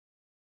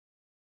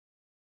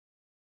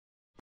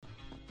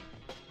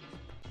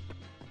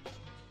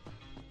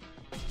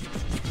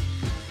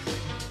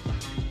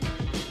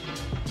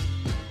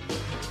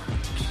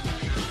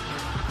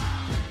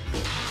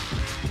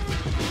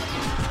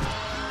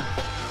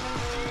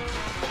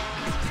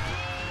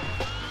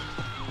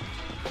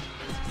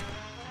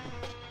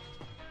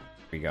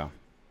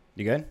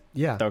You good?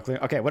 Yeah. Throat clear?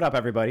 Okay, what up,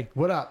 everybody?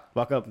 What up?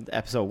 Welcome to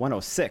episode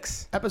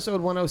 106, Episode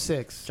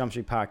 106. Jump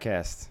Street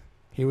Podcast.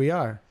 Here we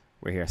are.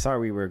 We're here. Sorry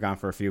we were gone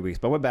for a few weeks,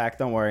 but we're back.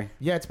 Don't worry.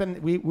 Yeah, it's been,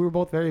 we were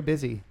both very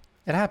busy.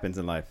 It happens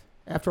in life.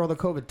 After all the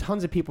COVID,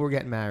 tons of people were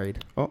getting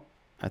married. Oh,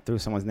 I threw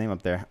someone's name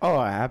up there. Oh,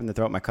 I happened to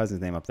throw up my cousin's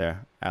name up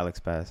there,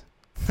 Alex Paz.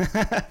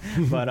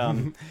 But,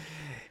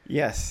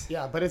 yes.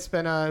 Yeah, but it's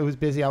been, it was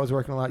busy. I was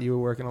working a lot. You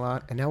were working a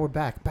lot. And now we're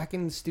back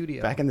in the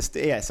studio. Back in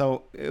the yeah,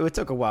 so it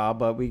took a while,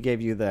 but we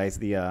gave you guys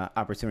the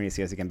opportunity to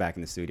see us again back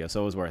in the studio,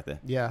 so it was worth it.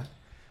 Yeah.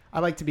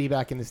 I like to be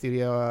back in the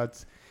studio.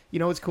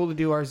 It's cool to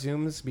do our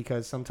Zooms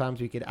because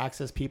sometimes we could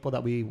access people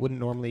that we wouldn't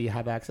normally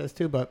have access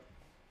to, but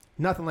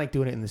nothing like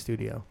doing it in the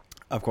studio.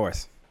 Of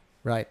course.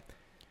 Right.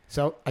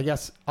 So I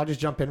guess I'll just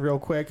jump in real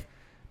quick.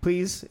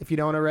 Please, if you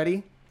don't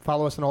already,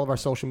 follow us on all of our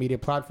social media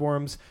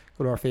platforms.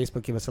 Go to our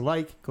Facebook, give us a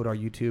like. Go to our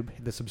YouTube,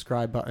 hit the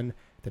subscribe button,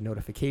 the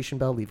notification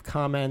bell, leave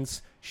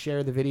comments,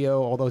 share the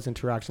video. All those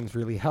interactions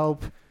really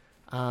help.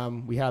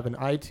 We have an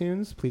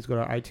iTunes. Please go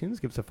to our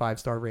iTunes. Give us a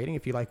 5-star rating.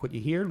 If you like what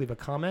you hear, leave a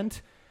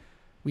comment.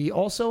 We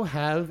also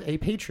have a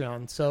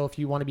Patreon. So if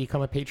you want to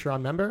become a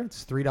Patreon member,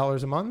 it's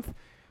 $3 a month.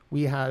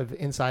 We have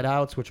Inside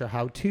Outs, which are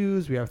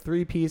how-tos. We have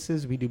 3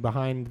 pieces. We do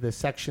behind the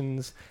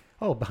sections.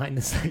 Oh, behind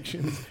the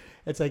sections.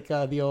 It's like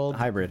the old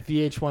hybrid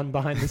VH1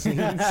 behind the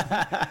scenes.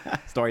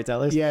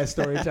 Storytellers? Yeah,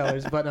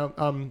 storytellers. But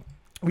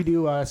we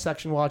do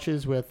section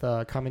watches with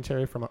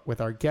commentary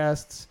with our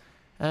guests.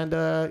 And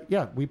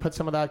we put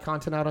some of that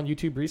content out on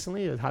YouTube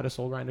recently. How to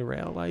Soul Grind a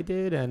Rail I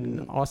did.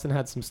 And Austin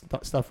had some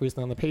stuff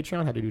recently on the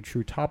Patreon, how to do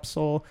True Top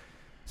Soul.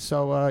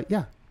 So,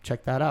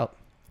 check that out.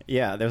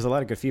 Yeah, there was a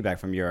lot of good feedback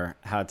from your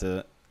how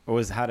to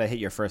hit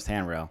your first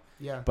handrail.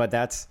 Yeah. But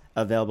that's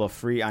available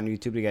free on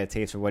YouTube to get a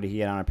taste for what he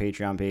had on our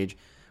Patreon page.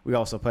 We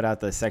also put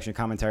out the section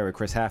commentary with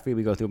Chris Haffey.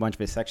 We go through a bunch of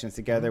his sections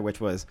together, which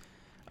was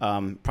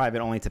private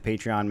only to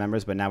Patreon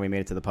members, but now we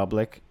made it to the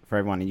public for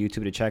everyone on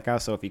YouTube to check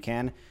out. So if you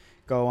can,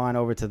 go on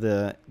over to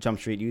the Jump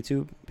Street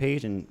YouTube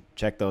page and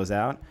check those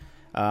out.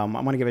 I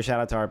want to give a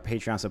shout out to our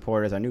Patreon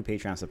supporters, our new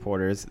Patreon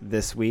supporters.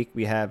 This week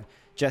we have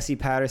Jesse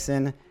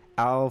Patterson,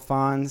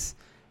 Alphonse,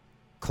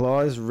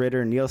 Claus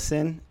Ritter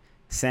Nielsen,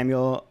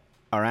 Samuel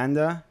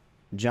Aranda,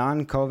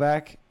 John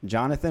Kovac,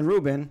 Jonathan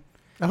Rubin,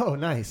 Oh,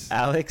 nice.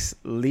 Alex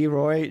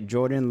Leroy,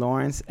 Jordan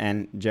Lawrence,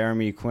 and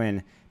Jeremy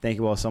Quinn. Thank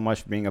you all so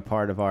much for being a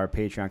part of our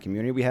Patreon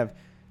community. We have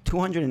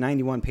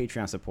 291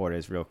 Patreon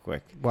supporters real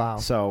quick. Wow.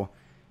 So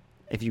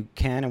if you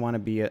can and want to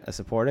be a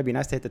supporter, it'd be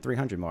nice to hit the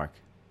 300 mark.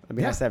 It'd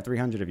be nice to have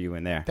 300 of you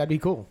in there. That'd be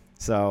cool.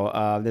 So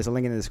there's a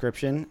link in the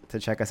description to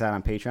check us out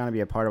on Patreon and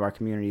be a part of our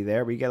community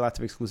there. We get lots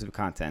of exclusive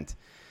content.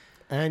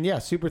 And yeah,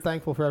 super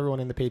thankful for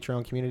everyone in the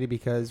Patreon community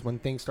because when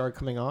things start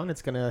coming on,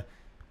 it's going to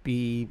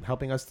be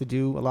helping us to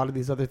do a lot of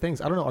these other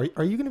things. I don't know.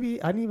 Are you going to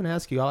be, I didn't even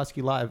ask you. I'll ask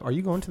you live. Are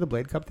you going to the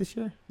Blade Cup this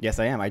year? Yes,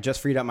 I am. I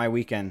just freed up my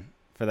weekend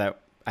for that.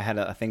 I had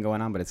a thing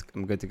going on, but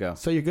I'm good to go.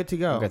 So you're good to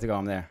go? I'm good to go.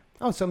 I'm there.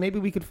 Oh, so maybe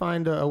we could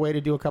find a way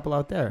to do a couple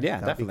out there. Yeah,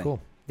 That'd definitely. be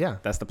cool. Yeah.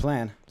 That's the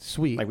plan.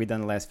 Sweet. Like we've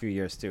done the last few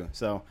years too.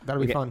 So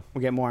that'll be fun.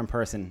 We'll get more in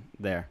person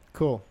there.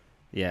 Cool.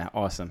 Yeah,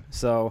 awesome.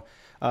 So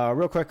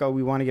real quick,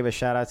 we want to give a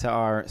shout out to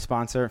our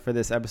sponsor for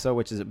this episode,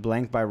 which is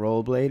Blank by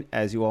Rollerblade.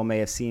 As you all may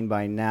have seen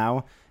by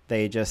now,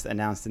 they just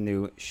announced the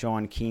new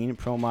Sean Keen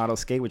Pro Model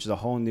Skate, which is a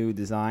whole new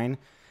design.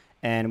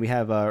 And we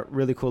have a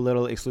really cool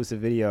little exclusive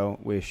video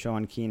with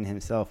Sean Keen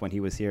himself when he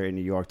was here in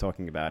New York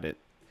talking about it.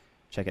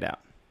 Check it out.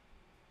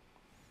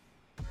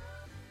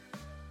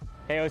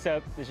 Hey, what's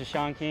up? This is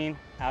Sean Keen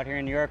out here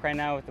in New York right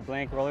now with the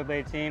Blank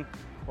Rollerblade team.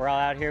 We're all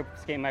out here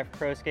skating my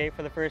pro skate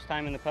for the first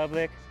time in the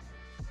public.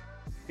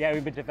 Yeah,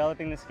 we've been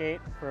developing the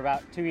skate for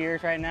about 2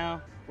 years right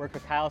now. Worked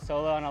with Kyle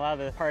Solo on a lot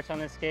of the parts on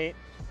this skate.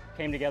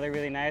 Came together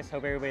really nice.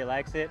 Hope everybody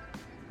likes it.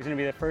 It's going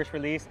to be the first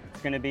release.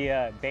 It's going to be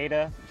a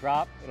beta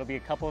drop. It'll be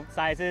a couple of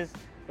sizes,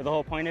 but the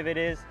whole point of it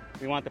is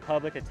we want the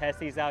public to test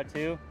these out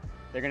too.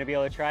 They're going to be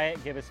able to try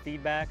it, give us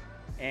feedback,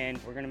 and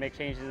we're going to make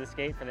changes to the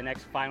skate for the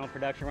next final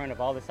production run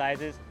of all the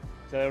sizes.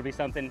 So it'll be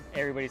something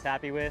everybody's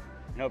happy with.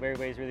 I hope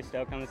everybody's really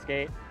stoked on the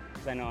skate,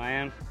 because I know I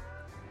am.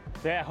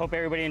 So yeah, I hope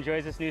everybody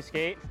enjoys this new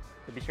skate.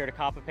 So be sure to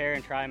cop a pair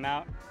and try them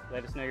out.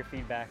 Let us know your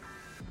feedback.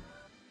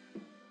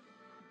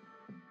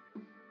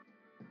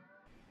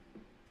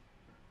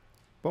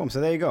 Boom.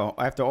 So there you go.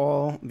 After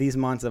all these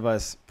months of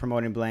us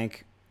promoting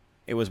Blank,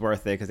 it was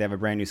worth it because they have a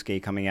brand new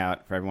skate coming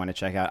out for everyone to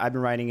check out. I've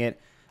been riding it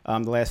the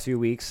last few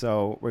weeks,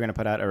 so we're going to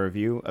put out a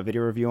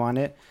video review on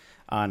it,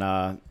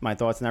 on my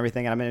thoughts and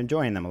everything, and I've been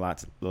enjoying them a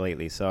lot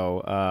lately.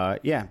 So,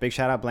 big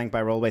shout out Blank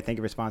by Rollerblade. Thank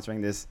you for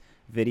sponsoring this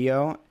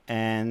video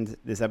and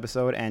this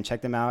episode, and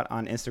check them out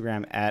on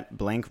Instagram at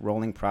Blank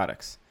Rolling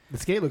Products. The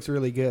skate looks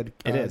really good.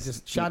 It is.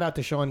 Just shout out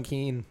to Sean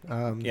Keen.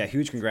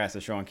 Huge congrats to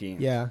Sean Keen.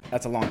 Yeah.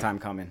 That's a long time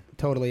coming.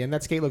 Totally. And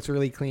that skate looks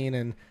really clean,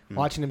 and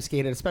watching him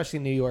skate it, especially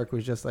in New York,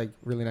 was just like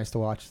really nice to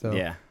watch. So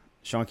yeah.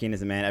 Sean Keen is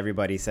the man.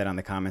 Everybody said on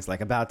the comments,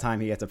 like, about time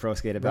he gets a pro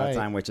skate, about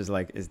time, which is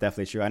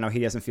definitely true. I know he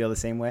doesn't feel the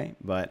same way,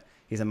 but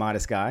he's a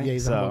modest guy. Yeah,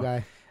 he's a humble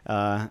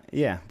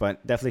guy.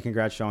 But definitely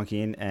congrats, Sean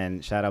Keen,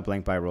 and shout out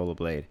Blank by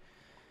Rollerblade.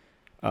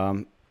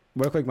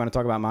 Real quick, want to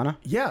talk about Mana?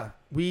 Yeah,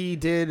 we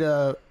did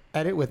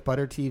edit with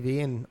Butter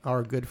TV and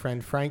our good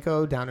friend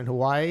Franco down in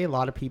Hawaii. A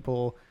lot of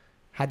people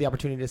had the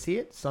opportunity to see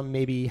it. Some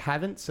maybe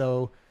haven't.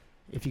 So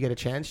if you get a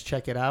chance,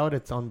 check it out.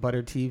 It's on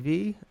Butter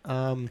TV.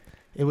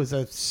 It was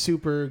a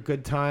super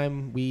good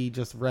time. We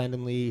just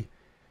randomly,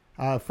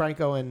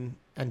 Franco and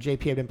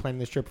JP had been planning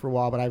this trip for a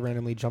while, but I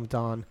randomly jumped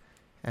on.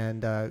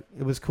 And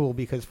it was cool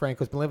because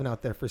Franco's been living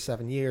out there for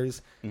 7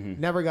 years. Mm-hmm.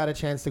 Never got a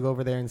chance to go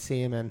over there and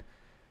see him. And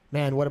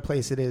man, what a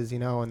place it is,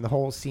 and the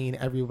whole scene,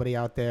 everybody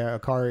out there,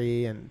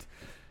 Akari and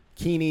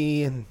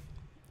Keeney and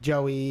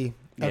Joey,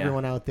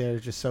 everyone out there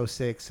is just so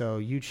sick. So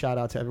huge shout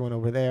out to everyone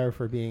over there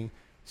for being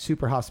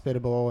super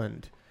hospitable.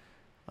 And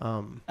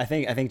I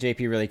think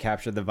JP really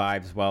captured the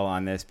vibes well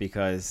on this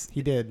because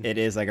he did. It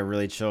is like a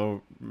really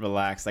chill,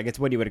 relaxed, like it's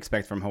what you would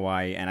expect from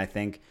Hawaii. And I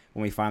think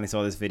when we finally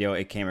saw this video,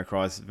 it came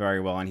across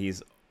very well. And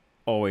he's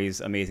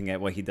always amazing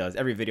at what he does.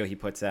 Every video he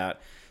puts out.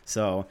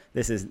 So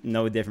this is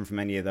no different from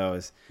any of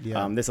those.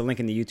 Yeah. There's a link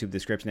in the YouTube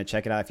description to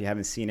check it out if you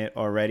haven't seen it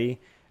already.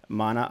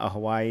 Mana, a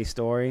Hawaii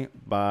Story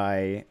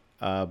by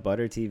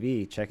Butter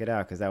TV. Check it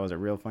out because that was a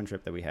real fun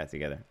trip that we had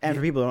together. And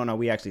for people who don't know,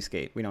 we actually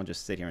skate. We don't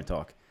just sit here and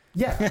talk.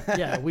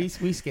 Yeah, we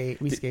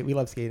skate. We skate. We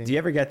love skating. Do you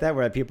ever get that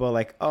where people are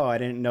like, oh, I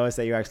didn't notice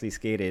that you actually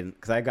skated?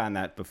 Because I've gotten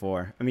that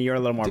before. I mean, you're a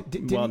little more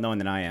well-known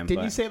than I am.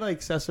 Did you say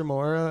like Cesar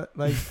Mora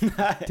was following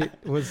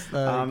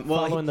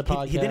the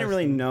podcast? He didn't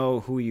really know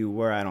who you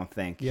were, I don't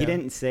think. Yeah. He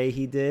didn't say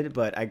he did,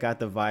 but I got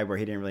the vibe where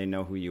he didn't really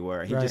know who you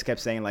were. He just kept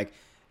saying like,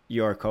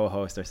 your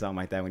co-host or something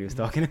like that when he was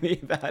talking to me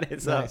about it.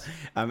 So nice.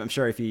 I'm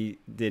sure if he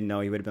didn't know,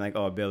 he would have been like,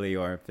 oh, Billy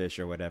or Fish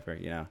or whatever,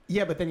 Yeah,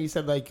 but then you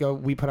said like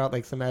we put out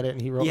like some edit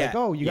and he wrote like,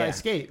 oh, you guys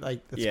skate.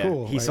 Like, that's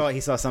cool. He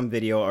saw some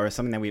video or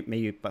something that we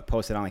maybe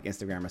posted on like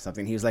Instagram or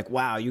something. He was like,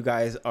 wow, you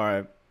guys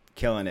are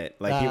killing it.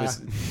 Like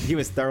he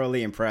was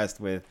thoroughly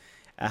impressed with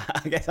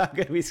I guess how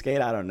good we skate.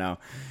 I don't know.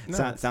 No,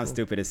 sounds cool.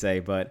 stupid to say,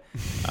 but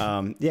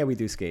yeah, we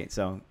do skate.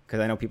 So because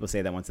I know people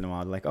say that once in a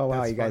while, they're like, "Oh wow,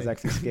 That's you guys funny.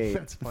 actually skate."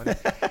 That's funny.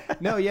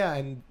 No, yeah,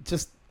 and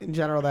just in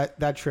general,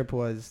 that trip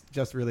was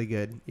just really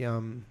good.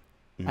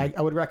 I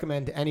would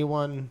recommend to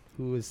anyone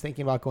who is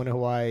thinking about going to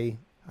Hawaii,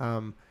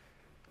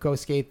 go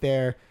skate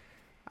there.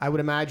 I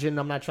would imagine,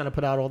 I'm not trying to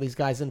put out all these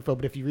guys' info,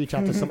 but if you reach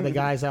out to some of the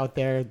guys out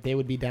there, they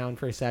would be down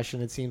for a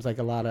session. It seems like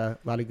a lot of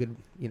good,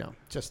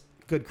 just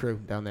good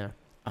crew down there.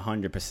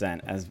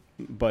 100%, as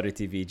Butter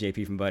TV,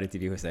 JP from Butter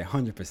TV would say,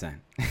 100%.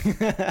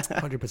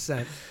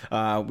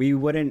 100%. We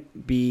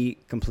wouldn't be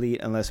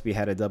complete unless we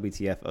had a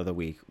WTF of the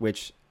week,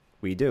 which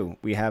we do.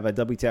 We have a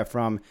WTF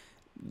from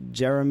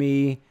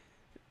Jeremy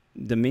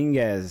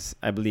Dominguez,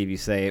 I believe you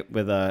say it,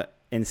 with a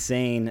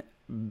insane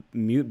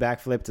mute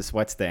backflip to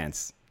sweat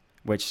stance,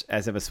 which,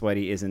 as if a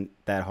sweaty isn't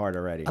that hard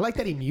already. I like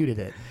that he muted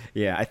it.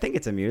 Yeah, I think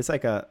it's a mute. It's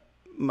like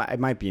it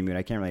might be a mute.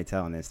 I can't really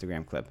tell in the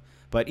Instagram clip.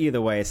 But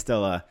either way, it's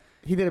still a...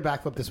 He did a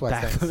backflip to sweat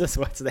stance. Backflip to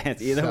sweat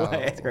stance. Either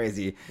way, it's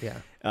crazy. Yeah.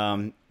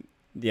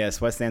 Yeah,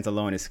 sweat stance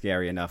alone is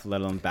scary enough, let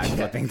alone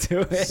backflipping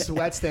to it.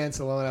 Sweat stance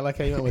alone. I like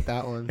how you went with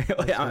that one.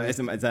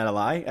 Is that a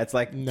lie? That's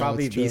like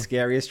probably the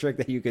scariest trick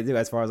that you could do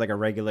as far as like a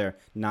regular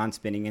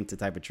non-spinning into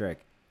type of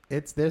trick.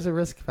 There's a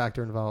risk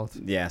factor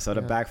involved. Yeah, so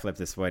the backflip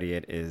to sweaty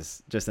it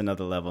is just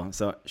another level.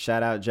 So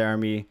shout out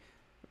Jeremy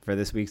for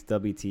this week's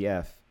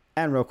WTF.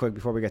 And real quick,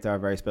 before we get to our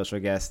very special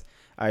guest,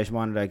 I just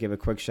wanted to give a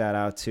quick shout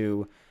out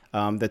to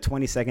the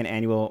 22nd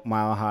annual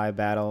Mile High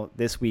Battle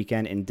this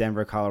weekend in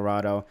Denver,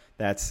 Colorado.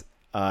 That's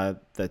the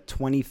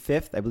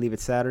 25th, I believe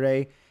it's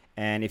Saturday.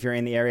 And if you're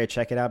in the area,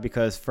 check it out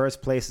because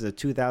first place is a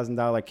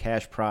 $2,000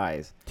 cash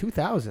prize.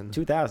 $2,000?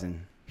 $2,000.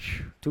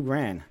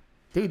 $2,000.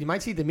 Dude, you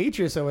might see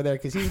Demetrius over there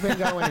because he's been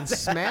going and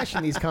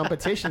smashing these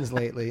competitions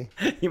lately.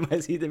 You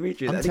might see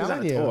Demetrius. I'm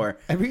telling you, tour.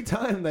 Every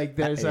time like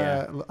there's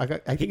I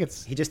think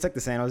he just took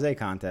the San Jose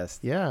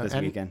contest. This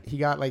weekend. He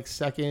got like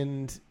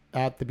second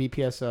at the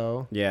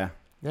BPSO. Yeah.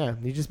 Yeah,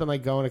 he's just been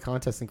like going to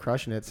contests and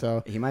crushing it.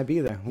 So he might be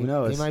there. Who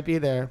knows? He might be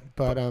there,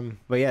 but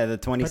yeah, the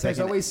 22nd. But there's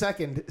always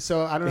second,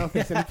 so I don't know if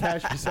there's any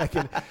cash for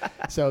second.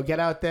 So get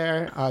out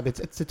there.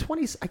 It's the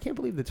 20. I can't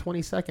believe the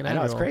 22nd. I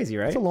know it's crazy,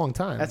 right? It's a long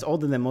time. That's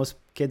older than most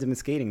kids have been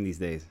skating these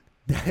days.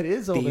 That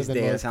is older these than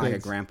days. most I sound kids.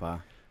 like a grandpa.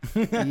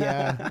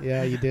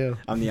 Yeah, you do.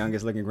 I'm the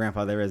youngest looking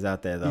grandpa there is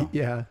out there, though.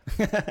 Yeah.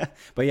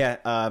 But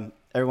yeah,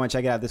 everyone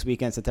check it out this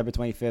weekend, September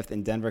 25th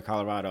in Denver,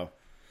 Colorado.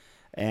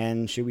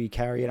 And should we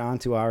carry it on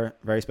to our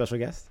very special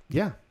guest?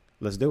 Yeah.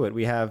 Let's do it.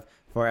 We have,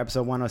 for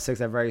episode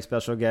 106, our very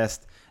special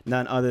guest,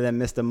 none other than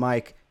Mr.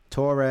 Mike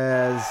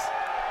Torres.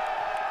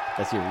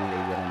 That's you.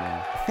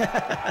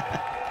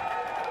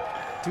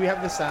 Do we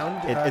have the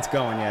sound? It's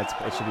going, yeah. It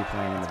should be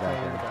playing in the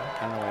background.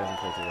 I don't know why it doesn't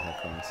play through the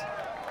headphones.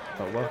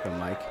 But welcome,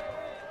 Mike.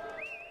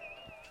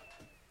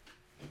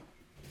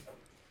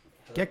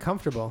 Get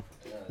comfortable.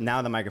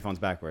 Now the microphone's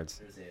backwards.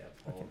 There's a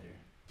pole here.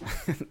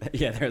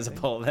 Yeah, there's a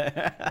pole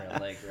there. Or a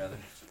leg, rather.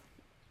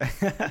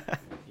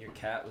 Your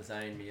cat was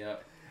eyeing me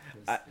up.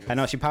 I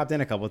know she popped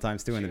in a couple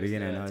times too in the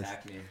beginning. She was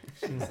attack me.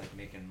 She was like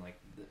making like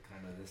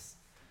kind of this.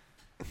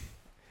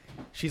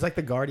 She's like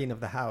the guardian of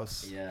the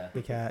house. Yeah.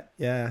 The cat.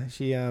 Yeah.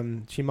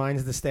 She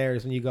minds the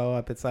stairs when you go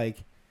up. It's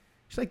like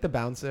She's like the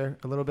bouncer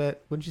a little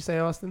bit, wouldn't you say,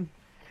 Austin?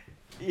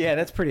 Yeah,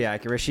 that's pretty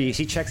accurate. She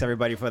checks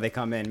everybody before they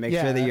come in. Make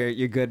Yeah. sure that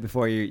you're good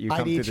before you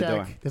come ID through check. the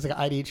door. There's like an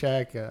ID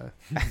check,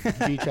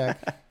 G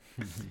check.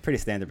 Pretty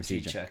standard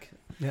procedure. G-check.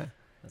 Yeah.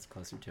 That's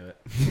closer to it.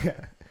 Yeah.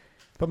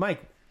 But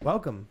Mike,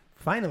 welcome.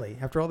 Finally,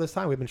 after all this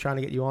time, we've been trying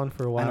to get you on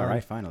for a I while. know,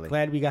 right? Finally.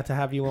 Glad we got to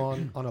have you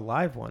on a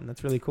live one.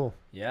 That's really cool.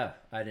 Yeah,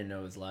 I didn't know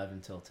it was live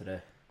until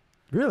today.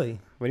 Really?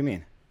 What do you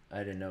mean? I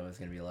didn't know it was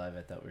gonna be live.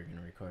 I thought we were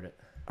gonna record it.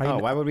 Are you Oh,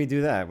 why would we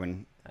do that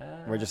when Uh,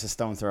 we're just a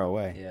stone throw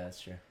away? Yeah, that's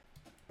true.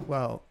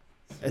 Well,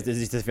 Does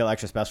it just feel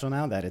extra special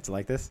now that it's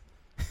like this?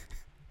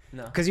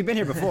 No. Because you've been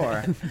here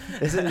before.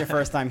 This isn't your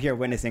first time here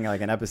witnessing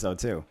like an episode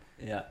too.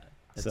 Yeah,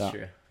 that's So-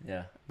 true.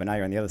 Yeah, But now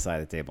you're on the other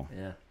side of the table.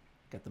 yeah.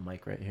 Got the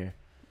mic right here.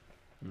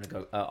 I'm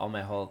gonna go. All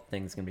my whole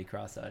thing's gonna be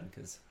cross-eyed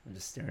because I'm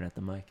just staring at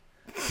the mic.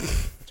 I'll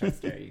try to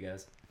stare at you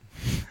guys.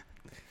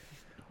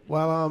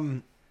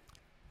 well,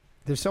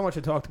 there's so much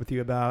to talk with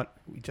you about.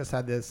 We just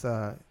had this.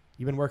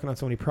 You've been working on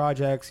so many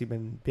projects. You've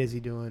been busy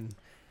doing.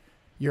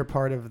 You're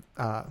part of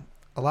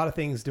a lot of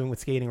things doing with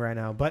skating right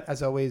now. But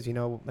as always,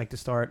 like to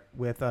start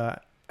with.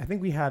 I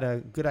think we had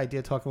a good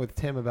idea talking with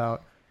Tim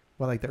about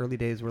what like the early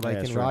days were like Yeah,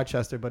 in sure.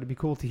 Rochester. But it'd be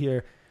cool to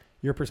hear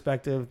your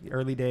perspective, the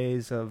early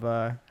days of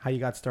how you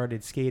got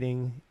started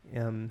skating,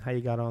 how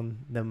you got on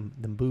them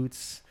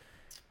boots,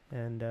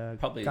 and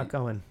Probably- got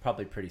going.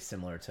 Probably pretty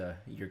similar to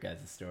your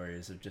guys'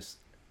 stories of just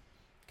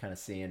kind of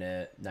seeing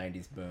it.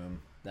 90s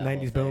boom. that 90s whole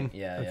thing. boom?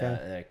 Yeah, Okay.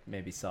 yeah. Like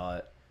maybe saw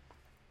it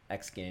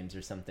X Games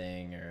or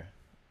something or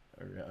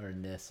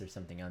NIS or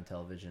something on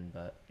television,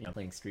 but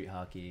playing street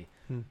hockey,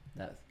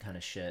 that kind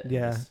of shit. and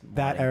Yeah, just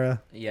that wanting-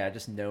 era. Yeah,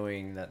 just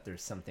knowing that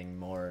there's something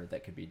more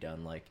that could be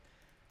done. Like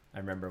I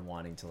remember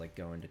wanting to like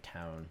go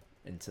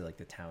into like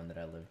the town that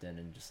I lived in,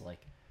 and just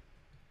like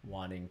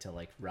wanting to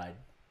like ride,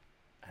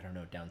 I don't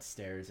know,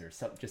 downstairs or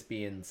just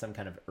be in some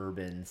kind of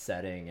urban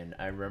setting. And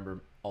I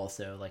remember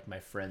also like my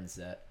friends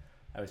that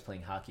I was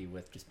playing hockey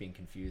with just being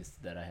confused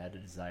that I had a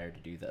desire to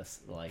do this.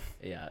 Like,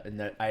 yeah, and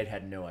that I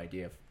had no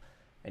idea of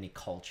any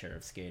culture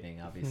of skating.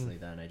 Obviously,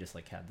 then I just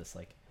like had this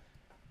like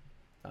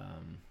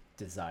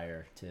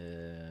desire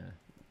to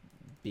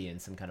be in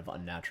some kind of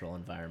unnatural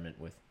environment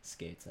with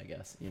skates, I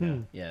guess.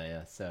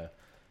 Yeah. So,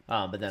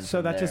 but then So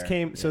from that just there,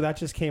 came. yeah. So that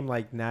just came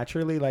like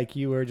naturally. Like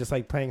you were just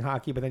like playing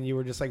hockey, but then you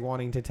were just like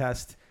wanting to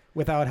test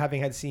without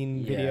having had seen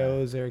Yeah.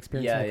 videos or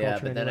experienced the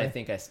culture. But then I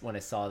anyway. think when I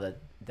saw that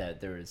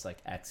there was like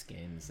X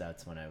Games,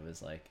 that's when I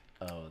was like,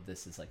 oh,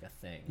 this is like a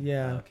thing.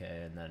 Yeah.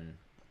 Okay, and then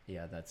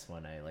that's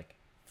when I like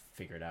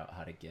figured out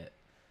how to get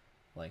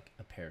like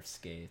a pair of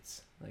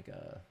skates, like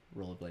a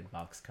rollerblade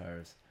box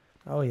cars.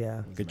 Oh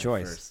yeah. Was Good my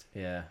choice. first-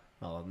 yeah.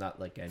 Well, not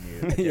like I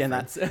knew. The Yeah,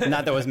 not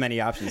difference. there was many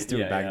options too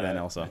Yeah, back yeah. then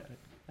also.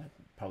 I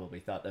probably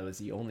thought that was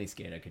the only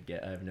skate I could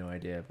get. I have no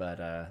idea, but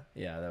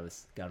that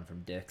was got them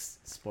from Dick's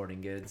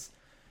Sporting Goods.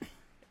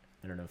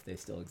 I don't know if they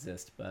still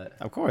exist, but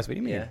Of course. What do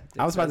you mean? Yeah,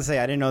 I was about to say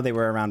I didn't know they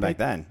were around back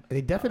then.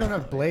 They definitely don't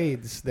have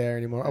blades there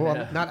anymore. Oh, well,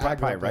 Yeah. not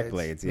Probably aggro rec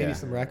blades, Maybe yeah.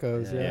 some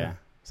recos. Yeah. Yeah.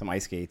 Some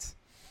ice skates.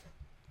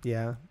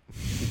 Yeah.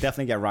 You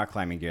definitely get rock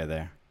climbing gear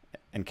there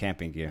and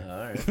camping gear. all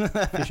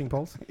right, Fishing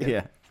poles.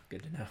 Yeah.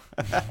 good to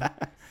know.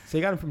 So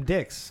you got them from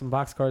Dick's. Some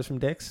box cars from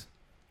Dick's.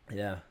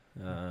 Yeah.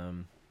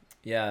 And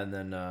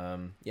then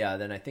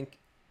then I think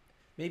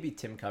maybe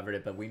Tim covered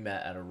it, but we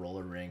met at a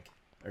roller rink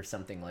or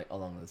something like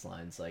along those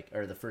lines. Like,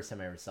 or the first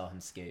time I ever saw him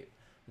skate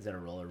was at a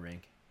roller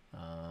rink.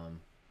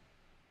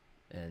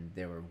 And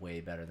they were way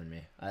better than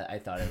me. I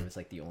thought I was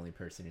like the only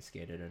person who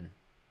skated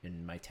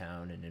in my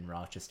town and in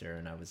Rochester,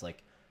 and I was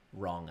like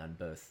wrong on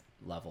both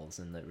levels.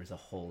 And there was a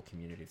whole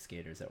community of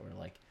skaters that were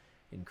like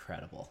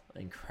incredible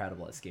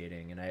at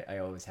skating. And I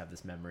always have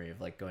this memory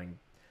of like going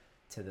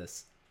to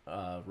this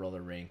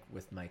roller rink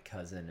with my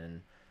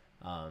cousin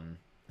and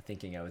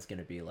thinking I was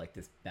gonna be like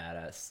this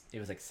badass. It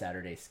was like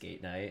Saturday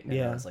skate night, and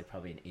Yeah. I was like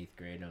probably in 8th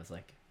grade, and I was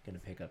like gonna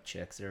pick up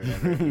chicks or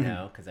whatever,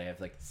 because I have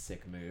like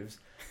sick moves,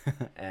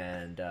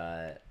 and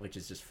which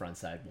is just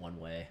frontside one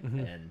way,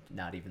 and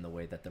not even the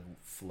way that the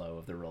flow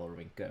of the roller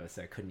rink goes.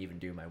 So I couldn't even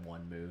do my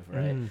one move right.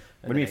 And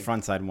What do you mean then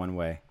front side one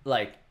way?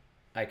 like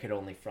I could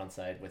only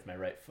frontside with my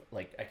right foot.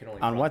 Like I could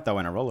only On front- what though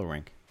in a roller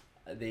rink?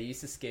 They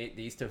used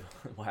to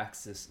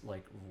wax this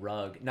like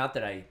rug. Not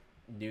that I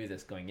knew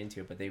this going into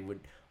it, but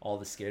all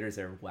the skaters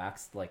there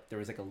waxed, like there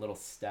was like a little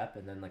step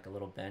and then like a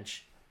little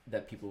bench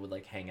that people would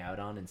like hang out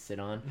on and sit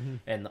on,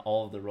 and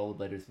all of the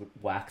rollerbladers would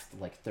waxed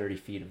like 30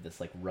 feet of this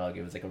like rug.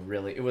 It was like a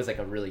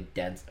really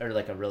dense, or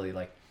like a really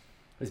like,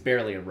 it was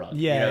barely a rug.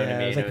 Yeah, you know what yeah, I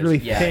mean? it was, like, really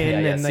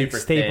thin and, like, super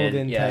stapled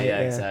thin. in Yeah, tight, yeah,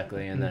 yeah.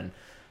 exactly. And then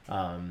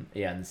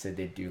and so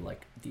they'd do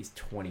like these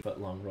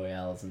 20-foot long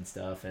royales and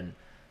stuff, and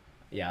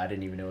I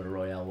didn't even know what a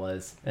royale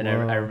was. And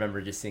Whoa. I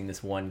remember just seeing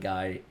this one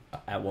guy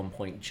at one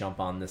point jump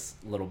on this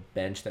little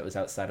bench that was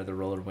outside of the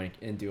roller rink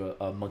and do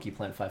a monkey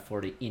plant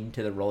 540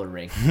 into the roller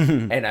rink.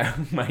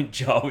 And my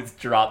jaw was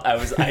dropped.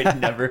 I'd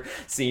never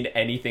seen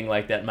anything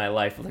like that in my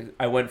life. Like,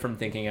 I went from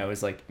thinking I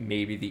was like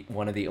maybe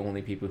one of the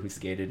only people who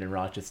skated in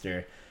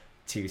Rochester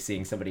to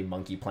seeing somebody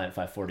monkey plant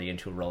 540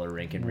 into a roller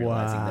rink and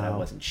realizing that I Wow.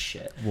 wasn't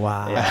shit.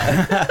 Wow.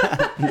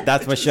 Yeah.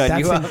 That's what shut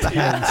That's you up. intense.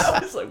 Yeah, I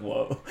was like,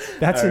 whoa.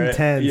 That's All right.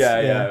 intense.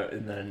 Yeah.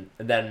 And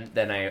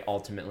then I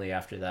ultimately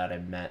after that I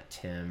met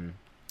Tim.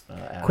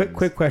 Quick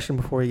Adams. question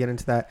before we get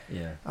into that.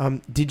 Yeah.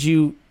 Did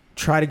you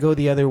try to go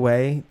the other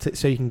way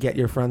so you can get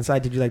your front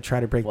side? Did you like try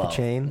to break Well, the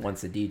chain?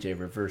 once the DJ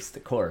reversed the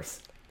course.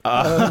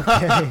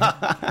 Okay.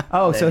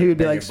 Oh, so he would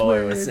be then like, your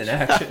boy was in switch.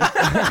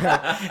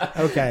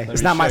 action. Okay.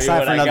 It's not my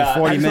side for another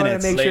 40 I just minutes.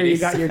 want to make sure you ladies.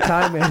 got your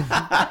time in.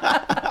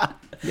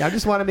 Yeah, I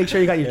just want to make sure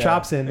you got your Yeah.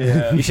 chops in.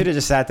 Yeah. You should have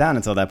just sat down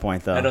until that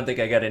point, though. I don't think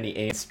I got any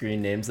aim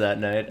screen names that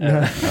night.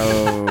 No.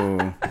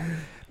 Oh.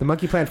 The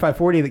Monkey Plant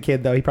 540, the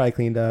kid though, he probably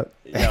cleaned up.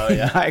 Oh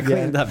yeah. I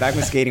cleaned up. Back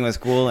when skating was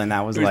cool, and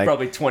that was He was like.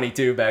 probably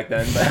 22 back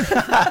then,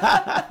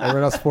 but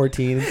Everyone else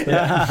 14. And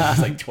stuff. I was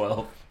like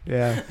 12.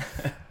 Yeah.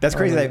 That's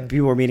crazy Oh, that man.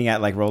 people were meeting at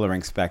like roller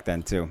rinks back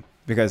then too.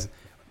 Because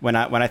when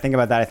I think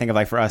about that, I think of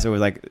like for us it was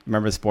like,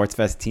 remember Sports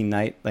Fest teen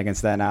night like in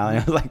Staten Island.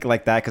 It was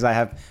like that because I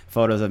have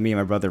photos of me and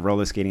my brother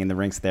roller skating in the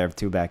rinks there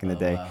too back in the Oh,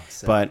 day. wow.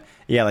 Sick. But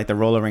yeah, like the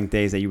roller rink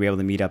days that you were able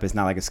to meet up, it's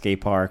not like a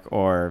skate park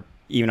or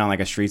even on like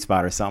a street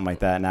spot or something like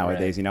that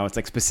nowadays. Right. You know, it's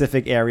like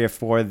specific area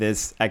for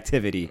this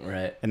activity,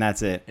 Right. and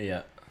that's it.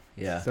 Yeah.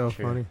 Yeah. So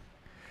true.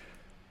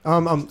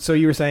 funny. So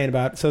you were saying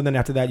about, so then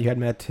after that you had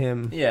met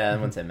Tim. Yeah,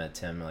 and once I met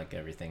Tim, like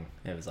everything,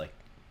 it was like,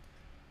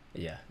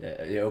 yeah,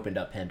 it opened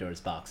up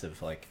Pandora's box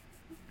of like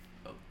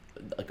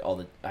all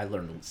the. I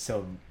learned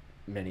so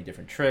many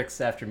different tricks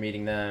after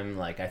meeting them.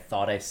 Like I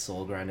thought I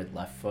soul grinded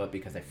left foot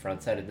because I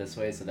front sided this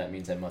way, so that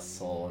means I must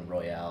soul and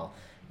Royale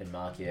and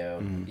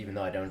Macchio, even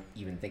though I don't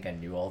even think I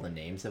knew all the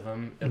names of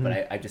them.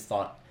 But I just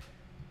thought.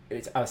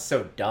 I was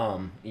so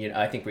dumb, you know.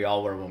 I think we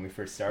all were when we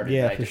first started.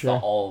 Yeah, but I for just sure.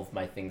 thought all of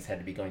my things had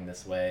to be going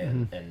this way,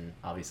 and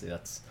obviously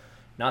that's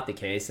not the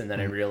case. And then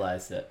I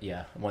realized that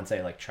once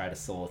I like tried to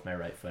soul with my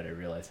right foot, I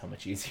realized how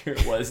much easier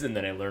it was. And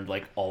then I learned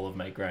like all of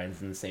my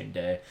grinds in the same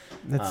day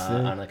That's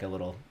on like a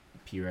little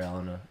P-rail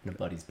in a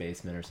buddy's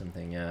basement or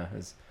something. Yeah, it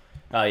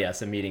was.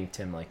 So meeting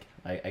Tim, like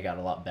I got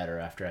a lot better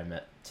after I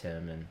met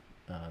Tim and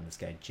this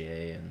guy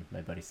Jay and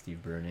my buddy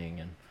Steve Burning,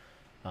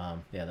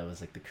 and that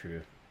was like the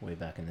crew way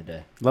back in the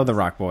day. Love the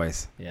Rock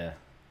Boys. Yeah,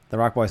 The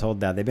Rock Boys hold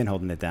down. They've been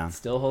holding it down.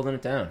 still holding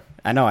it down.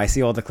 I know. I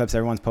see all the clips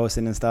everyone's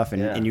posting and stuff,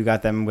 and, Yeah. and you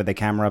got them with the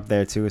camera up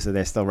there too, so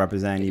they're still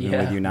representing even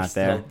with you not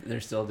there.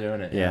 They're still doing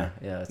it. Yeah.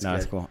 Yeah, it's No,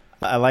 good. it's cool.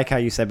 I like how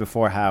you said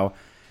before how,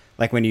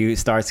 like when you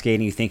start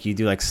skating, you think you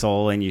do like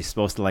soul and you're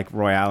supposed to like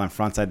Royale and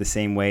frontside the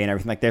same way and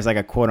everything. Like there's like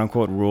a quote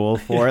unquote rule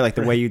for it, like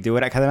the way you do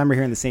it. Because I remember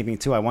hearing the same thing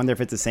too. I wonder if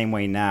it's the same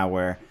way now,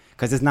 where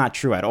because it's not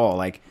true at all.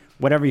 Like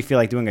whatever you feel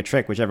like doing a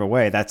trick, whichever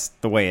way, that's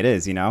the way it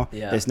is. You know,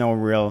 Yeah. there's no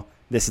real.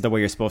 This is the way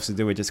you're supposed to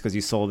do it. Just because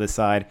you sold this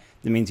side,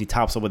 it means you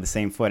topsoil with the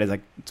same foot. It's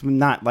like it's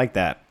not like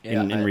that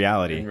in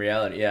reality. In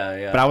reality,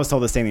 yeah. But I was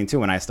told the same thing too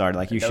when I started.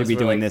 Like you should Those be were,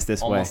 doing like,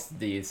 this way. almost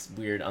these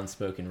weird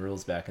unspoken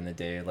rules back in the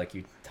day. Like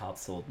you top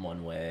sold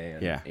one way.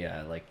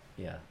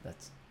 And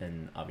that's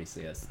and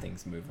obviously as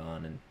things move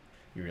on and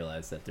you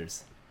realize that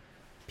there's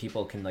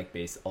people can like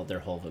base all their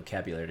whole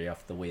vocabulary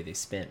off the way they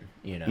spin,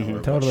 you know, or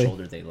Totally. what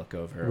shoulder they look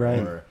over, Right.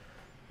 or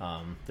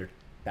their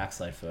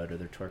backslide foot or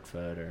their torque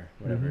foot or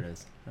whatever it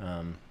is.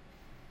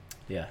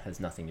 Has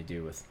nothing to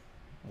do with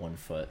one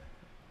foot.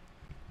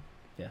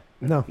 Yeah.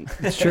 No,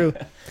 it's true.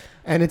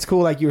 And it's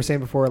cool, like you were saying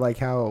before, like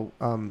how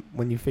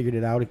when you figured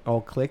it out, it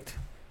all clicked.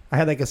 I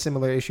had like a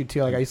similar issue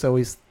too. Like I used to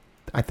always,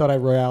 I thought I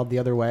royaled the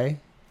other way,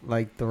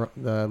 like the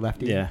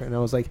lefty. Yeah. And I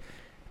was like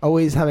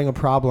always having a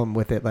problem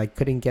with it. Like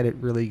couldn't get it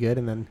really good.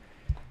 And then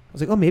I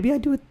was like, oh, maybe I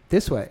do it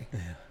this way.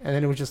 And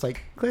then it was just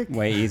like click.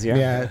 Way easier.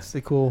 Yeah, it's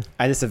like cool.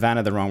 I did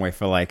Savannah the wrong way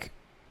for like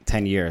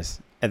 10 years.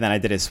 And then I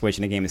did a switch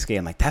in a game of skate.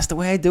 I'm like, that's the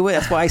way I do it.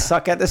 That's why I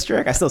suck at this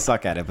trick. I still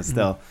suck at it, but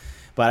still.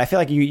 But I feel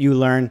like you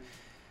learn,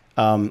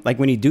 like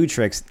when you do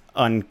tricks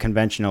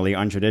unconventionally,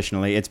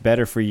 untraditionally, it's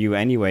better for you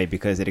anyway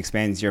because it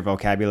expands your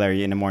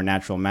vocabulary in a more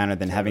natural manner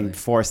than having Totally.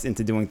 forced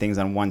into doing things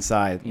on one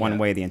side, one Yeah.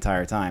 way the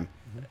entire time.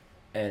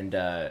 And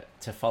to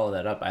follow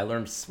that up, I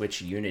learned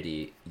Switch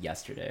Unity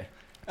yesterday.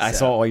 I So-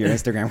 saw all your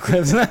Instagram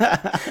clips.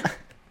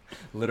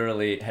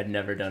 Literally had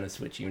never done a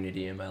Switch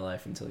Unity in my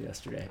life until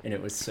yesterday, and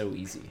it was so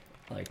easy.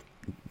 Like,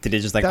 Did it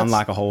just like That's-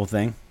 unlock a whole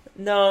thing?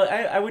 no,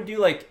 I would do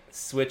like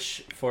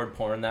switch forward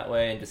porn that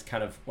way, and just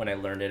kind of when I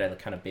learned it, I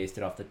kind of based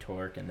it off the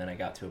torque, and then I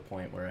got to a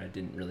point where I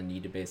didn't really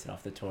need to base it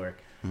off the torque,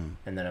 and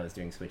then I was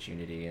doing Switch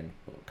Unity and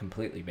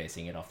completely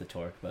basing it off the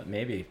torque. But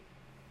maybe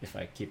if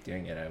I keep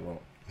doing it,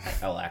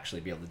 I'll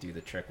actually be able to do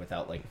the trick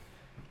without like,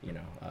 you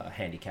know,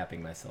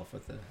 handicapping myself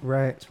with the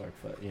Right. torque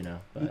foot, you know.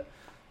 But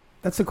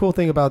That's the cool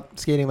thing about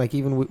skating. Like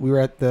even we were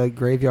at the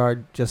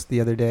graveyard just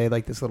the other day,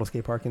 like this little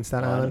skate park in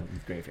Staten Island.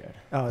 graveyard.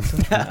 Oh, it's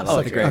such, I love the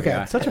okay,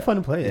 graveyard. it's such a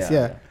fun place.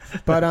 Yeah. Yeah.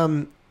 But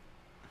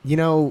you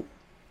know,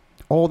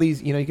 all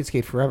these, you know, you could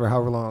skate forever,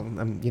 however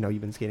long. You know,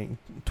 you've been skating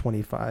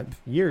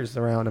 25 years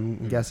around.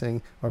 I'm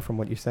guessing, or from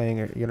what you're saying,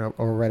 or you know,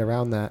 or right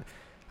around that.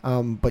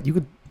 But you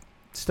could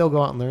still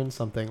go out and learn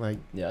something. Like,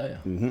 Yeah.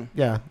 Mm-hmm.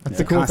 yeah, that's It's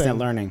the a cool constant thing.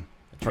 learning.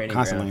 Training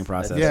constant grounds.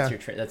 learning process.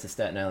 Yeah. That's a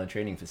Staten Island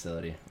training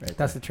facility, right?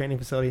 That's the there. training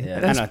facility. Yeah. And I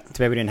that's- don't know.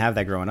 Too bad we didn't have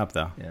that growing up,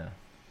 though. Yeah.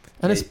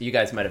 And So it's- you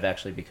guys might have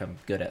actually become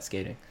good at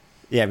skating.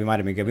 Yeah, we might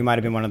have been good. We might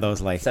have been one of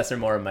those like. Cesar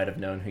Mora might have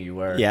known who you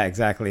were. Yeah,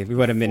 exactly. We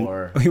would have been.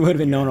 before- We would have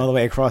been known all the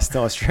way across to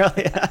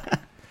Australia.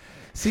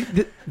 See,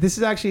 this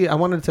is actually, I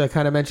wanted to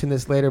kind of mention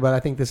this later, but I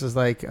think this is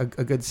like a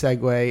good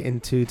segue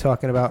into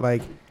talking about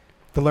like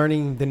the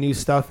learning the new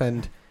stuff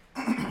and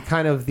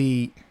kind of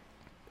the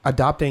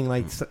adopting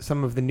like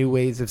some of the new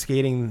ways of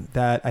skating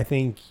that I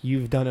think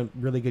you've done a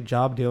really good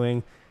job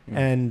doing. Mm.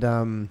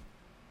 And,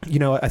 you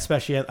know,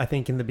 especially I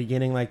think in the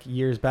beginning, like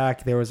years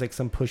back, there was like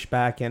some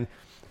pushback and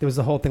there was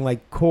the whole thing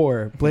like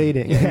core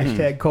blading,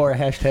 hashtag core,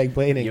 hashtag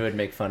blading. You would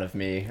make fun of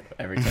me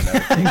every time I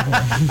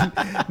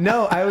would take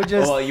No, I would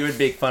just, well, you would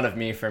make fun of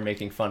me for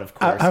making fun of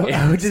core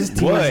I would just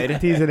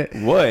Would. tease it.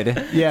 Would.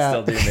 Yeah.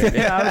 Still do, maybe.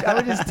 Yeah, I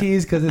would just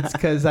tease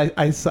because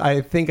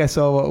I think I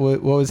saw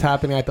what was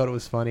happening. I thought it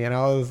was funny, and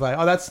I was like,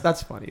 oh,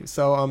 that's funny.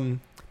 So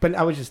but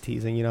I was just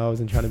teasing, you know. I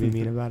wasn't trying to be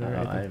mean about it. Or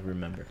Oh, I anything.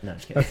 remember. No,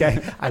 just kidding. Okay,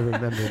 I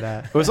remember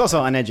that. It was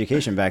also an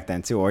education back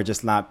then too, or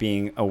just not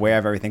being aware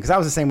of everything. Because I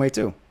was the same way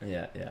too.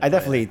 Yeah, yeah. I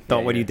definitely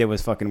thought what you you did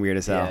was fucking weird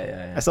as hell. Yeah,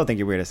 yeah, yeah. I still think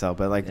you're weird as hell,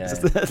 but like Yeah,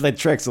 just the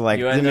tricks are like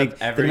you didn't end make, up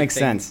didn't make everything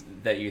sense.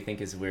 that you think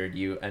is weird.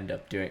 You end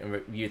up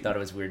doing. You thought it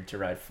was weird to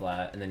ride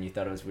flat, and then you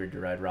thought it was weird to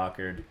ride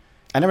rockered.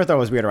 I never thought it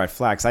was weird to ride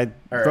flax. I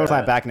rode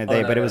flat back in the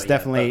day, but it was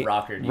definitely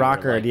rockered.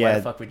 rockered, Like, yeah. Why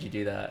the fuck would you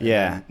do that? And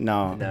yeah. then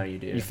No, now you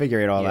do. you figure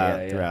it all Yeah, out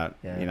yeah, throughout.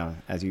 yeah. You know,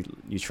 as you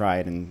try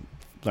it and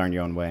learn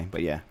your own way.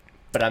 But yeah,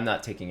 But I'm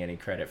not taking any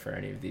credit for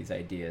any of these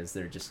ideas.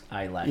 They're just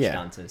I latched Yeah.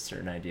 onto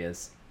certain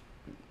ideas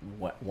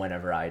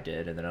whenever I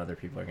did, and then other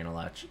people are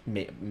gonna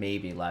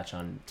maybe latch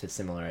on to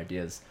similar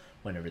ideas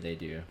whenever they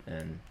do.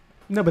 And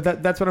No,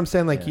 but that's what I'm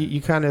saying. Like Yeah. you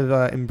kind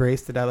of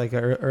embraced it at like an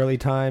early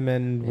time,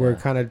 and we're Yeah.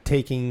 kind of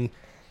taking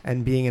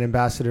and being an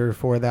ambassador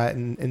for that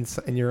in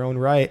your own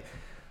right.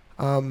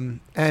 And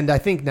I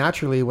think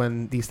naturally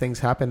when these things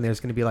happen, there's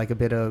going to be like a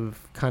bit of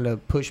kind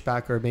of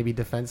pushback or maybe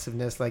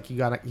defensiveness. Like you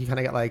kind of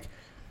get like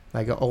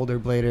older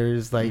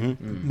bladers, like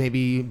Mhm.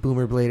 maybe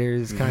boomer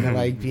bladers, kind of Mhm.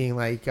 like being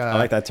like I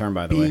like that term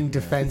by the being way.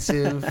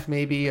 defensive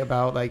maybe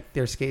about like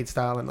their skate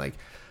style, and like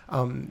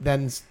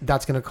then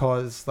that's going to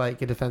cause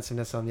like a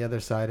defensiveness on the other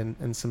side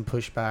and some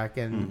pushback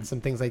and some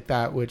things like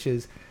that, which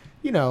is,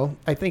 you know,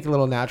 I think a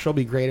little natural.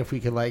 Be great if we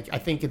could like, I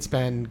think it's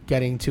been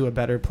getting to a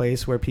better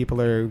place where people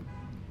are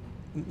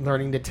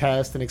learning to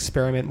test and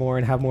experiment more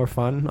and have more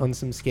fun on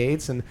some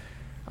skates, and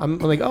I'm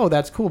like, oh,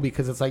 that's cool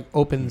because it's like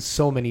opens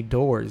so many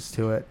doors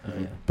to it. oh,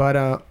 yeah.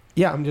 But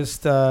yeah, I'm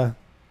just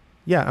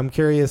I'm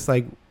curious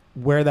like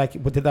what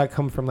did that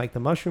come from, like the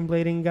mushroom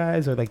blading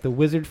guys or like the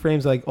wizard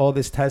frames, like all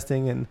this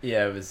testing and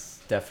Yeah, it was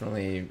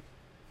definitely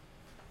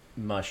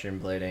mushroom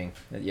blading.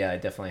 Yeah, I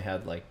definitely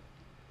had like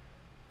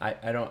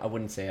I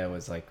wouldn't say I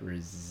was like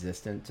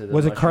resistant to the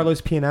was it mushroom-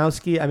 Carlos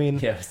Pianowski? I mean,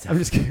 Yeah, it was I'm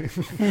just kidding.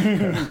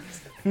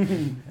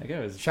 that guy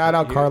was Shout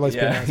out Carlos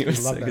Yeah, Pianowski. he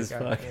was Love sick that as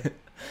guy.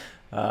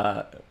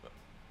 fuck.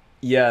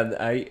 Yeah,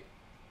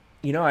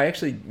 I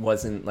actually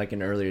wasn't like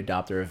an early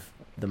adopter of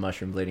the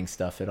mushroom blading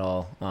stuff at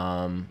all.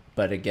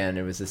 But again,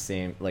 it was the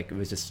same. Like it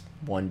was just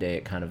one day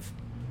it kind of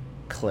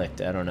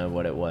clicked. I don't know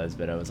what it was,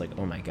 but I was like,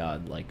 oh my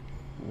god, like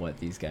what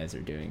these guys are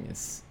doing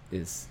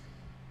is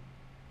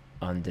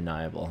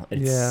undeniable.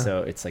 It's Yeah.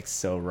 it's like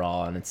so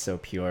raw and it's so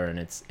pure, and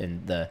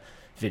the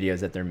videos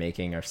that they're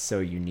making are so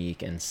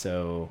unique and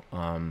so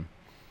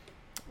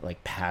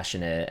like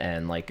passionate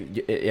and like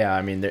yeah,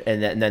 I mean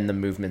and then the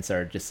movements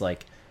are just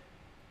like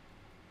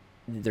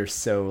they're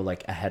so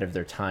like ahead of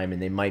their time,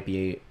 and they might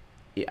be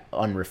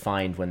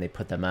unrefined when they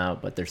put them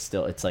out, but they're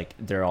still, it's like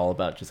they're all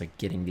about just like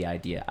getting the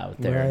idea out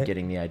there Right. and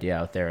getting the idea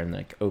out there and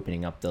like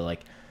opening up the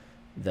like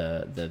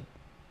the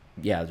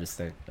yeah, just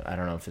the, I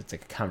don't know if it's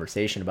like a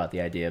conversation about the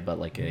idea, but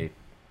like a,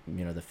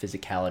 you know, the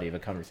physicality of a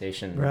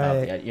conversation about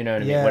Right. the, you know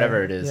what I Yeah, mean,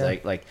 whatever it is, yeah.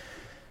 like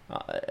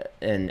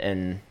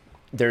and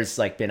there's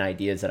like been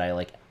ideas that I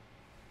like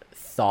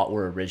thought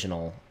were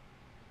original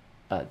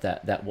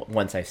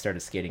once I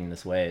started skating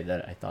this way,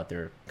 that I thought they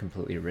were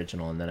completely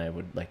original, and then I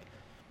would like,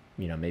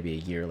 you know, maybe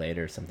a year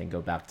later or something,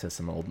 go back to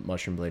some old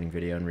mushroom blading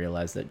video and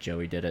realize that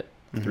Joey did it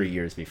 3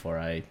 years before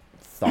I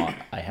thought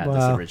I had this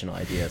Wow. original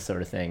idea,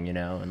 sort of thing, you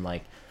know. And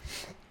like,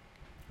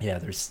 yeah,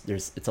 there's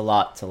it's a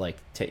lot to like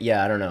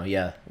yeah, I don't know,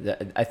 yeah,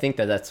 I think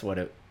that's what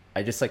it,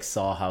 I just like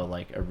saw how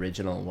like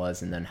original it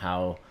was, and then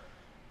how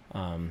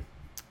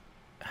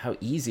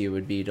easy it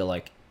would be to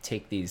like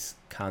take these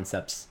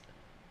concepts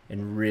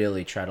and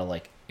really try to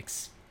like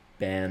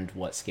expand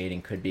what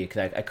skating could be,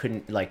 because I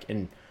couldn't, like,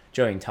 in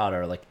Joey and Todd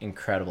are like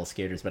incredible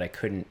skaters, but I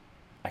couldn't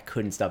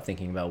stop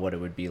thinking about what it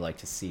would be like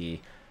to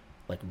see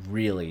like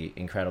really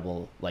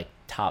incredible, like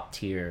top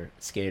tier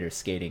skaters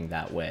skating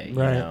that way,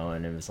 Right. you know.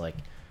 And it was like,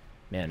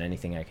 man,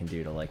 anything I can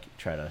do to like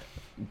try to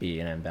be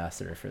an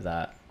ambassador for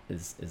that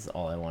is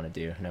all I want to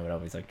do. And I would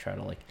always like try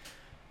to like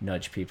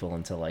nudge people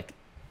into like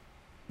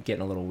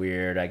getting a little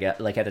weird. I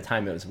get like, at the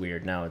time it was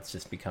weird, now it's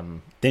just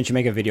become, Didn't you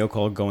make a video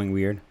called "Going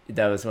Weird"?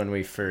 that was when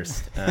we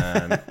first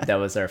that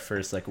was our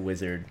first like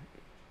wizard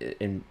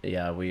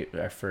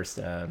our first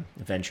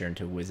venture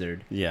into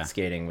wizard Yeah.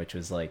 skating, which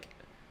was like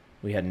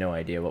we had no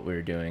idea what we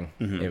were doing.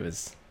 Mhm.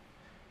 It's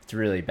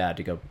really bad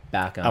to go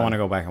back on. I want to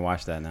go back and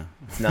watch that now.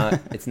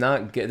 It's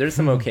not good. There's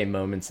some okay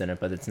moments in it,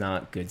 but it's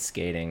not good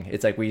skating.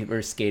 It's like we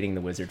were skating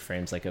the wizard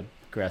frames like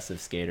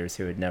aggressive skaters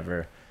who had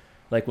never,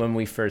 like when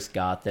we first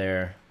got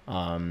there,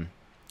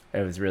 it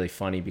was really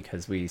funny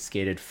because we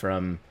skated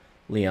from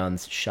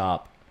Leon's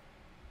shop.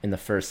 And the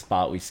first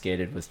spot we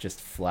skated was just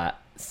flat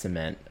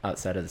cement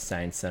outside of the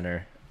Science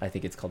Center. I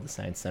think it's called the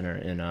Science Center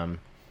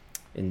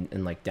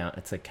in like down.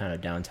 It's like kind of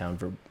downtown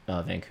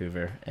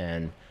Vancouver,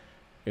 and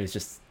it was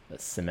just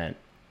cement,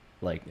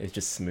 like it's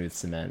just smooth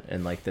cement.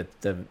 And like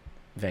the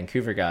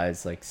Vancouver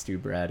guys like Stu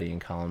Brady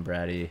and Colin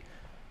Brady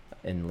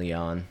and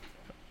Leon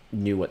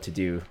knew what to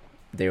do.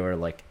 They were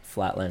like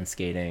flatland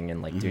skating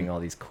and like doing all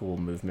these cool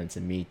movements.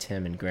 And me,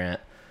 Tim, and Grant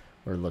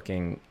were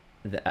looking.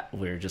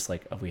 We were just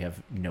like, oh, we have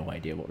no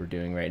idea what we're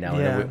doing right now. Yeah.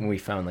 And then when we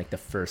found like the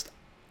first,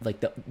 like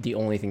the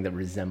only thing that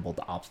resembled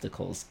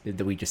obstacles,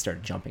 that we just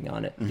started jumping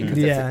on it because that's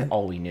Yeah. like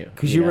all we knew.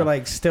 Because you were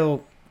like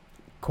still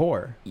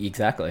core.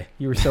 Exactly.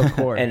 You were still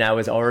core. And I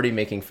was already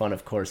making fun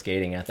of core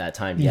skating at that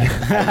time. Yeah,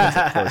 I was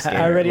a core skater.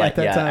 Already like, at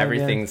that time, yeah.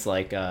 everything's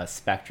like a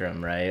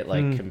spectrum, right?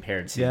 Like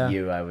compared to Yeah.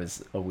 you, I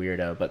was a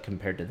weirdo, but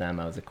compared to them,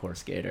 I was a core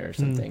skater or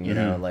something. You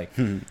know, like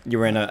You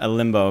were in a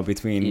limbo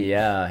between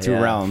two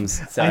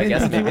realms. So I I didn't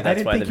guess think maybe you- I that's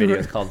didn't why the think you video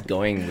were- is called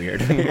 "Going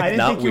Weird." I didn't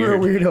Not think you were a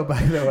weird. weirdo,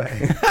 by the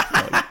way.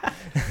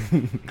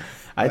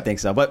 I think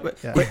so. But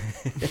Yeah.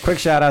 quick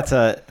shout out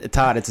to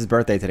Todd. It's his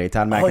birthday today.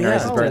 Todd McInerney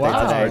is his Oh, birthday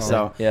wow. today.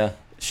 So Yeah.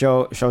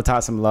 show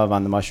Todd some love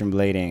on the mushroom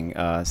blading.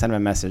 Send him a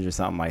message or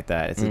something like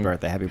that. It's his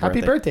birthday. Happy birthday.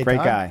 Happy birthday, Great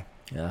Todd. guy.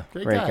 Yeah.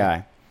 Great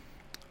guy.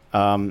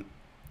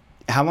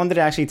 How long did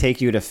it actually take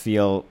you to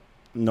feel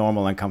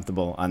normal and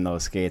comfortable on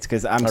those skates?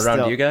 Because I'm Around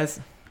still you guys?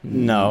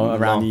 no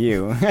around No.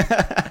 you.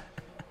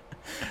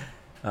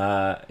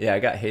 Yeah, I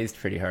got hazed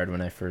pretty hard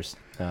when I first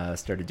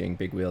started doing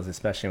big wheels,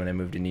 especially when I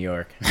moved to New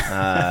York.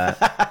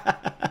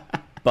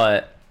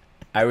 But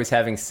I was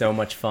having so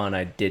much fun,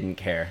 I didn't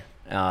care.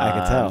 I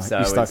could tell. So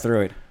You I stuck was-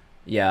 through it.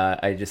 Yeah,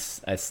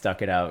 I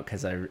stuck it out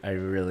because I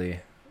really,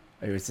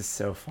 it was just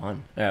so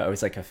fun. I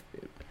was like I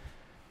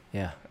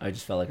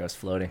just felt like I was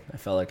floating. I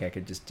felt like I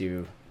could just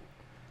do,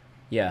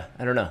 yeah,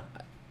 I don't know.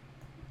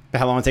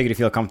 How long did it take you to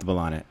feel comfortable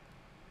on it?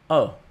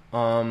 Oh,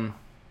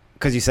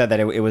 Because you said that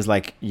it was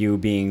like you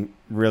being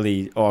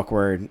really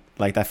awkward.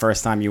 Like that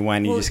first time you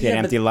went, you Well, just get yeah,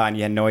 empty lot and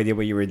you had no idea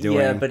what you were doing.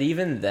 yeah, but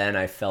even then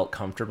I felt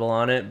comfortable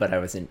on it, but I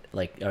wasn't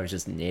like, I was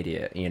just an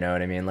idiot, you know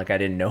what I mean? Like I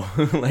didn't know,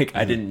 like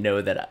I didn't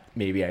know that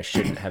maybe I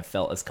shouldn't have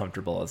felt as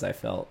comfortable as I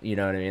felt, you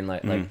know what I mean?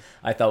 Like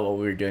I thought what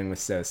we were doing was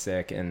so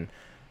sick and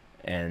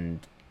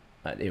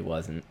it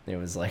wasn't. It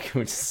was like, it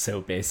was just so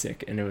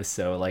basic, and it was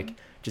so like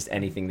just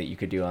anything that you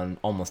could do on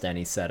almost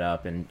any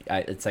setup. And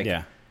it's like,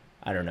 yeah.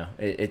 I don't know.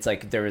 It's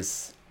like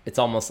it's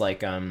almost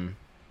like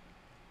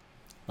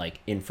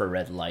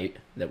infrared light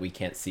that we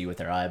can't see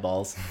with our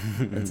eyeballs.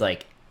 It's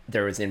like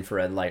there was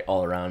infrared light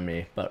all around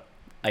me, but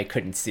I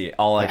couldn't see it.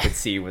 All I could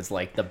see was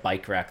like the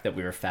bike rack that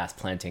we were fast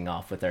planting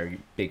off with our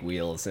big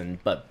wheels.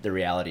 But the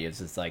reality is,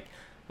 it's like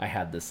I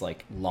had this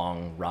like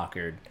long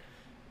rockered,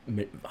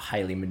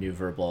 highly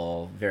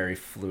maneuverable, very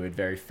fluid,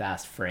 very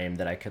fast frame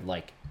that I could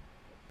like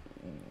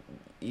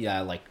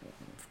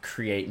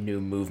create new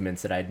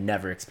movements that I'd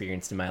never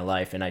experienced in my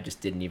life, and I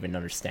just didn't even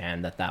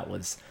understand that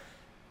was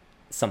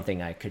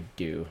something I could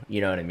do.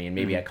 You know what I mean?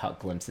 Maybe I caught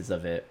glimpses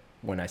of it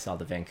when I saw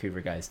the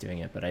Vancouver guys doing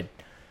it, but I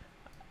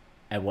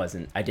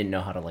didn't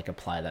know how to like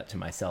apply that to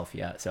myself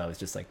yet. So I was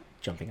just like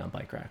jumping on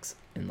bike racks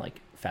and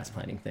like fast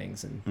planning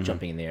things and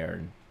jumping in the air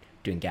and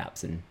doing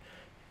gaps and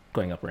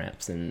going up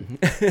ramps and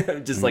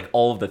just like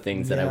all of the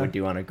things that I would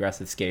do on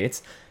aggressive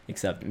skates,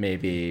 except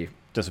maybe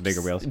Just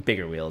bigger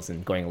wheels.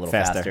 and going a little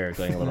faster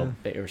going a little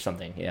bit or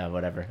something. Yeah,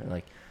 whatever.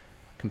 Like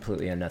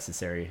completely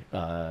unnecessary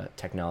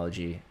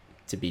technology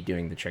to be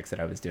doing the tricks that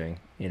I was doing.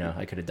 You know,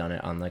 I could have done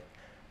it on like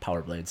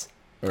power blades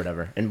or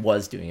whatever, and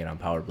was doing it on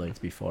power blades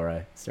before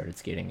I started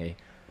skating a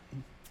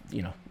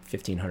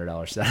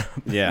 $1,500 setup.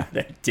 Yeah.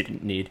 that I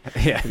didn't need.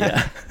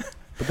 Yeah.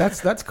 But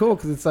that's cool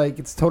because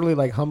it's totally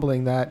like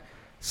humbling that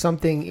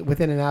something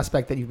within an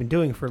aspect that you've been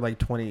doing for like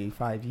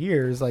 25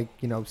 years, like,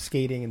 you know,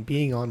 skating and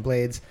being on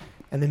blades,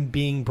 and then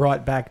being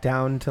brought back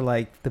down to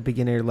like the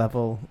beginner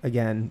level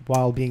again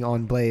while being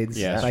on blades.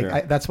 Yeah, like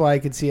sure. that's why I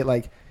could see it,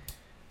 like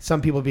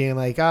some people being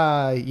like,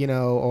 you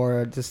know,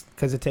 or just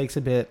because it takes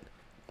a bit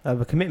of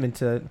a commitment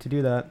to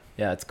do that.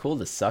 Yeah, it's cool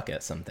to suck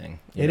at something.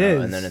 It know,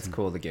 is. and then it's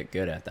cool to get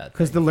good at that.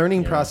 Because the thing, learning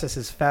you know? process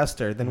is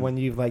faster than when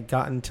you've like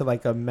gotten to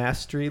like a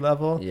mastery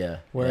level. Yeah,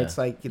 Where yeah. it's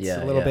like it's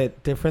Yeah, a little yeah.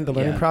 bit different. The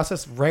learning Yeah.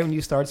 process, right when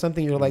you start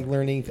something, you're like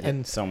learning,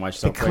 and So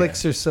much the so quick.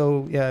 clicks are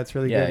so it's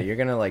really Yeah, good. you're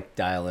gonna like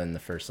dial in the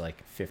first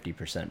like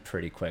 50%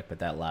 pretty quick, but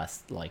that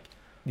last like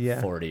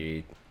Yeah,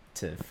 40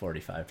 to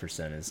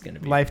 45% is going to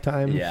be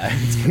Lifetime. Yeah,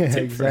 it's gonna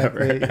take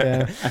exactly. forever.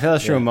 Yeah. I feel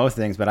that's true Yeah. with most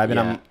things, but I've been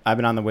Yeah. I've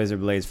been on the Wizard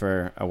Blades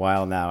for a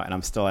while now, and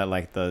I'm still at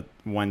like the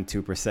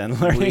 1-2%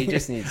 learning. We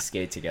just need to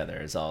skate together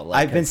is all.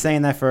 Like, I've been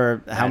saying that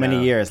for how I many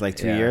know. years? Like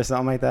 2 Yeah. years,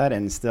 something like that,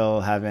 and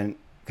still haven't.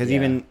 Because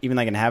Yeah. even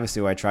like in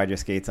Havasu, I tried your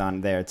skates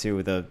on there too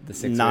with the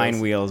 6 9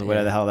 wheels. wheels,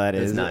 whatever Yeah. the hell that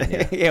It was is. 9,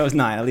 yeah. Yeah, it was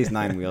 9, at least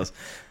 9 wheels.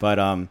 But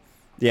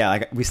yeah,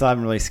 like we still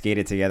haven't really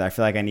skated together. I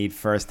feel like I need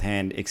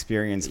firsthand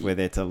experience with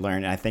it to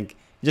learn. And I think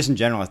just in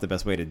general, that's the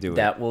best way to do it.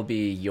 that will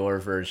be your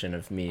version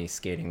of me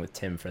skating with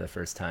Tim for the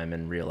first time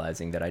and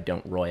realizing that I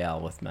don't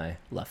royale with my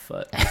left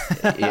foot.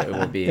 It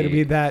will be. It'll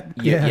be that.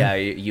 You, Yeah. yeah,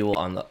 you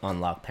will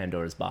unlock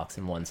Pandora's box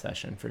in one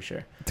session for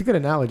sure. It's a good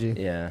analogy.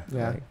 Yeah.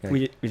 Yeah.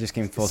 We just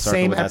came full circle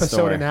Same with that episode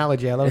story.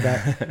 analogy. I love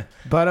that.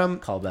 But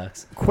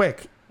Callbacks.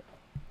 quick,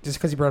 just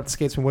because you brought up the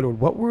skates from Woodward,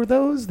 what were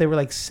those? They were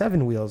like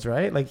 7 wheels,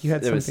 right? Like you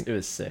had It was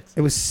something. 6.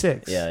 It was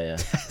 6. Yeah.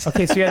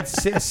 Okay, so you had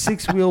a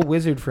 6-wheel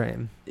wizard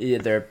frame. Yeah,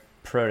 they're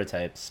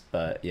prototypes,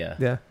 but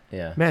yeah.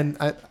 Yeah. Man,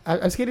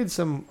 I've skated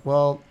some.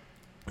 Well,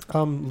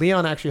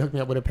 Leon actually hooked me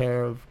up with a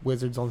pair of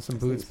wizards on some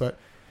boots, but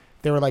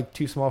they were like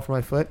too small for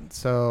my foot.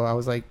 So I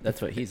was like,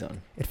 That's what he's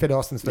on. it fit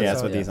Austin's foot. Yeah, that's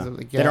so what these I are. was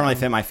like, They don't really yeah.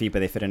 fit my feet, but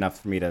they fit enough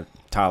for me to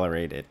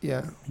tolerate it.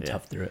 Yeah. Yeah.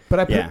 Tough through it. But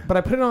I put Yeah.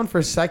 I put it on for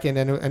a second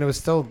and it was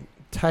still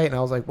tight, and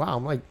I was like, wow,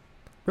 I'm like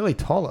really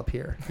tall up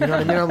here. You know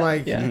what I mean? I'm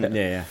like Yeah.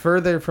 Yeah.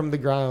 further from the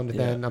ground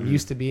Yeah. than I'm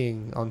used to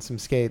being on some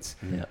skates.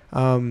 Yeah.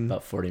 About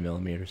About 40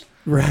 millimeters.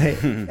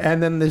 right.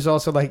 And then there's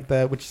also like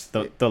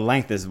The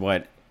length is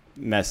what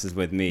messes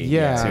with me.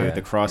 Yeah. Too. Yeah.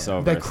 The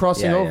crossover. that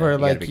crossing Yeah, over, you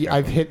gotta like be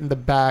I've careful. hit in the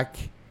back.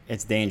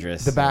 It's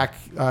dangerous. The back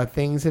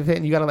things have hit,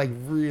 and you gotta like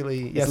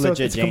really. Yeah, It's so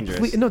legit it's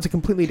dangerous. No, it's a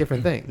completely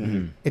different thing.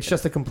 Mhm. It's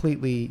just a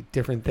completely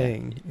different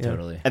thing. Yeah.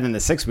 Totally. And then the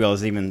 6 wheel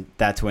is even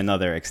that to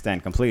another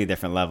extent, completely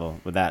different level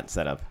with that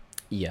setup.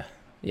 Yeah.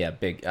 Yeah,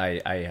 big.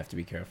 I have to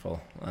be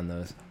careful on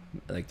those.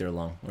 Like they're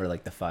long, or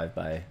like the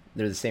 5x.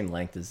 They're the same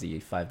length as the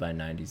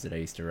 5x90s that I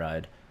used to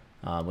ride,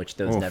 which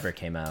those Oof. never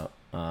came out.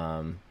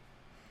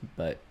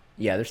 But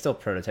yeah, they're still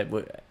prototype.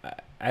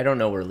 I don't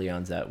know where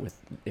Leon's at with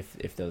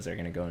if those are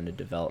going to go into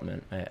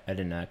development. I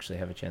didn't actually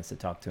have a chance to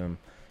talk to him.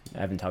 I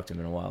haven't talked to him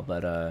in a while,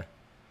 but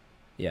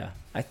yeah,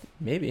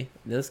 maybe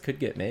those could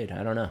get made.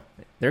 I don't know.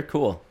 They're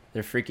cool.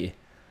 They're freaky,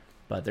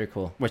 but they're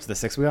cool. Which the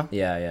 6 wheel?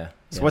 Yeah.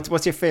 So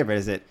what's your favorite?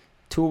 Is it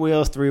 2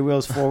 wheels, 3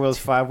 wheels, 4 wheels,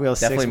 5 wheels,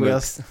 6 Definitely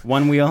wheels,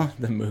 1 wheel?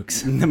 The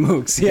Mooks. The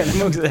Mooks. Yeah, the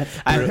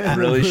Mooks.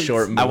 Really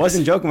short Mooks. I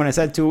wasn't joking when I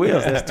said 2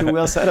 wheels. There's 2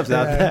 wheel setups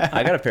out there.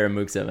 I got a pair of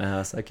Mooks at my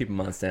house. I keep them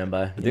on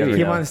standby. Dude, You never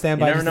keep know. on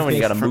standby You never just know in when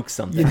you case. got to Mook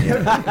something.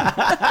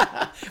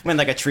 When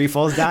like a tree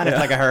falls down, it's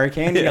like a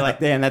hurricane. You're like,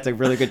 damn, that's a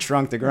really good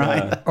trunk to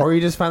grind. Or you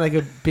just find like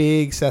a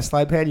big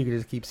slide pad, you can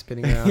just keep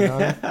spinning around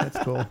on it. That's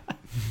cool.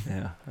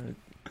 Yeah,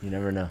 you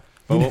never know.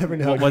 You But never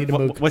know. You need a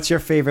Mook. what's your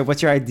favorite?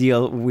 What's your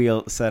ideal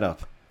wheel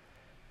setup?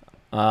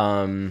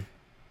 I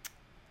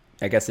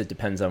guess it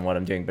depends on what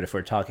I'm doing, but if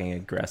we're talking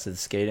aggressive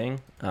skating,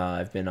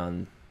 I've been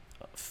on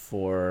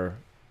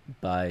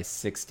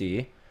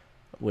 4x60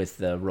 with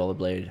the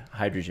rollerblade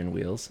hydrogen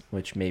wheels,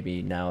 which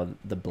maybe now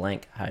the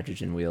blank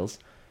hydrogen wheels,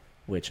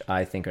 which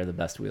I think are the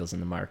best wheels in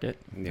the market.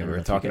 I Yeah, don't we know were if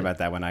you talking get- about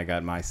that when I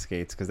got my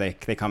skates because they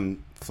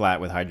come flat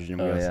with hydrogen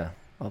Oh wheels. yeah,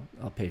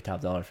 I'll pay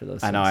top dollar for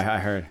those. I know. things. I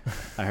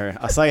heard.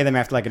 I'll sell you them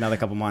after like another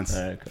couple months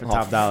All right, for cool.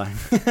 top dollar.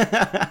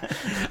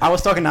 I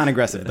was talking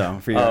non-aggressive though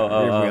for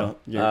your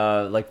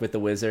wheel. Like with the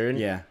Wizard.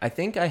 Yeah. I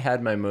think I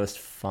had my most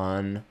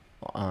fun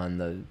on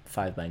the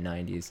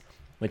 5x90s,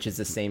 which is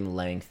the same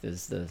length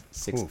as the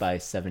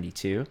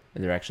 6x72.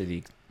 And they're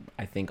actually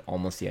I think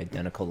almost the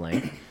identical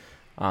length.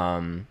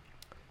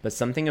 But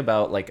something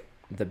about like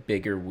the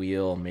bigger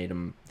wheel made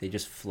them, they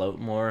just float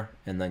more,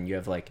 and then you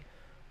have like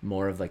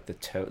more of like the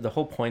toe. The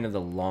whole point of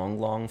the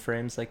long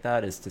frames like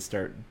that is to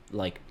start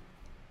like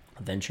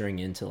venturing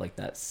into like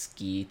that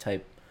ski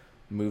type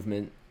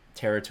movement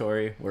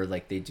territory where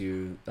like they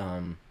do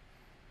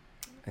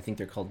I think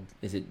they're called,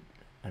 I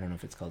don't know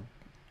if it's called,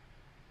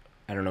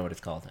 I don't know what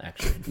it's called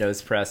actually,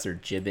 nose press or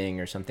jibbing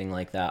or something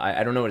like that.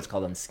 I don't know what it's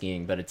called on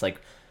skiing, but it's like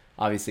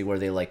obviously where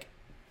they like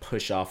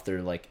push off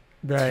their like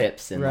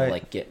tips and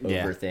like get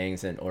over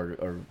things and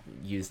or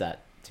use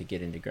that to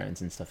get into grinds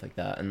and stuff like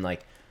that. And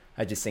like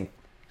I just think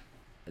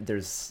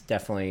there's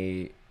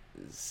definitely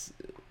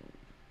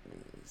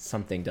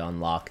something to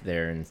unlock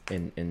there in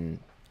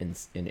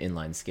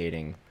inline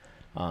skating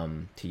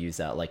to use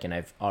that. Like, and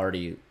I've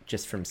already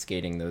just from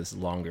skating those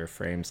longer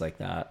frames like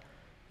that,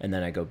 and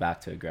then I go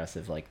back to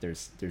aggressive, like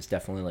there's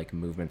definitely like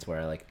movements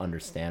where I like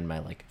understand my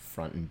like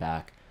front and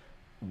back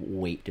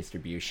weight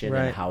distribution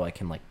and how I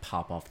can like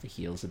pop off the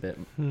heels a bit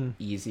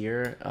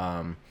easier.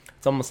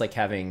 It's almost like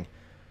having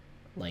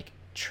like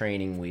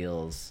training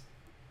wheels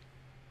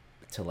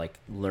to like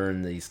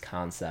learn these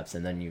concepts,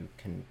 and then you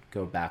can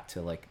go back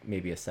to like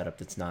maybe a setup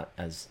that's not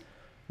as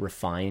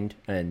refined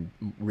and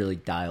really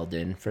dialed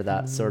in for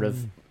that sort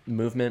of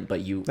movement,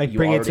 but you like you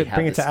bring it already to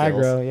have the skills,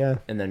 aggro, yeah.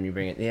 and then you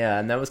bring it,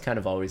 and that was kind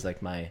of always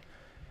like my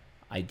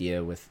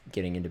idea with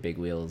getting into big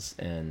wheels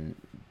and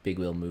big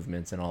wheel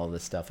movements and all of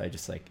this stuff. I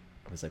just like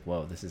was like,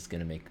 whoa, this is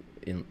gonna make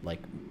in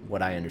like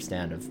what I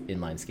understand of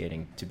inline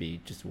skating to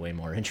be just way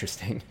more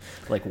interesting,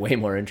 like way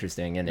more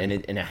interesting, and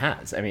it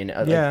has. I mean,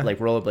 like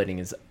rollerblading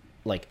is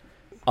like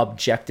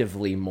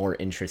objectively more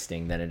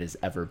interesting than it has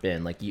ever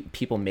been. Like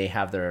people may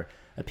have their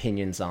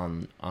opinions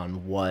on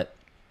what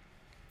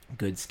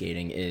good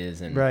skating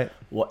is and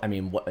what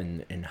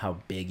and how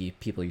big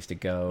people used to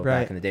go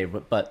back in the day,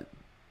 but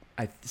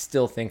I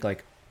still think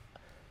like,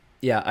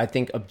 yeah, I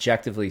think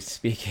objectively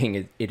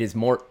speaking, it is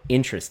more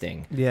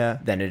interesting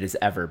than it has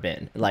ever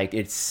been. Like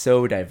it's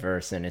so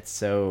diverse and it's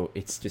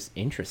just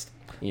interesting.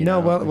 You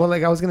know? Well,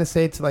 like I was gonna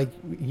say to like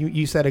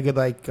you said a good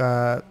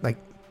like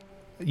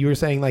you were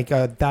saying like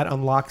that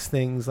unlocks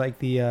things like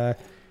the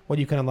what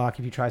you can unlock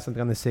if you try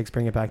something on the six,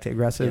 bring it back to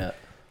aggressive. Yeah.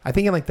 I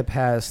think in like the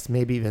past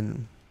maybe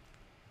even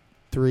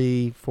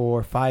 3,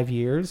 4, 5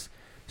 years,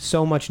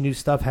 so much new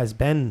stuff has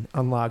been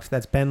unlocked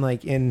that's been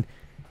like in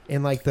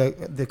like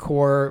the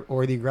core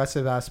or the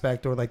aggressive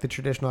aspect or like the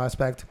traditional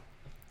aspect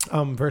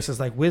versus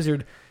like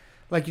wizard.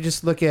 Like you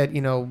just look at,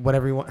 you know,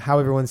 how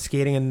everyone's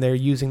skating and they're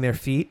using their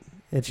feet.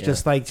 It's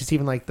just like just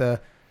even like the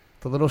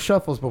little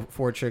shuffles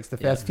before tricks, the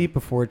fast feet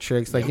before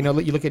tricks. Like, you know,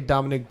 you look at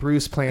Dominic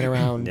Bruce playing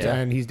around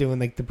and he's doing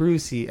like the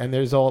Brucey, and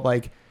there's all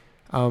like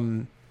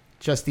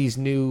just these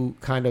new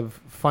kind of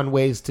fun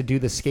ways to do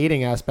the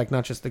skating aspect,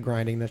 not just the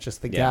grinding, that's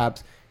just the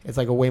gaps. It's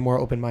like a way more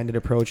open-minded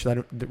approach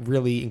that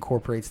really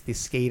incorporates the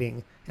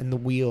skating and the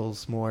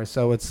wheels more.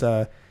 So it's,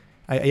 I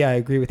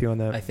agree with you on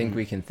that. I think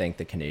we can thank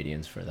the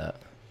Canadians for that.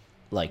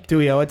 Like, do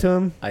we owe it to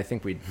them? I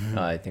think we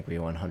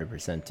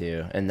 100%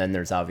 do. And then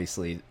there's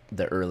obviously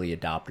the early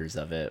adopters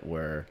of it,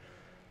 where,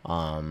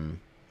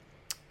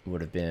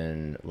 would have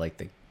been like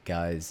the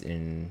guys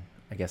in,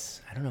 I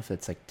guess, I don't know if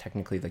it's like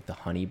technically like the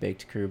Honey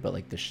Baked crew, but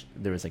like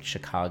there was like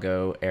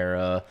Chicago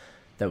era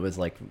that was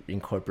like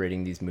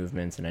incorporating these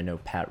movements, and I know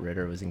Pat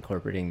Ritter was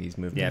incorporating these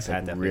movements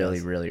like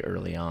really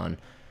early on.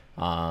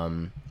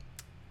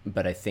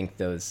 But I think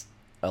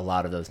a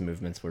lot of those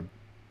movements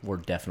were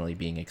definitely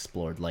being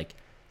explored like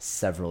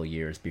several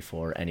years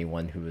before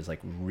anyone who was like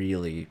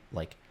really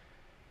like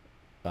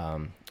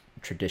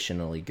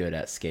traditionally good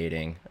at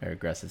skating or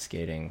aggressive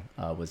skating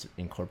was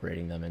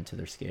incorporating them into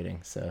their skating.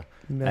 So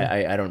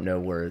I don't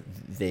know where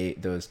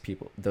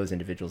those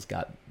individuals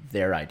got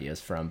their ideas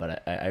from,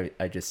 but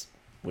I just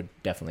would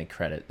definitely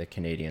credit the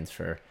Canadians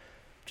for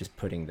just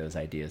putting those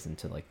ideas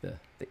into like the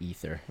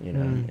ether, you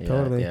know.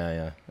 Totally.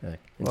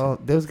 Well,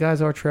 those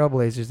guys are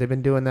trailblazers. They've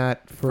been doing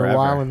that for forever. A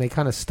while, and they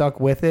kind of stuck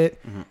with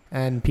it,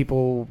 and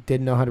people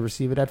didn't know how to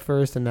receive it at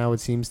first, and now it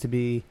seems to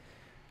be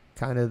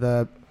kind of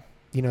the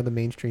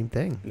mainstream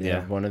thing.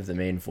 One of the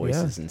main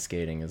voices in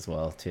skating as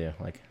well too.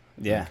 Like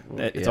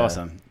it's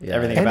awesome.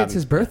 Everything and about it's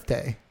his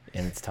birthday.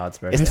 And it's Todd's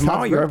birthday. Is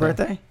tomorrow your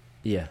birthday?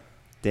 Yeah.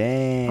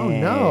 Damn. Oh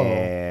no.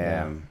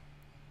 Yeah.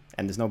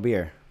 And there's no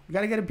beer. We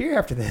gotta get a beer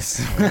after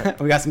this.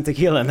 We got some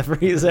tequila in the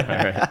freezer. All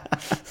right.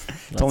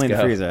 It's only in the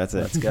freezer. That's it.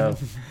 Let's go.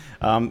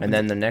 And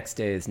then the next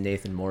day is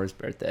Nathan Moore's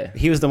birthday.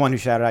 He was the one who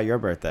shouted out your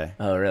birthday.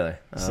 Oh, really?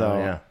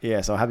 So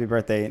so happy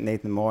birthday,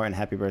 Nathan Moore, and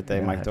happy birthday,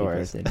 Mike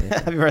Torres. Birthday,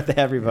 happy birthday,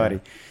 everybody.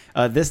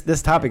 Yeah.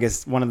 This topic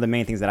is one of the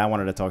main things that I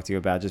wanted to talk to you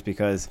about, just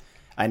because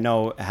I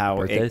know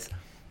how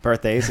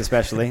birthdays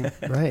especially.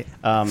 Right.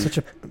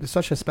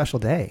 Such a special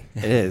day.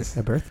 It is.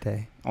 A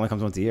birthday. Only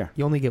comes once a year.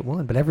 You only get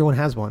one, but everyone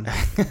has one.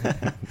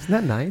 Isn't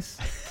that nice?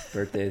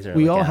 Birthdays are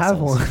we like all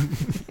assholes.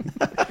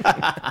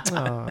 have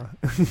one.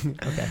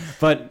 Okay.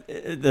 But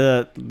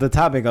the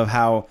topic of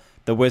how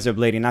the wizard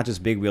blading, not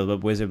just big wheel,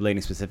 but wizard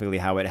blading specifically,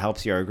 how it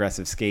helps your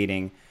aggressive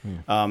skating.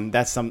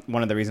 That's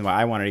one of the reasons why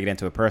I wanted to get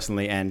into it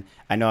personally. And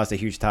I know it's a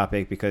huge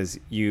topic because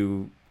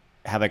you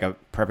have like a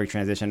perfect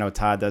transition. I know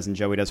Todd does and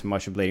Joey does for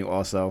mushroom blading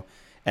also.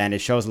 And it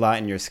shows a lot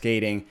in your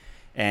skating.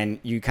 And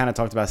you kind of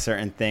talked about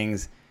certain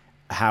things,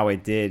 how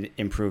it did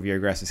improve your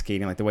aggressive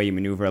skating, like the way you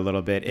maneuver a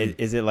little bit.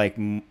 Is it like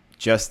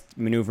just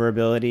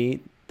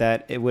maneuverability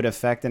that it would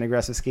affect in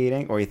aggressive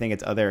skating, or you think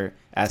it's other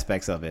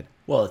aspects of it?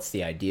 Well, it's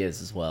the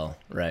ideas as well,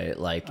 right?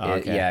 Like,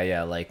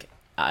 like,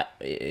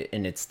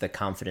 and it's the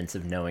confidence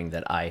of knowing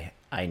that I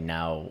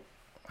now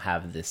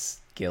have this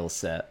skill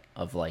set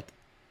of like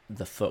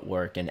the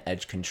footwork and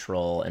edge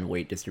control and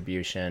weight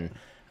distribution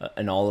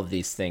and all of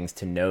these things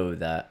to know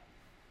that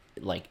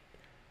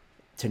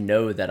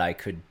I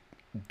could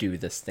do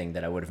this thing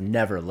that I would have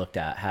never looked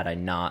at had I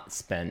not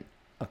spent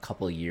a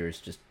couple of years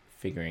just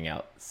figuring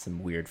out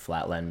some weird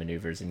flatland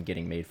maneuvers and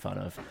getting made fun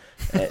of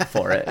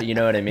for it. You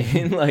know what I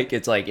mean? Like,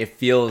 it's like, it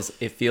feels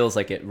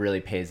like it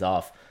really pays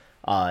off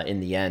in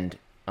the end,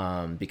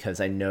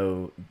 because I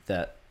know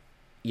that,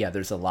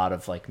 there's a lot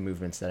of like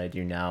movements that I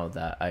do now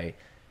that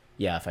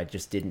if I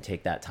just didn't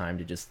take that time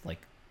to just like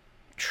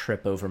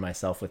trip over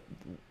myself with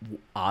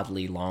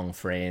oddly long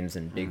frames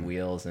and big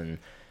wheels and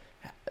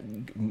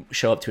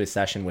show up to a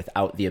session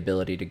without the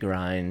ability to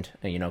grind,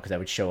 you know, because I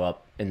would show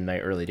up in my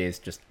early days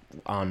just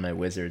on my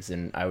wizards,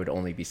 and I would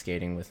only be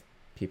skating with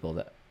people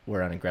that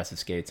were on aggressive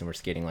skates and were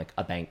skating like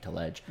a bank to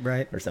ledge,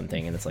 right, or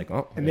something, and it's like,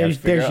 oh, and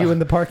there's you in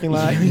the parking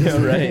lot, you know,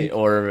 right?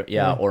 Or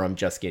I'm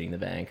just skating the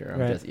bank, or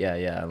I'm just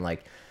I'm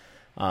like,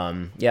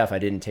 yeah, if I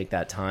didn't take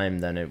that time,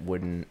 then it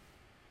wouldn't.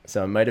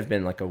 So it might have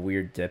been like a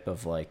weird dip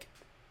of like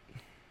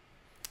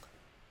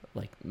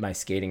my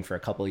skating for a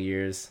couple of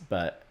years,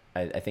 but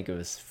I think it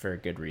was for a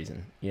good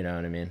reason. You know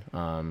what I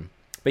mean?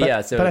 But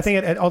yeah, so but I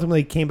think it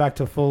ultimately came back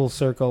to full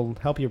circle,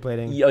 help your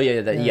blading. Oh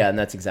yeah, and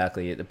that's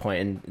exactly the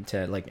point. And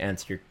to like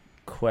answer your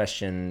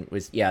question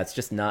was, yeah,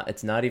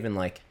 it's not even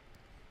like,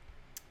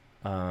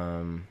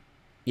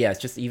 yeah, it's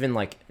just even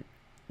like,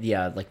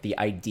 yeah, like the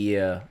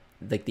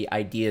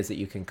ideas that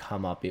you can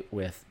come up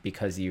with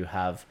because you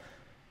have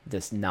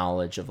this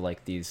knowledge of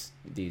like these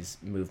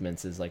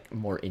movements is like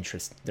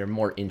they're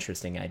more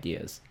interesting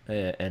ideas,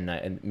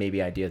 and maybe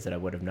ideas that I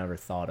would have never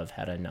thought of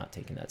had I not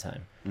taken that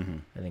time. Mm-hmm.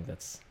 I think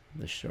that's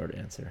the short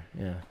answer.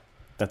 Yeah,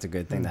 That's a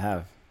good thing to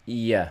have.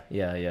 yeah.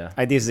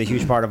 Ideas is a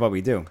huge part of what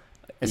we do.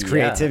 It's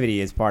creativity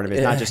is part of it.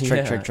 It's not just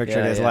trick.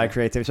 There's a lot of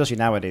creativity, especially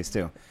nowadays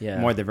too. Yeah.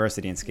 More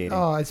diversity in skating.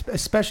 Oh,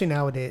 especially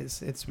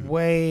nowadays, it's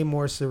way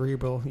more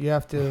cerebral. You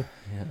have to,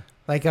 Yeah.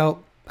 like,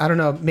 I don't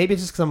know, maybe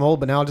it's just because I'm old,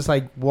 but now I'll just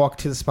like walk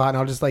to the spot and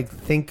I'll just like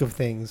think of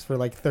things for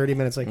like 30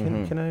 minutes. Like,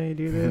 can I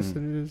do this? Mhm.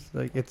 And just,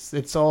 like,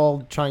 it's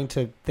all trying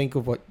to think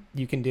of what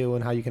you can do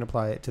and how you can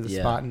apply it to the Yeah.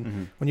 spot. And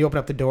Mhm. when you open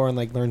up the door and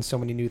like learn so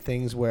many new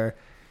things, where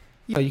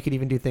you know you could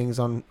even do things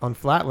on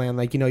flatland.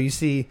 Like, you know, you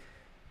see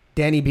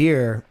Danny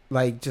Beer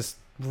like just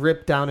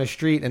rip down a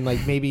street and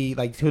like maybe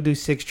like he'll do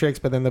 6 tricks,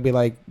 but then there'll be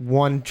like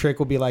one trick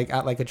will be like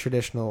at like a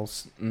traditional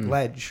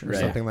ledge or Right.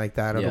 something like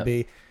that. It'll Yeah.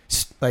 be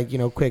like, you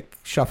know, quick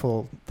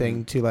shuffle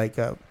thing to like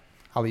a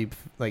ollie,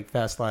 like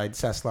fast slide,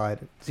 cess slide,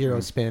 zero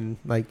spin,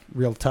 like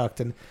real tucked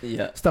and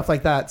Yeah. stuff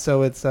like that.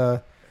 So it's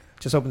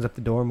just opens up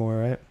the door more,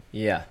 right?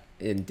 Yeah,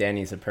 and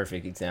Danny's a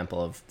perfect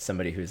example of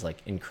somebody who's like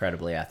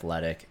incredibly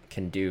athletic,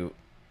 can do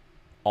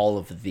all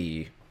of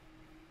the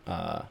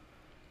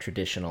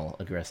traditional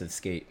aggressive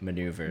skate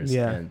maneuvers,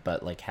 Yeah.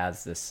 but like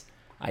has this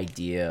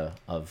idea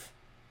of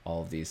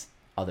all of these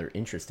other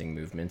interesting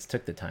movements,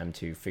 took the time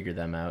to figure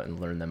them out and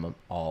learn them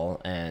all,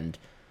 and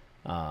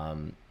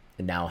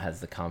now has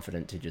the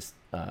confidence to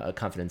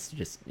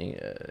just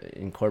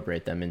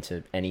incorporate them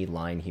into any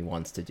line he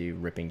wants to do,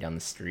 ripping down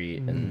the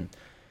street and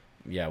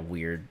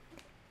weird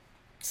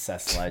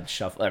cess slide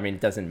shuffle. I mean,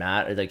 it doesn't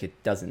matter. Like,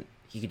 it doesn't.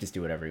 He could just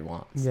do whatever he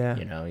wants. Yeah.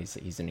 You know,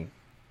 he's an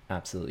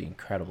absolutely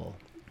incredible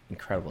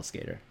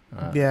skater.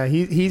 Yeah,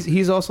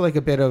 he's also like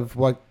a bit of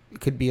what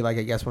could be like,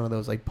 I guess, one of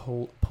those like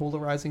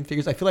polarizing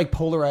figures. I feel like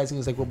polarizing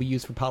is like what we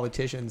use for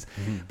politicians,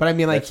 but I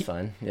mean, like, that's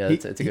fun. Yeah,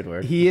 it's a good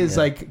word. He is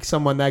like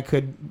someone that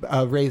could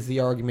raise the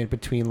argument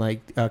between like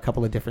a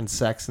couple of different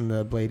sects in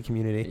the blade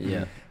community.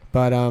 Yeah.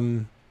 But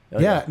Oh, I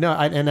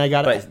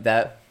got But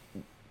that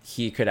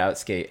he could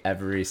outskate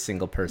every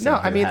single person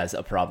who has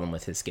a problem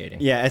with his skating.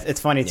 Yeah, it's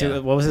funny too. Yeah.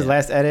 What was his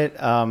last edit?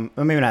 Well,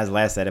 maybe not his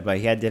last edit,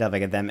 but did have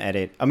like a them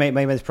edit. Oh,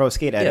 maybe his pro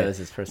skate edit. Yeah, this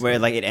is first where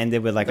like it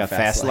ended with like the a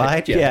fast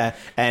slide. Yeah. Yeah,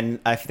 and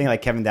I think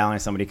like Kevin Dowling or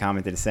somebody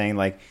commented saying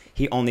like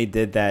he only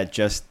did that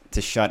just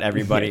to shut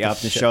everybody Yeah, to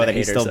up and shut show the that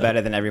he's haters still up.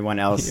 better than everyone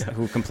else Yeah.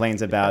 who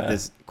complains about Yeah.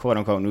 this quote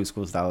unquote new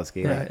school style of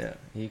skating. Right. Yeah,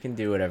 he can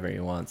do whatever he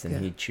wants, and Yeah.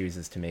 he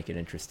chooses to make it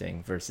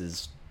interesting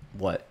versus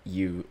what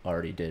you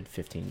already did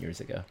 15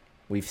 years ago.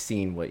 We've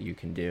seen what you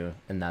can do,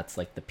 and that's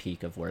like the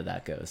peak of where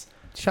that goes.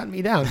 shut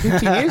me down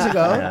 15 years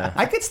ago. Yeah.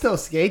 I could still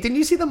skate. Didn't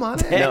you see them on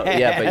it? No,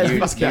 yeah,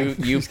 but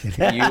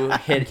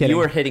kidding. you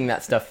were hitting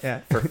that stuff Yeah.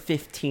 for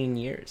 15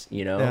 years.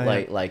 You know,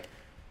 Yeah,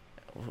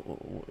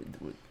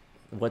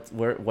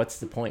 what's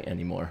the point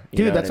anymore? You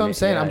Dude, know that's what I I'm mean?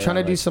 saying. Yeah, I'm trying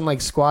to do some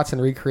like squats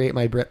and recreate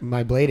my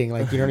blading.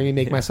 Like, you know what I mean?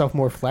 Make myself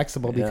more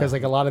flexible, because Yeah.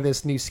 like a lot of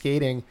this new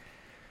skating,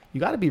 you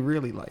got to be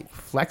really like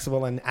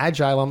flexible and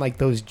agile on like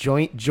those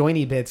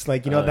jointy bits,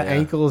 like, you know, Oh, the yeah.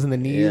 ankles and the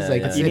knees. Yeah,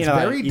 like yeah. it's You need a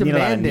lot- very you need a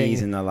lot of knees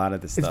demanding. and a lot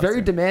of this It's stuff. very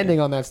too. demanding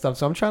on that stuff.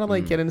 So I'm trying to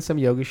like Mm. get into some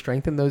yoga,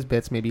 strengthen those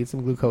bits, maybe eat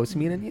some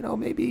glucosamine, and, you know,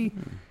 maybe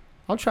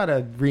I'll try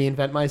to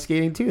reinvent my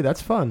skating too.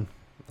 That's fun.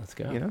 Let's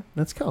go. You know,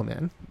 let's go,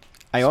 man.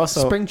 I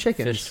also Spring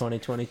chickens. Fish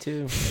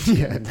 2022.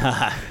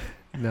 Yeah.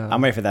 No.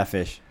 I'm ready for that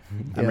fish.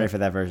 I'm Yeah. ready for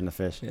that version of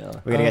fish. Yeah.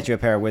 We're gonna get you a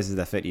pair of whizzes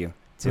that fit you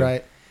too.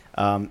 Right.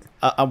 While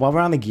we're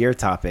on the gear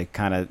topic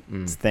kind of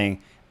Mm. thing,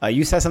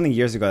 you said something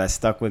years ago that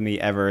stuck with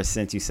me ever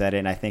since you said it,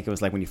 and I think it was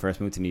like when you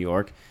first moved to New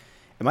York.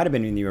 It might have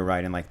been when you were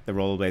riding like the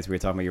rollerblades. We were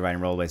talking about you riding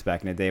rollerblades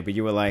back in the day, but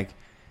you were like,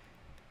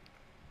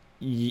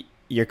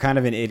 you're kind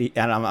of an idiot.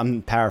 And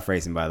I'm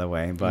paraphrasing, by the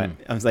way, but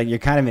I was like, you're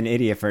kind of an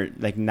idiot for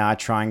like not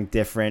trying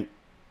different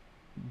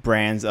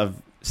brands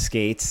of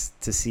skates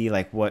to see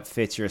like what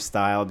fits your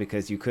style,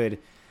 because you could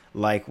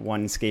like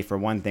one skate for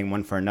one thing,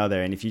 one for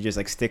another, and if you just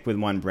like stick with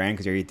one brand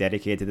because you're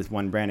dedicated to this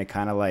one brand, it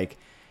kind of like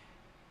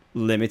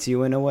limits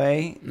you in a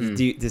way.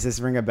 Does this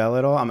ring a bell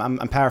at all? I'm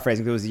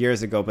paraphrasing because it was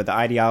years ago, but the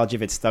ideology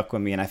of it stuck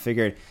with me, and I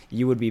figured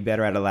you would be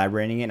better at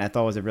elaborating it, and I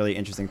thought it was a really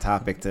interesting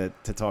topic to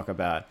talk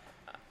about.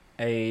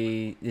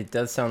 It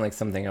does sound like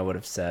something I would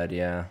have said.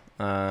 Yeah.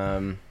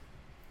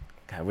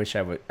 I wish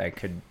I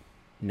could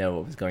know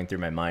what was going through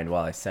my mind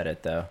while I said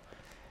it, though.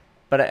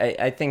 But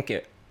I think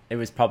it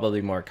was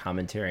probably more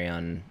commentary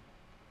on.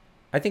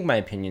 I think my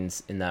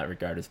opinions in that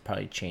regard has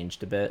probably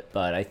changed a bit,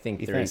 but I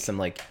think there is some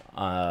like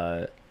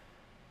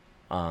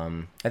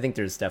I think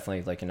there's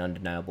definitely like an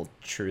undeniable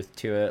truth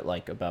to it,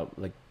 like about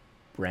like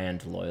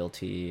brand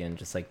loyalty and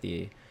just like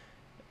the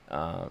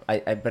but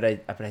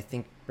I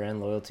think brand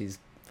loyalty is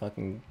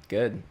fucking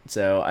good.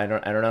 So I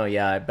don't know.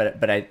 Yeah,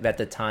 but I at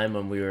the time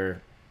when we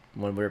were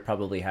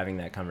probably having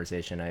that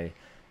conversation, I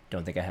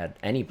don't think I had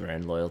any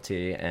brand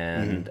loyalty,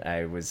 and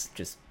I was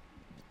just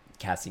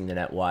casting the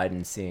net wide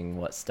and seeing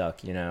what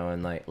stuck, you know,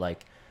 and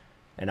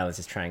and I was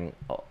just trying.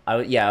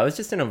 I was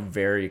just in a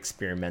very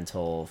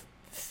experimental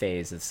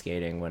phase of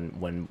skating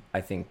when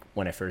I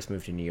first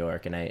moved to New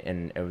York, and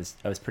I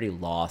was pretty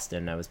lost,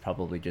 and I was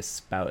probably just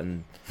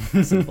spouting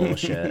some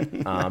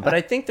bullshit. But I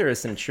think there is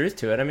some truth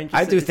to it. I mean,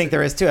 I do think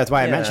there is too. That's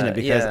why I mentioned it,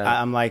 because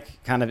yeah. I'm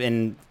like kind of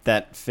in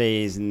that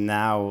phase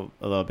now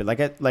a little bit.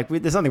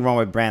 There's nothing wrong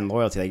with brand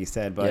loyalty, like you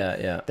said,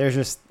 but there's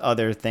just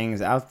other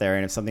things out there,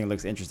 and if something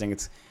looks interesting,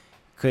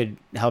 could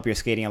help your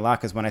skating a lot.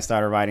 Because when I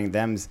started riding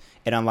thems,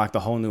 it unlocked a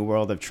whole new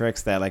world of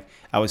tricks that like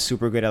I was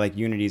super good at, like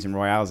unities and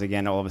royales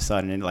again all of a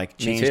sudden, and like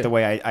changed the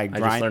way I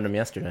grind. I just learned them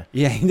yesterday.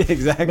 Yeah,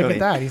 exactly. Look at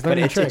that. He's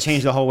learning tricks. It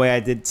changed the whole way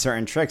I did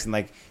certain tricks, and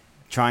like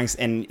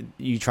and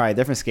you try a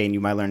different skate and you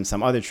might learn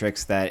some other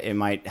tricks that it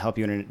might help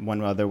you in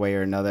one other way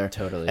or another.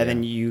 Totally. And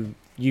then you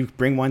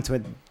bring one to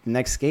a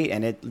next skate,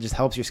 and it just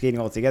helps your skating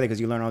all together because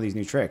you learn all these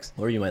new tricks.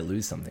 Or you might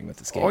lose something with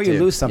the skate. Or you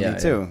lose something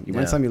too. Yeah. You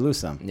win some, you lose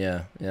some.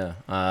 Yeah. Yeah.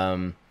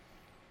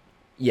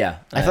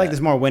 I feel like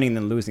there's more winning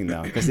than losing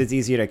though, because it's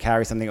easier to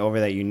carry something over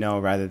that you know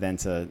rather than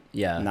to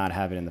not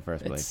have it in the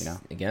first place. You know.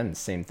 Again,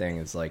 same thing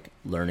as like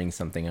learning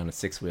something on a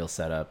 6-wheel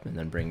setup and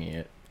then bringing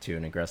it to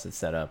an aggressive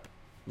setup.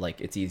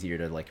 Like it's easier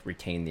to like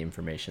retain the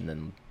information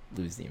than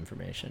lose the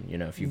information. You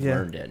know, if you've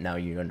learned it, now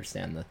you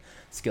understand the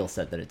skill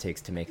set that it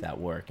takes to make that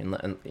work. And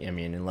I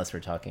mean, unless we're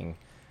talking,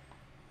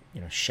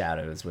 you know,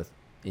 shadows with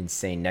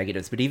insane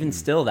negatives, but even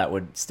still, that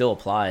would still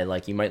apply.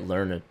 Like you might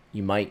learn.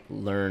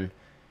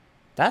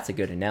 That's a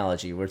good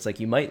analogy, where it's like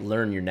you might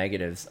learn your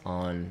negatives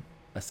on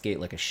a skate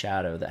like a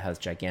shadow that has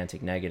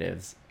gigantic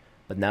negatives,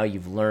 but now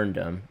you've learned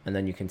them, and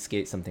then you can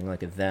skate something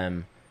like a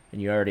them,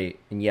 and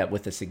yet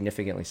with a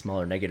significantly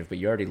smaller negative, but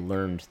you already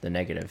learned the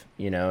negative.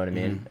 You know what I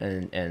mean?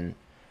 And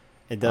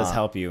it does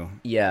help you.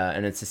 Yeah,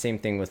 and it's the same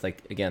thing with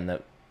like again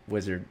that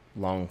Wizard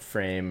long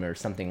frame or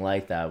something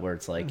like that, where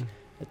it's like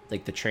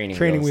the training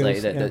wheels.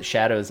 Like, the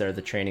shadows are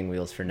the training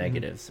wheels for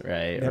negatives,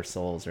 right? Or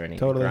souls or anything.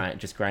 Totally.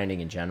 Just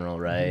grinding in general,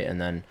 right? And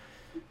then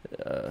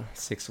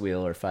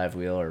 6-wheel or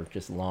 5-wheel or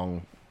just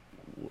long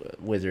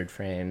Wizard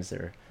frames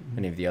or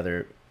any of the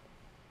other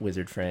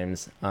Wizard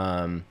frames.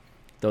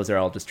 Those are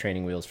all just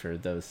training wheels for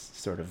those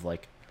sort of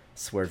like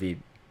swervy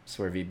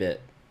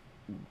bit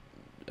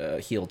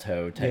heel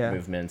toe type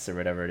movements or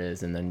whatever it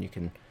is, and then you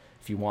can,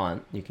 if you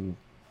want, you can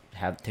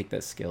take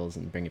those skills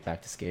and bring it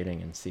back to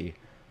skating and see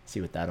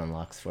what that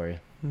unlocks for you.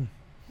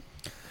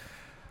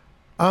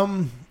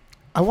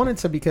 I wanted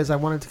to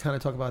kind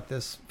of talk about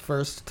this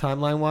first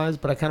timeline wise,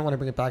 but I kind of want to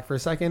bring it back for a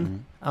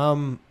second.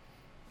 How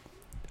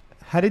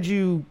did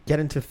you get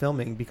into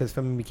filming? Because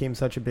filming became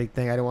such a big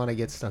thing. I don't want to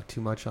get stuck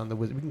too much on the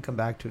Wizard. We can come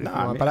back to it if you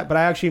want. But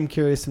I actually am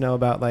curious to know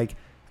about like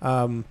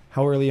how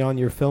early on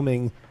your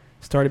filming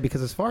started,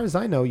 because as far as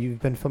I know,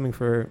 you've been filming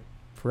for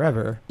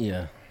forever.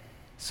 Yeah.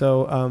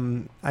 So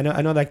I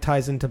know that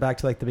ties into back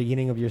to like the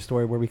beginning of your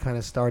story where we kind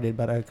of started,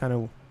 but I kind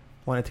of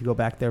wanted to go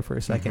back there for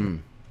a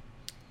second.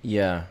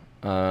 Yeah.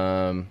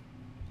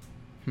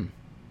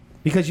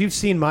 Because you've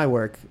seen my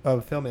work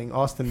of filming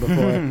Austin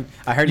before.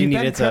 I heard you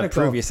needed to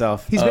prove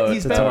yourself. He's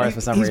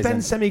been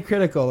been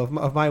semi-critical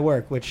of my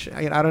work, which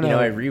I don't know. You know,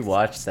 I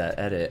rewatched that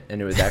edit,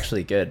 and it was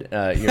actually good.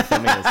 Your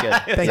filming was good.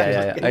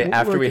 Thank you.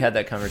 After we had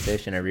that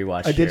conversation, I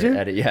rewatched did your you?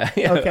 edit. Yeah.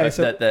 Okay,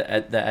 so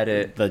the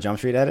edit, the Jump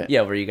Street edit.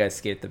 Yeah, where you guys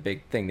skate the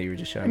big thing that you were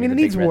just showing. I mean, it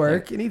needs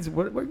work. It needs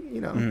work.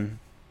 You know. I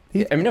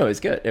mean, no, it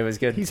was good. It was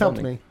good. He's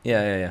helped me.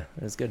 Yeah.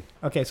 It was good.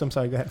 Okay, so I'm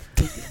sorry. Go ahead.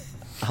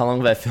 How long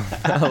have I filmed?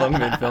 How long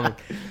have I been filming?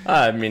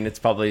 I mean, it's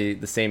probably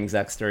the same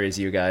exact story as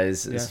you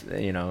guys.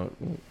 You know,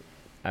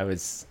 I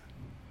was,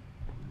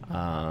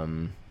 I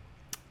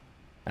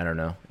don't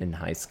know, in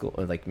high school,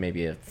 or like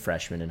maybe a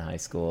freshman in high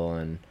school,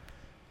 and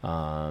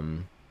I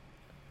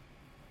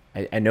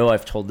know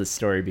I've told this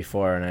story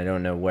before, and I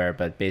don't know where,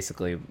 but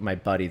basically, my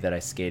buddy that I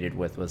skated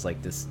with was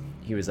like this.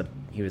 He was a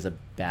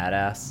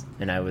badass,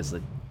 and I was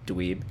a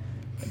dweeb,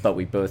 but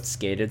we both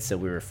skated, so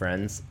we were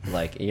friends.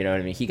 Like, you know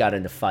what I mean? He got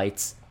into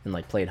fights and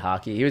like played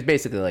hockey. He was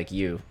basically like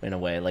you in a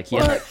way. Like he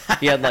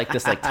had like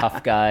this like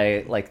tough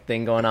guy like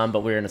thing going on,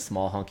 but we were in a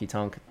small honky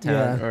tonk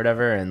town or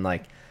whatever, and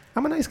like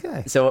I'm a nice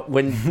guy. So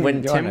when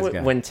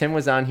Tim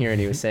was on here and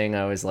he was saying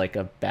I was like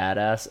a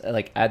badass,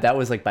 like that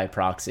was like by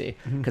proxy,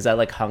 because I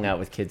like hung out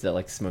with kids that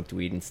like smoked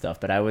weed and stuff,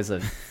 but I was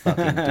a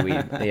fucking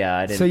dweeb. Yeah,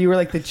 I didn't. So you were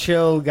like the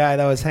chill guy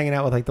that was hanging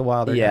out with like the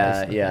wilder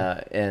guys.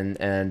 Yeah,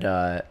 and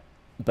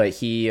but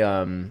he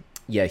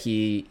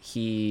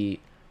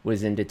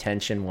was in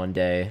detention one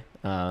day.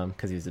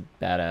 Because he was a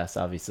badass,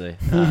 obviously.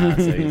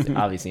 So he was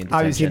obviously in detention.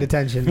 Obviously in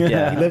detention.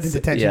 Yeah, he lived in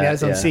detention. He had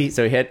his own seat.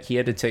 So he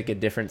had to take a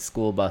different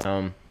school bus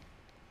home,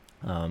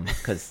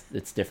 because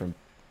it's different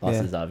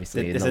buses,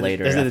 obviously. Is it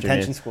a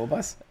detention school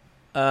bus?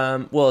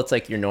 Well, it's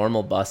like your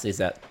normal bus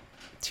is at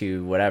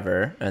to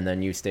whatever, and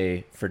then you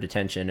stay for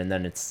detention, and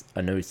then it's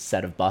a new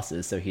set of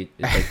buses. So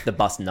like the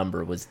bus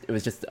number was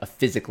just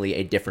physically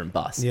a different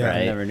bus. Yeah, I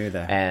right? I never knew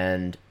that.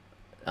 And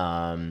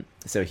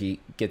so he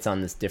gets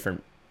on this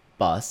different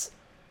bus,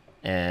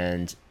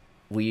 and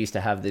we used to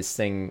have this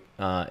thing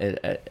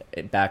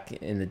back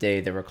in the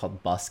day. They were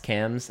called bus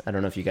cams. I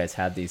don't know if you guys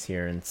had these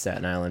here in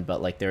Staten Island, but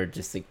like they were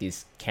just like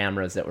these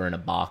cameras that were in a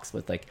box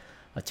with like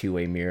a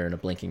two-way mirror and a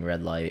blinking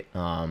red light.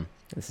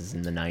 This is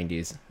in the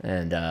 90s,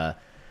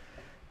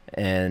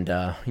 and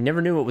you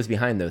never knew what was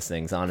behind those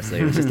things. Honestly,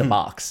 it was just a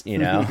box, you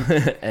know,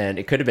 and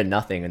it could have been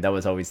nothing. And that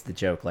was always the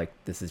joke. Like,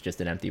 this is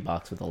just an empty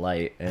box with a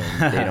light,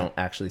 and they don't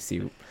actually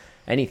see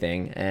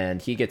anything.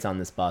 And he gets on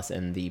this bus,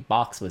 and the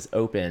box was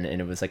open,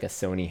 and it was like a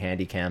Sony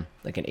Handycam,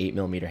 like an 8mm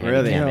Handycam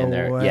Really? in No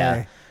there. way.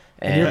 Yeah.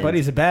 And your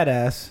buddy's a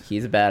badass.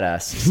 He's a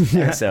badass.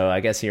 And so I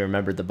guess he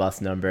remembered the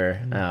bus number.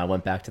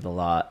 Went back to the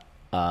lot.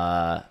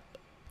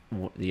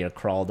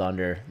 Crawled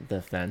under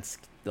the fence,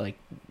 like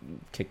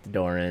kicked the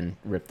door in,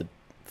 ripped the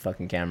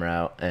fucking camera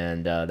out,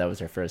 and that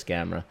was our first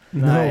camera.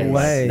 No Nice.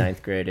 way.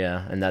 9th grade,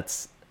 yeah. And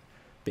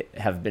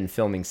have been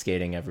filming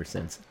skating ever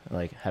since.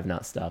 Like, have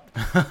not stopped.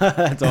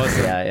 That's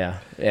awesome.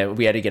 Yeah.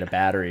 We had to get a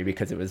battery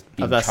because it was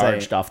being about to say,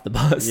 charged off the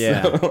bus.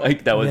 Yeah. So,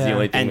 like, that was the Yeah.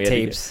 only thing And we had to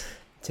get. tapes.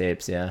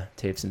 Tapes, yeah.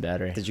 Tapes and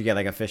battery. Did you get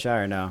like a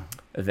fisheye or no?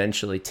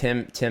 Eventually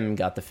Tim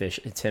got the fish.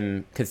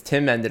 Because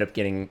Tim ended up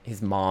getting,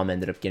 his mom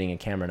ended up getting a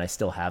camera, and I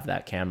still have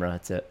that camera.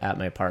 It's at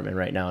my apartment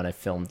right now, and I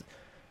filmed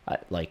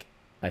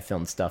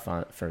stuff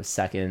on for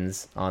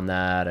Seconds on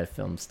that. I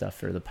filmed stuff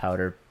for the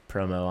Powder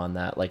promo on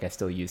that. Like, I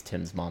still use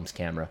Tim's mom's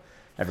camera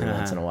every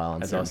once in a while on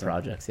That's certain awesome.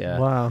 projects. Yeah.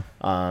 Wow.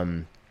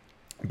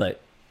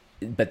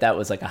 But that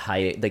was like a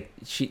high, like,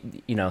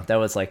 that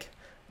was like,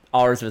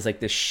 ours was like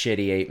this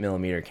shitty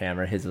 8mm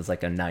camera. His was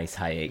like a nice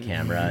high 8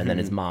 camera, and then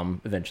his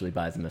mom eventually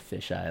buys him a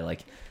fisheye.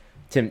 Like,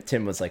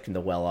 Tim was like in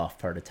the well-off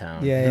part of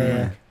town.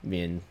 Yeah.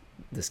 Me and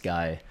this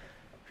guy,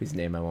 whose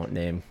name I won't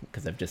name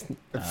because I've just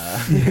I'm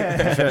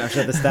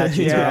sure the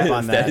statutes are up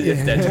on that.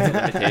 statutes of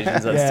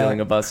limitations on Yeah. stealing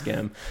a bus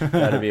cam.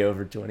 Gotta be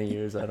over 20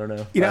 years. I don't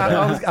know.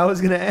 I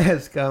was gonna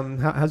ask,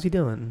 how's he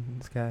doing,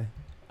 this guy?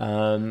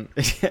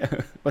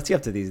 What's he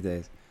up to these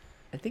days?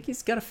 I think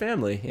he's got a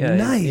family. Yeah.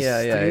 Nice,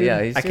 Yeah.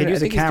 dude. He's I could doing- use a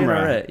think he's doing camera.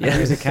 all right. I could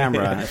use a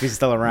camera if he's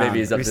still around. Maybe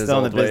he's up if to his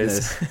still in the old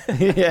ways.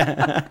 business.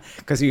 Yeah,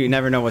 because you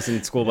never know what's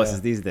in school buses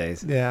Yeah. these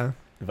days. Yeah.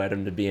 Invite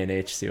him to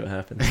B&H, see what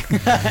happens.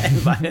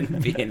 Invite him to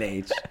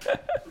B&H.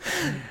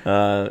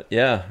 So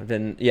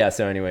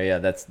anyway,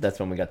 that's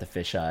when we got the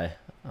fisheye.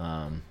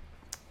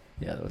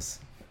 That was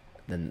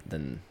then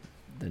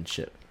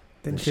shit.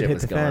 Then the shit shit hit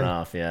was the going fan.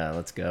 off. Yeah,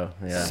 let's go.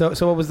 Yeah.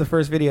 So what was the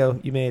first video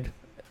you made?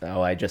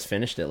 I just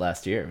finished it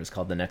last year. It was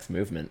called The Next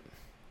Movement.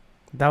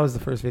 That was the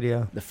first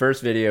video. The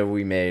first video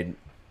we made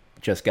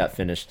just got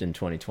finished in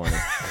 2020.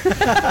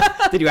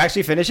 Did you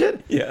actually finish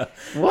it? Yeah.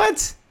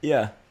 What?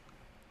 Yeah.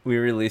 We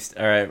released.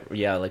 All right.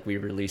 Yeah, like we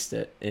released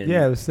it.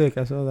 Yeah, it was sick.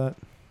 I saw that.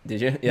 Did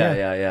you? Yeah.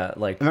 Yeah.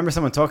 Like, I remember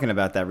someone talking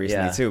about that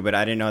recently Yeah. too, but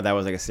I didn't know that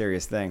was like a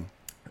serious thing.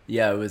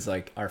 yeah, it was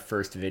like our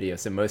first video.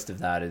 So most of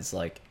that is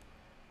like,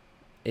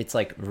 it's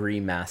like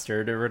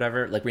remastered or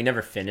whatever. Like, we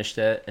never finished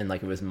it, and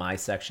like it was my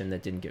section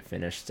that didn't get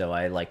finished. So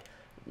I like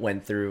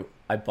went through.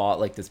 I bought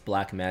like this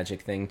Black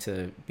Magic thing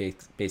to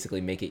basically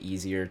make it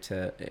easier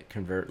to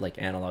convert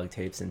like analog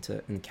tapes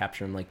and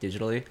capture them like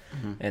digitally.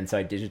 And so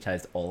I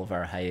digitized all of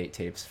our high 8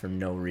 tapes for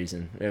no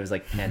reason. It was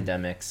like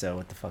pandemic, so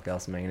what the fuck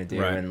else am I gonna do?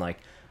 Right. And like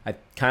I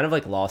kind of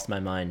like lost my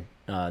mind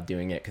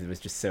doing it because it was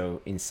just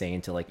so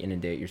insane to like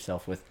inundate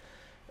yourself with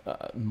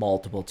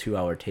multiple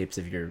 2-hour tapes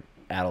of your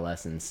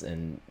adolescence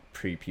and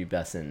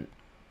prepubescent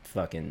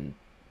fucking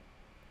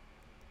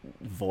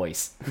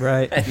voice.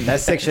 Right.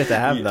 That's sick shit to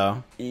have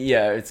though.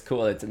 Yeah, it's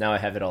cool. It's now I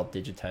have it all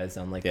digitized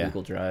on like Yeah.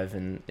 Google Drive,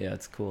 and yeah,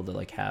 it's cool to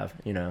like have,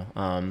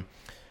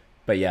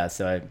 but yeah,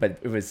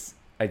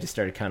 I just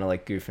started kind of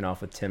like goofing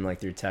off with Tim like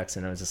through text,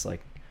 and I was just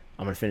like,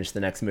 I'm gonna finish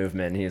the next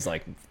movement, and he was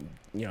like,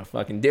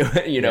 fucking do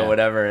it, Yeah.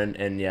 whatever,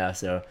 and yeah,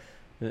 so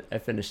I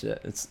finished it.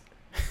 It's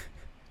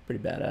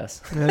pretty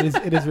badass.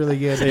 It is really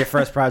good. So your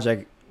first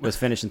project was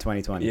finished in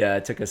 2020. Yeah,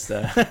 it took us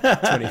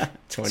 20.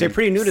 So you're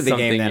pretty new to the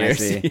game then, I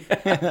see.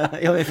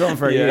 You only filmed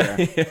for a year.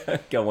 Yeah.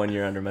 Got 1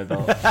 year under my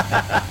belt.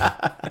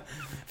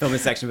 Filming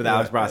sections with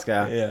Alex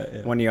Brosco.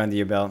 Yeah. 1 year under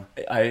your belt.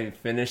 I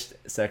finished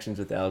sections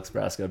with Alex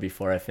Brosco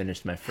before I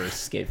finished my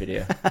first skate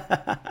video.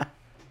 But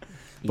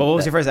what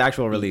was your first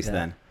actual release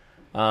that.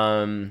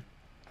 then?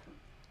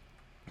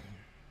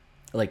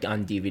 Like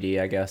on DVD,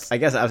 I guess. I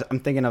guess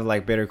I'm thinking of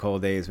like Bitter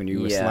Cold Days when you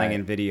were Yeah.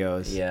 slanging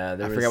videos. Yeah,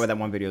 I forget what that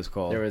one video is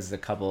called. There was a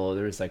couple.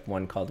 There was like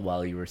one called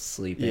 "While You Were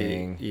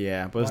Sleeping."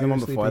 Yeah, but was While there one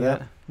you were before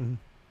sleeping,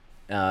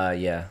 that?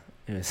 Mhm. Yeah.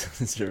 It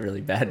was a really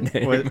bad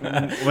name. Was But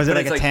it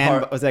like it's a tan?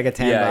 part- Was it like a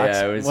tan yeah, box?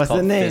 yeah. It was What's called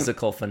the name?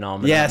 Physical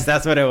Phenomenon. Yes,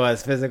 that's what it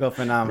was. Physical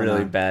Phenomenon.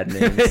 Really bad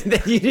name. You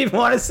didn't even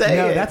want to say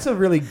No, it. that's a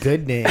really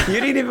good name. You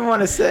didn't even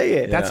want to say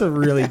it. That's a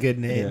really good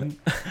name.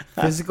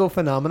 Physical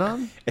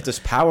phenomenon. It's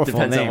a powerful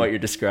Depends name. on what you're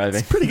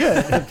describing. Pretty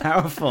good. A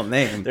powerful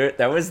name.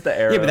 That was the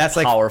era Yeah, but that's of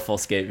like- powerful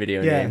skate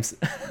video Yeah. names.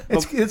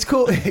 It's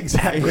cool.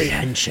 Exactly.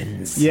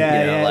 Apprehensions.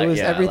 Yeah, it was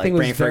everything was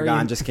Brain for very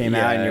Gone just came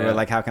out, and you Yeah. were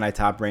like, "How can I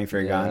top Brain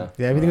for Gone?"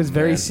 Yeah, everything was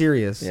very man.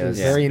 serious. Yeah, it was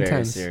yeah. very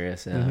intense.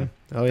 serious. Yeah. Mhm.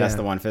 Oh yeah. That's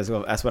the one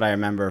physical. That's what I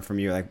remember from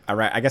you. Like,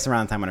 I guess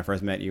around the time when I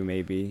first met you,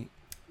 maybe.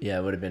 Yeah,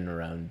 it would have been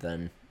around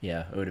then.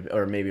 Yeah, it would have,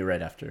 or maybe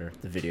right after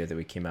the video that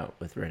we came out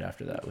with right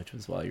after that, which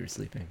was while you were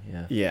sleeping.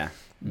 Yeah. Yeah.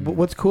 But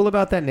what's cool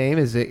about that name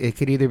is it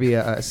could either be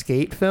a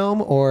skate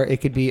film or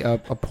it could be a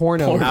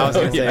porno. I was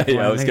gonna say yeah,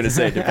 porno. I was gonna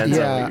say it depends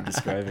on Yeah. what you're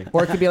describing.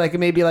 Or it could be like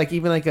maybe like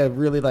even like a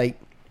really like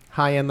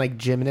high end like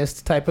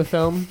gymnast type of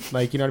film.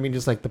 Like you know what I mean?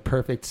 Just like the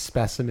perfect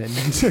specimen.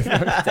 It's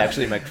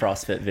actually my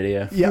CrossFit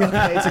video. Yeah,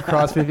 okay. It's a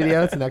CrossFit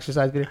video. It's an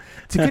exercise video.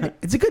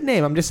 It's a good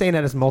name. I'm just saying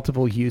that has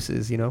multiple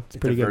uses. You know, it's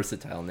pretty a good.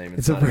 versatile name.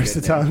 It's a not good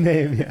versatile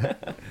name. name.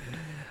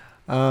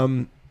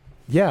 Yeah.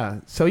 Yeah.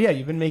 So yeah,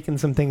 you've been making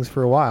some things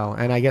for a while,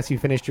 and I guess you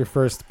finished your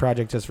first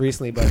project just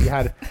recently, but you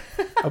had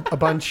a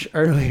bunch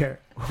earlier.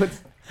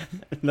 What's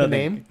the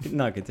name?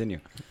 No, continue.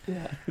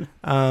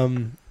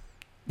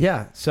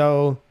 Yeah.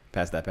 So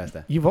Pass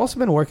that. you've also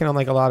been working on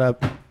like a lot of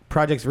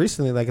projects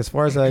recently. Like as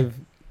far as I've,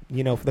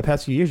 for the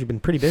past few years, you've been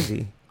pretty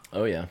busy.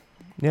 Oh yeah.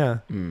 Yeah.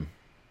 Mm.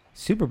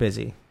 Super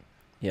busy.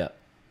 Yeah.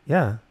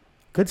 Yeah.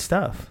 Good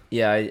stuff.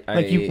 Yeah.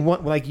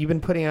 You've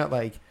been putting out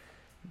like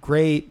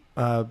great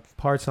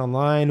parts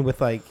online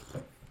with like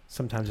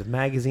sometimes with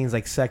magazines.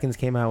 Like Seconds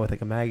came out with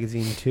like a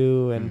magazine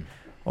too, and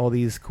all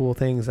these cool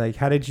things. Like,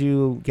 how did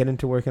you get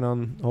into working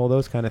on all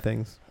those kind of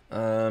things?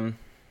 I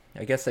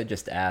guess I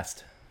just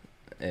asked.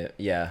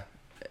 Yeah,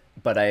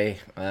 but I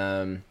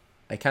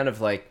kind of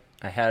like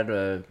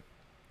I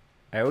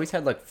always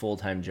had like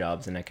full-time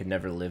jobs, and I could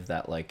never live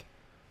that like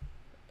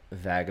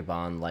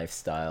vagabond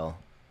lifestyle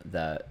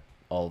that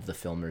all of the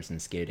filmers in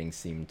skating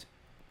seemed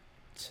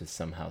to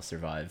somehow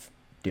survive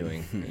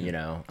doing,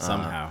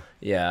 Somehow.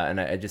 Yeah,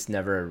 and I just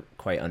never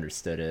quite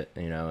understood it,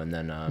 and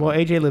then Well,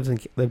 AJ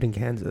lived in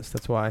Kansas.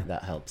 That's why.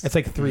 that helps. It's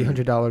like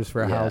 $300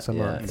 for a Yeah, house a yeah,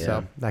 month, yeah.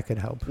 so that could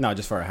help. No,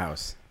 just for a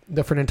house.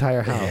 For an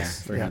entire Yeah,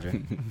 house.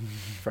 300.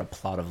 for a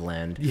plot of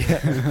land.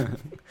 Yeah.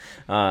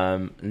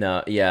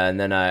 No, yeah, and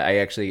then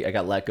I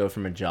got let go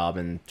from a job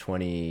in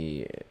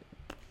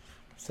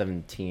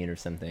 2017 or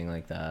something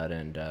like that,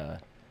 and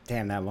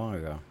Damn, that long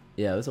ago.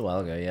 yeah, it was a while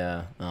ago,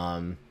 yeah.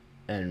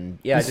 And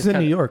yeah, This I is just in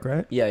kinda, New York,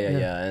 right? Yeah, yeah, Yeah.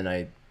 yeah, and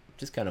I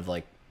just kind of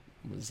like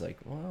was like,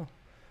 well,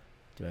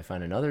 do I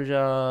find another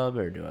job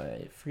or do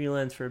I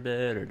freelance for a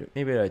bit or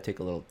maybe I take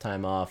a little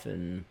time off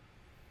and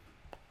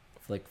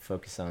like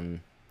focus on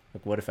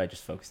like what if I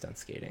just focused on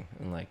skating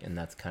and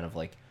that's kind of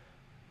like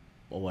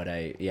what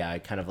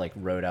I kind of like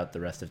wrote out the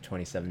rest of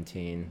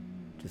 2017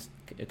 just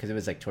because it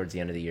was like towards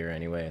the end of the year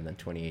anyway, and then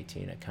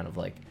 2018 I kind of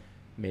like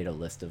made a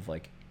list of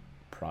like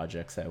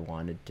projects I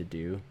wanted to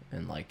do,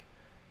 and like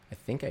I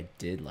think I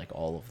did like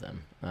all of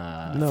them.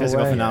 No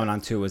Physical way.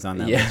 Phenomenon 2 was on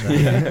that Yeah.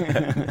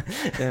 list, right?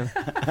 Damn.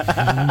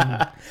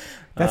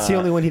 That's the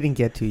only one he didn't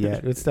get to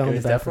yet. It's still It in the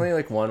was back. definitely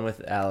like one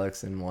with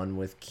Alex and one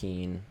with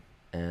Keen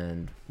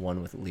and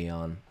one with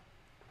Leon,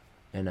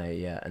 and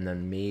and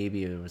then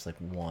maybe there was like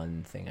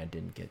one thing I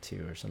didn't get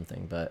to or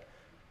something, but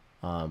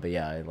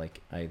yeah,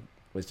 I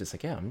was just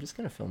like, yeah, I'm just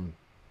gonna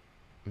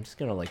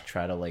like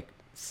try to like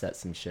set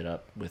some shit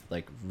up with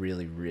like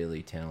really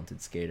really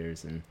talented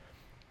skaters, and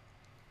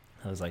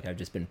I was like, I've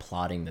just been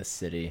plotting this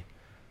city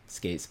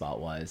skate spot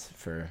wise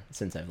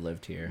since I've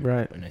lived here,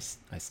 Right. and I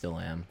still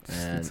am,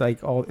 and It's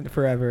like all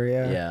forever,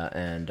 yeah. yeah,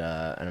 and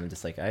I'm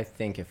just like, I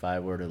think if I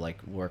were to like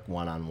work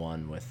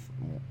one-on-one with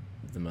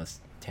the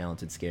most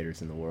talented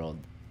skaters in the world,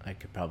 I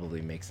could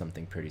probably make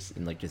something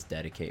and like just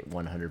dedicate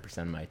 100%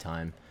 of my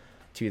time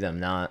to them,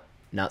 not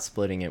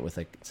splitting it with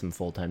like some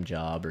full-time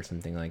job or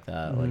something like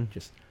that, like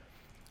just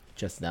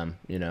them,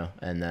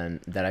 and then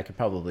that I could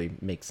probably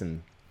make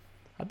some.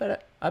 I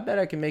bet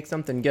I can make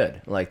something good.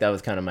 Like that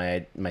was kind of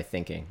my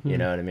thinking, you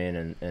know what I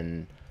mean?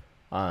 And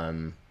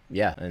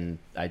yeah, and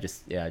I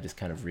just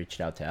kind of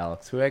reached out to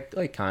Alex, who I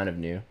like kind of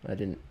knew. We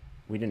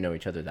didn't know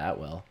each other that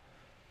well,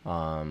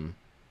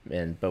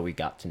 but we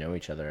got to know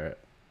each other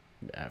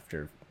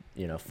after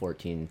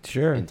 14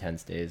 Sure.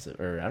 intense days,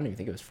 or I don't even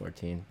think it was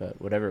 14, but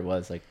whatever it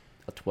was, like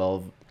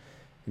 12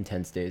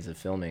 intense days of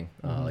filming,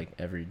 like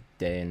every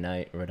day and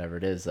night or whatever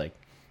it is. Like,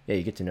 yeah,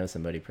 you get to know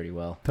somebody pretty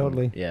well.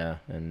 Totally. Yeah,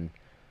 and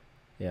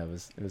yeah, it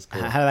was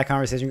cool. How did that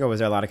conversation go? Was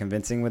there a lot of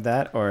convincing with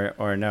that,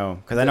 or no?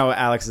 Because I know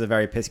Alex is a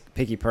very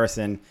picky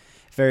person,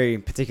 very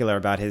particular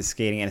about his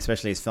skating and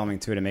especially his filming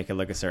too, to make it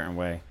look a certain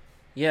way.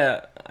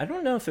 Yeah, I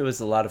don't know if it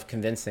was a lot of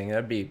convincing.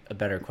 That'd be a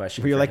better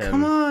question. Were you for like, him.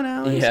 come on,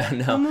 Alex? Yeah,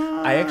 no. Come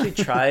on. I actually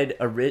tried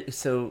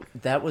so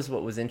that was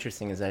what was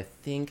interesting is I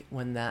think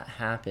when that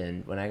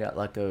happened, when I got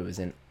let go, it was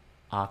in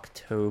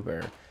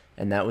October,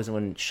 and that was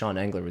when Sean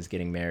Engler was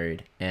getting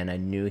married, and I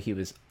knew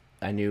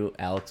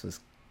Alex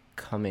was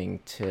coming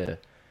to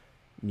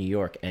New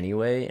York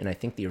anyway, and I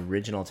think the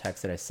original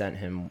text that I sent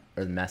him,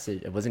 or the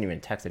message, it wasn't even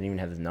a text, I didn't even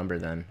have his number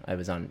then. I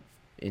was on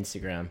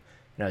Instagram,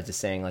 and I was just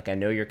saying, like, I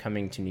know you're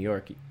coming to New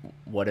York.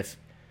 What if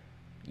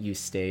you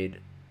stayed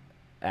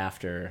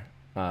after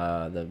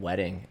the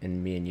wedding,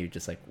 and me and you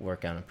just like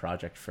work on a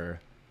project for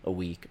a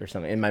week or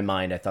something. In my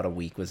mind, I thought a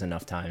week was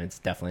enough time. It's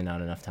definitely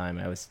not enough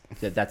time.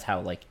 That's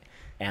how like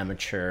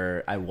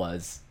amateur I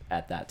was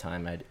at that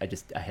time.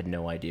 I had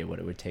no idea what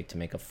it would take to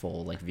make a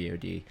full like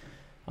VOD.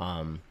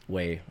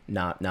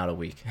 Not a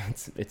week.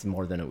 It's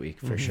more than a week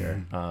for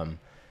sure.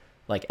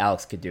 Like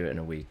Alex could do it in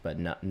a week, but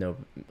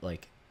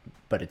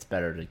but it's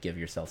better to give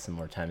yourself some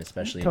more time,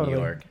 especially in New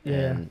York.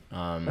 Yeah.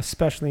 And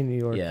especially in New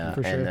York. yeah,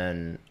 for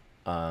sure.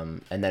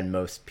 and then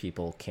most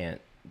people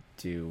can't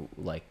do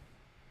like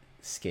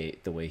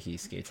skate the way he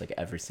skates like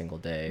every single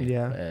day.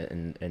 Yeah.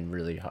 And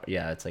really hard.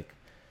 Yeah, it's like,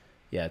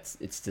 yeah,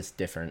 it's just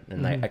different.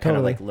 And I kind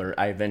of totally. like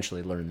I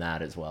eventually learned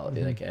that as well.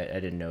 Mhm. Like I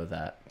didn't know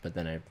that, but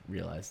then I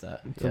realized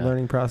that. It's a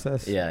learning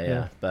process.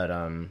 Yeah.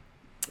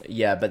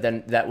 But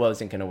then that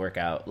wasn't going to work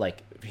out.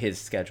 Like his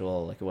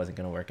schedule, like it wasn't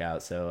going to work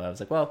out. So I was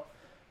like, well,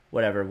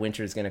 whatever,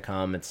 winter's going to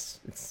come. It's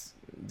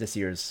this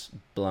year's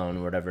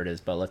blown, whatever it is,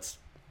 but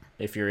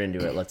if you're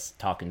into it, let's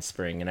talk in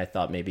spring. And I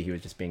thought maybe he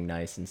was just being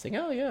nice and saying,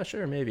 oh yeah,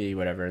 sure, maybe,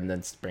 whatever. And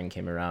then spring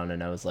came around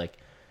and I was like,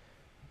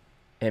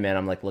 hey man,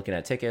 I'm like looking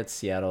at tickets,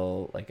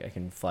 Seattle, like I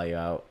can fly you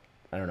out.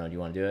 I don't know, do you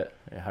want to do it?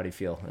 How do you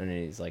feel? And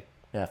then he's like,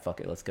 yeah,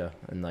 fuck it, let's go.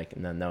 And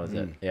then that was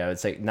it. Yeah,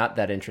 it's like not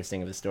that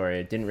interesting of a story.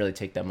 It didn't really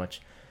take that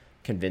much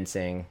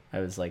convincing.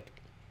 I was like,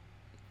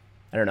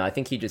 I don't know, I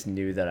think he just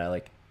knew that I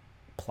like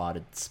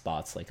plotted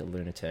spots like a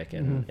lunatic.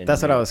 And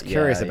That's what I was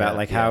curious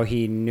about, how yeah.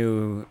 he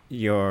knew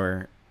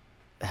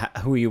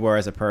who you were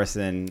as a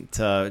person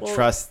to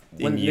trust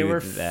in when you. they were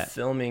that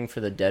filming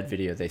for the Dead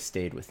video, they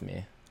stayed with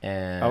me,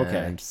 and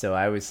Okay. so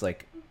I was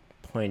like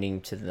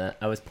pointing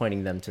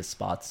them to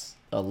spots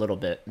a little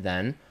bit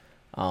then,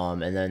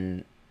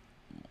 and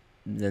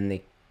then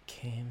they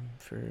came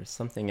for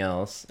something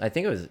else. I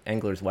think it was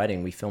Engler's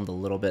wedding. We filmed a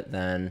little bit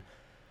then.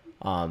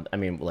 I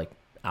mean, like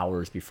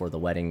hours before the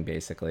wedding,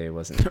 basically. It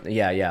wasn't.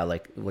 yeah.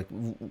 Like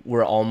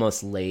we're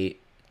almost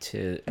late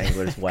to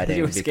Engler's wedding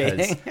you were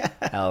because skating?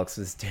 Alex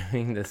was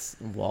doing this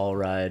wall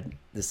ride,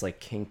 this like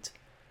kinked.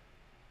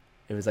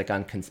 It was like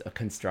on a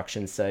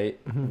construction site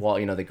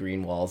wall, the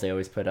green walls they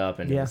always put up,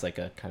 and it was like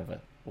a kind of a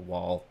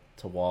wall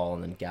to wall,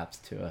 and then gaps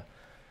to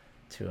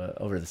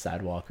a over the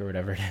sidewalk or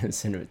whatever it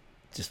is, and it was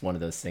just one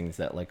of those things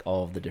that like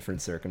all of the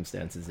different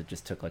circumstances, it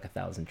just took like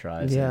 1,000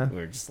 tries. Yeah. And we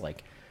were just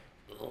like,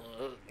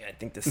 I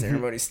think the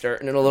ceremony's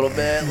starting in a little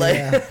bit. Like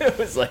it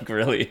was like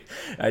really.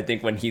 I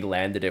think when he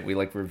landed it, we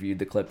like reviewed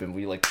the clip and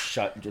we like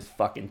just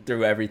fucking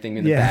threw everything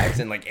in the bags,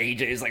 and like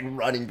AJ is like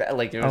running back.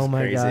 Like it was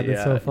crazy. God,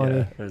 that's so funny.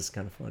 Yeah, it was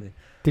kind of funny.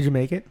 Did you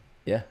make it?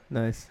 Yeah.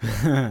 Nice.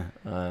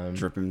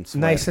 dripping sweat.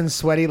 Nice and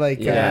sweaty, like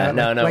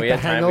no, like we the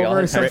had time. We all Hangover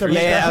or had time. something.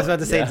 Yeah, like I was that? about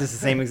to say it's the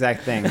same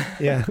exact thing.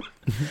 Yeah.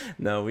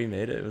 No, we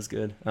made it. It was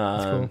good.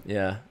 cool.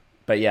 Yeah,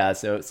 but yeah,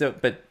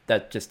 but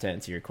that just to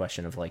answer your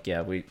question of like,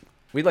 yeah, we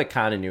like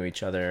kind of knew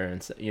each other,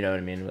 and so, you know what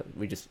I mean.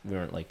 We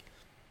weren't like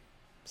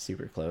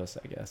super close,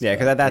 I guess. Yeah,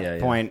 because at that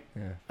point,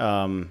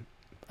 yeah.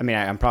 I mean,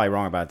 I'm probably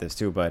wrong about this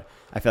too, but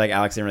I feel like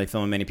Alex didn't really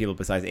film many people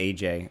besides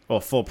AJ. Well,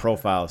 full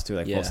profiles too,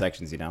 like full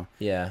sections,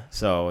 Yeah.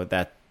 So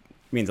that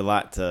means a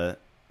lot to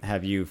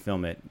have you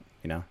film it,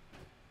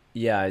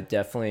 Yeah, I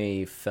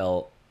definitely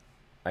felt.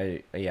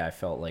 I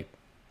felt like,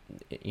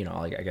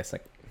 like I guess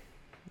like,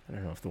 I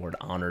don't know if the word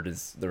honored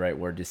is the right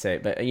word to say,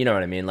 but you know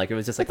what I mean. Like it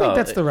was just like, I think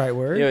that's the right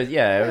word. It was,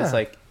 it was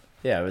like,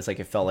 it was like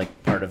it felt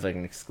like part of like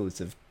an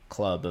exclusive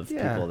club of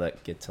people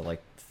that get to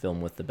like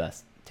film with the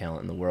best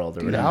talent in the world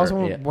or whatever. I was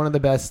one of the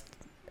best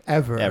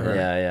ever.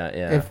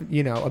 Yeah. If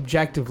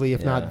objectively,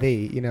 if not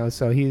the,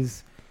 so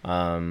he's.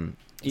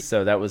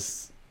 So that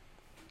was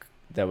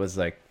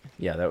like,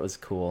 that was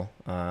cool.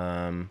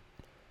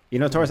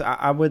 Taurus,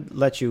 I would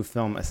let you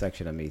film a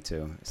section of me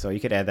too, so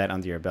you could add that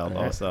under your belt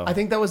also. I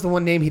think that was the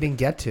one name he didn't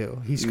get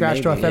to. He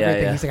scratched off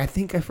everything. Yeah. He's like, I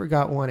think I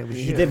forgot one. It was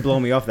He did blow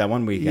me off that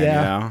one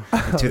weekend,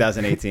 in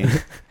 2018.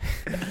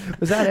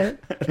 Was that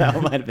it?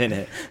 That might have been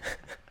it.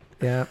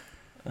 Yeah.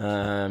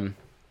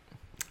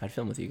 I'd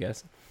film with you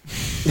guys.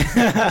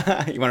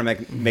 You want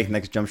to make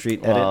next Jump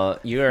Street edit? Well,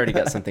 you already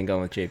got something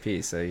going with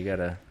JP, so you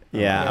gotta.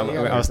 Yeah,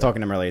 I was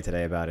talking to him earlier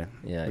today about it.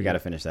 Yeah, we got to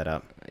finish that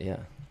up. Yeah.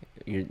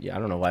 I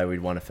don't know why we'd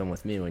want to film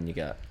with me when you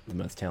got the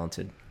most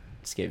talented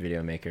skate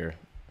video maker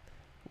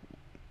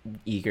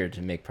eager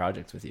to make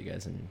projects with you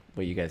guys, and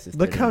what you guys just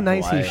look did how in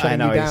nice Hawaii. he's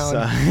shutting you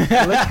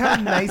down. Look how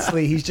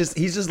nicely he's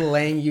just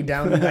laying you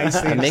down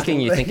nicely. I'm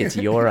making you think it's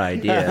your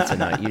idea to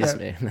not use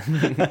me.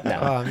 No.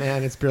 Oh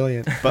man, it's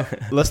brilliant.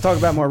 But let's talk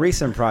about more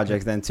recent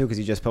projects then too, because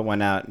you just put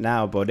one out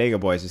now. Bodega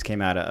Boys just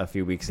came out a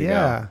few weeks ago.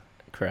 Yeah,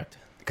 Correct.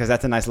 Because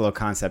that's a nice little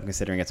concept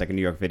considering it's like a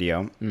New York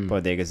video.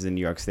 Bodegas is a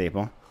New York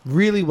staple.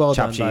 really well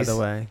Chopped done, by cheese. the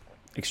way.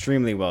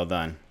 Extremely well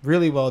done.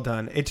 Really well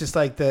done. It's just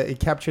like it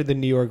captured the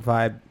New York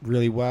vibe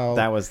really well.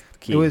 That was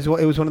key. It was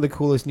one of the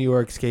coolest New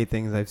York skate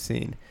things I've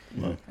seen.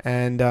 Mm.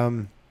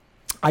 And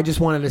I just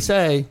wanted to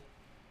say,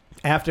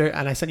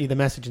 and I sent you the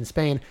message in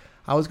Spain.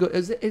 I was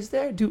is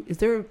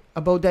there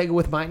a bodega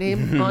with my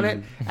name on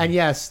it? And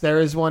yes, there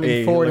is one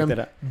in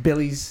Fordham,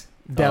 Billy's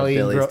Deli,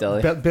 Billy's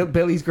Deli.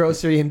 Billy's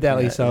Grocery and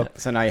Deli. Yeah, so yeah.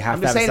 So now you have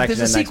I'm to just have a saying, if section there's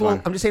in a the next sequel,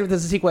 one. I'm just saying if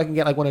there's a sequel, I can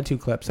get like 1 or 2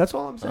 clips. That's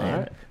all I'm saying. All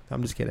right.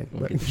 I'm just kidding.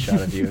 We'll But- get the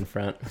shot of you in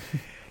front.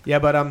 Yeah,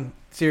 but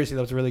seriously,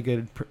 that was really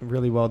good,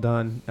 really well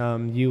done.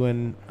 You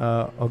and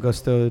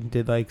Augusto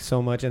did like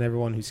so much, and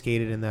everyone who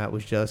skated in that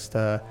was just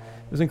it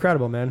was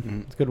incredible, man.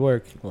 Mhm. It's good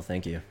work. Well,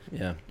 thank you.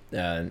 Yeah.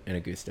 And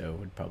Augusto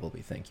would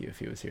probably thank you if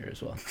he was here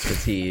as well.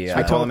 Because he,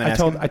 I told him and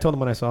asked him? I told him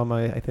when I saw him.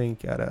 I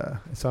think I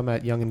saw him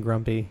at Young and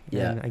Grumpy.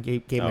 Yeah. And I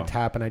gave him Oh. a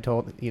tap, and I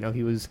told he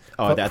was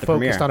Oh, at the focused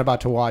premiere. on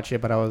about to watch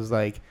it, but I was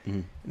like,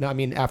 Mhm. no, I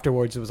mean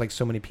afterwards it was like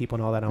so many people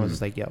and all that. And I was Mhm.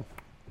 just like, yo,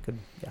 good,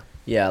 yeah.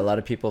 yeah, a lot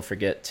of people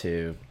forget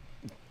to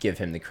give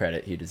him the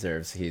credit he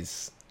deserves.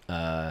 He's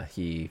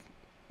he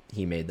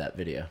made that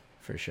video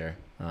for sure.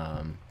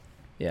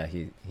 Yeah,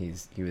 he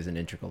was an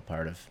integral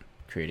part of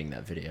creating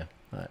that video.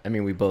 I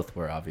mean, we both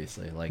were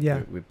obviously like,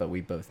 Yeah. but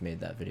we both made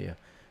that video.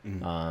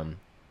 Mhm.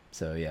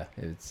 So yeah,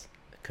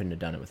 couldn't have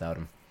done it without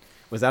him.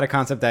 Was that a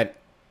concept that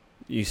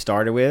you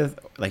started with,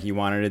 like you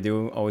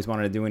always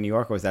wanted to do in New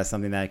York, or was that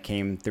something that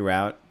came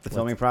throughout the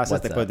filming process,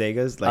 what's the that?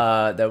 bodegas?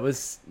 Like, That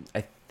was,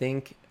 I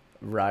think,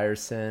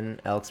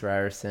 Alex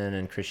Ryerson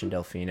and Christian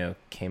Delfino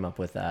came up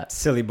with that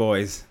silly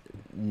boys.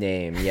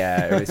 name.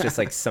 Yeah, it was just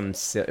like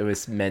it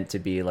was meant to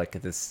be like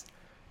this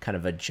kind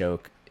of a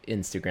joke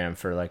Instagram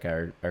for like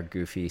our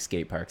goofy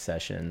skate park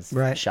sessions,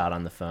 Right. shot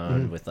on the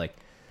phone Mhm. with like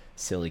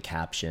silly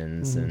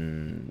captions Mhm.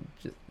 and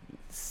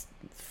just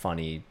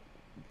funny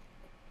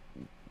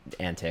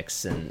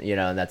antics, and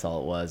and that's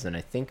all it was. And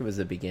I think it was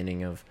the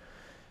beginning of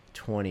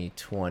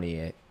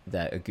 2020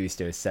 that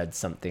Augusto said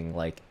something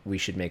like, we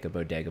should make a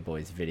Bodega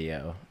Boys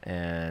video,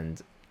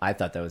 and I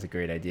thought that was a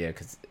great idea,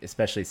 because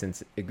especially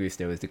since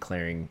Augusto was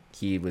declaring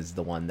he was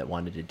the one that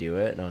wanted to do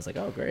it, and I was like,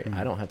 oh great,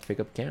 I don't have to pick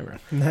up the camera.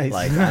 Nice.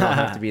 Like, I don't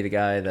have to be the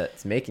guy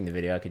that's making the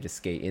video. I could just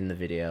skate in the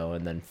video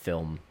and then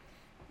film.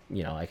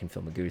 I can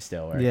film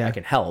Augusto, or Yeah. I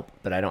can help,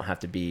 but I don't have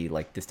to be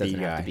like, this doesn't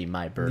have guy. to be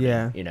my burden.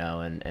 Yeah.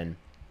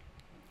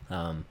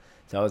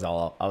 So I was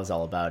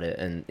all about it,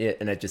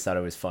 and I just thought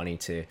it was funny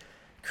to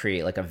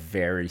create like a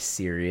very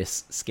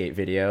serious skate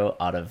video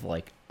out of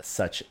like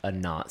such a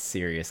not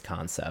serious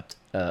concept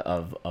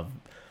of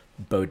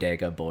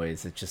Bodega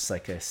Boys. It's just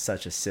like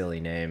such a silly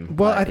name.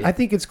 Well, but I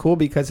think it's cool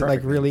because it like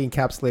Perfect. really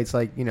encapsulates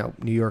like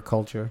New York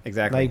culture.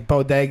 Exactly. Like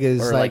bodegas,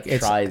 or like like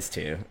it's tries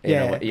to.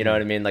 Yeah. You know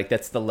what I mean? Like,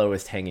 that's the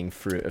lowest hanging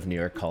fruit of New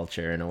York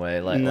culture in a way.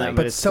 Like, No, like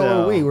but it's so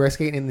still- are we. We're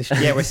skating in the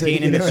streets. Yeah, we're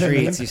skating in You the know what I mean?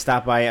 streets. You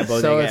stop by a So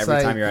bodega it's every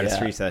like- time you're at a Yeah.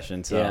 street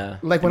session. So Yeah.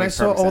 Like it when I makes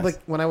saw perfect all the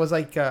sense. when I was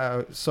like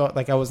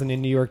like I was in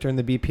New York during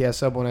the BPS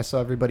sub, when I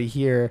saw everybody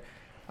here,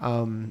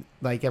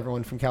 like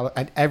everyone from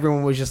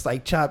everyone was just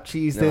like chop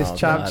cheese this, Oh,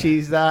 chop God.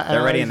 cheese that. They're and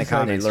I already was in the just like-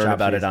 they comments. learned chop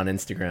about cheese. it on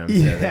Instagram, so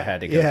Yeah, they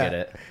had to go yeah. get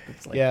it.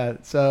 It's like, Yeah,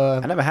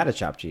 so I never had a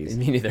chopped cheese.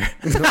 Me neither.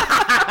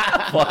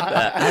 Fuck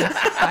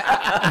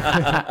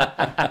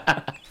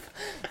that.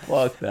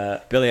 Fuck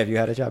that. Billy, have you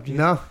had a chopped cheese?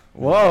 no,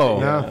 Whoa.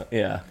 No.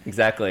 Yeah,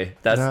 exactly.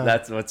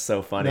 That's what's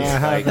so funny. No, I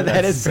Like, haven't.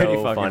 That that's is pretty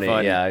so fucking funny.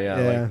 Yeah.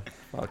 yeah. Like,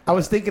 fuck I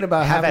was thinking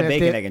about I have having had it.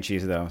 bacon, the- egg, and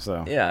cheese though.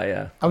 So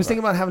yeah. I was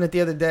thinking about having it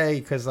the other day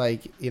because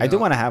like I do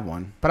want to have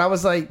one. but I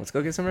was like, Let's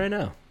go get some right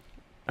now.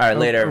 All right,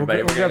 later, everybody.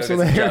 We'll We're grab gonna some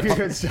go later.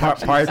 get some chopped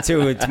cheese. Part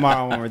 2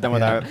 tomorrow when we're done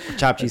with Yeah. our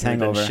chopped cheese We've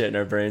been hangover. shitting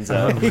our brains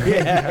out.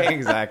 Yeah,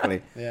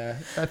 exactly. yeah,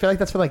 I feel like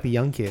that's for like the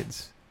young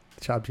kids,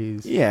 chopped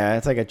cheese. Yeah,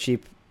 it's like a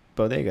cheap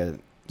bodega.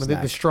 With the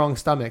snack. strong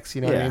stomachs,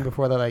 you know what I Yeah. mean?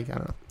 Before they're like, I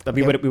don't know. But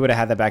we would have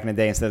had that back in the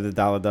day instead of the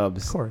dollar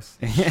dubs. Of course.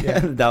 Yeah,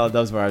 the dollar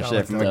dubs were our Dollar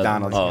shit from dubs.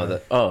 McDonald's. Dollar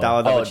double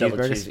double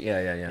cheeseburgers? cheese.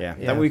 Yeah. Yeah,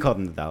 Yeah. we called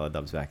them the dollar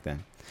dubs back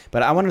then.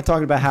 But I want to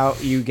talk about how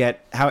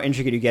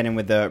intricate you get in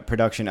with the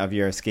production of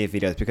your skate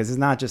videos, because it's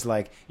not just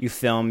like you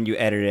film, you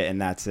edit it, and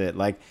that's it.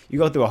 Like, you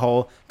go through a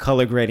whole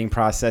color grading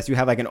process. You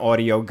have like an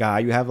audio guy,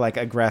 you have like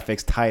a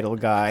graphics title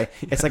guy.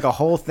 It's like a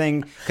whole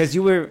thing, because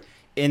you were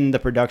in the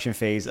production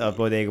phase of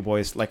Bodega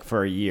Boys like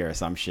for a year or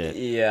some shit.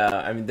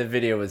 Yeah, I mean, the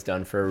video was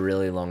done for a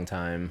really long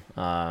time,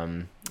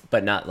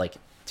 but not like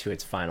to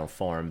its final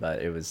form.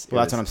 But it was.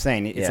 Well, that's what I'm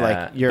saying. It's yeah,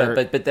 like you're.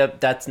 but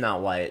that's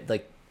not why it,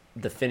 like,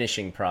 the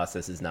finishing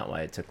process is not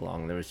why it took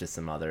long. There was just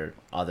some other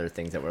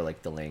things that were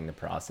like delaying the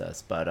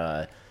process,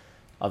 but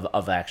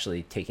of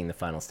actually taking the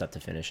final step to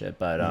finish it.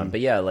 But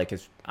yeah, like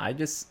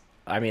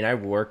I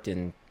worked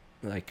in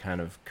like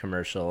kind of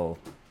commercial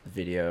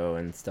video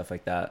and stuff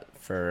like that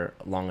for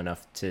long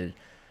enough to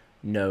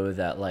know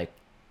that like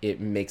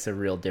it makes a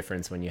real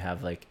difference when you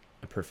have like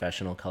a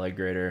professional color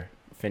grader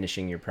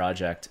finishing your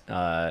project.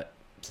 And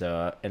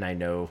I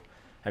know,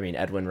 I mean,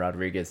 Edwin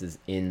Rodriguez is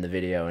in the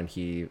video and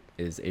he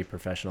is a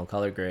professional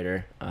color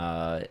grader.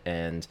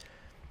 And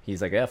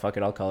he's like, yeah, fuck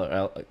it, I'll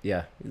color.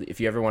 Yeah, if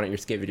you ever want your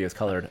skate videos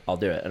colored, I'll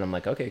do it. And I'm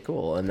like, okay,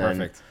 cool. And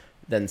Perfect.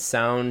 then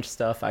sound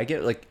stuff, I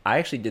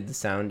actually did the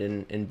sound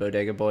in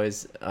Bodega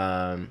Boys,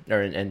 or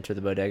in Enter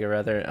the Bodega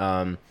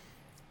rather.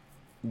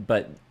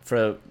 But for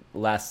the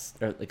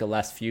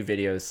last few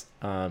videos,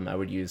 I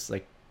would use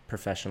like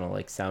professional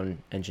like sound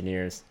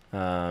engineers.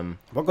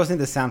 What goes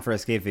into sound for a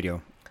skate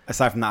video,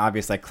 aside from the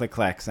obvious like click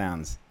clack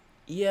sounds?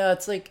 Yeah,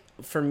 it's like,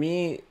 for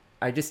me,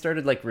 I just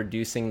started like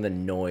reducing the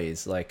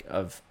noise like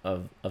of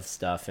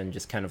stuff, and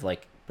just kind of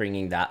like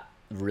bringing that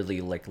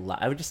really like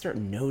I would just start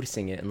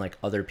noticing it in like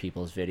other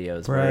people's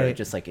videos where Right. it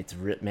just like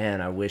man,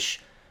 I wish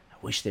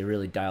they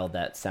really dialed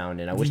that sound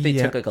in. I wish they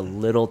Yeah. took like a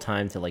little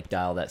time to like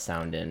dial that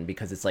sound in,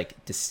 because it's like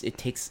it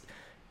takes,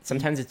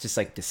 sometimes it's just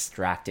like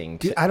distracting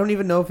Dude, I don't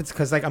even know if it's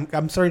because like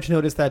I'm starting to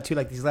notice that too.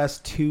 Like these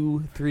last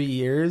 2-3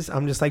 years,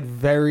 I'm just like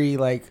very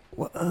like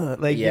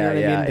like you know what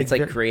I mean? It's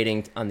like ver-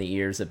 grating on the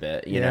ears a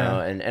bit, you Yeah. know.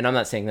 And I'm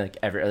not saying like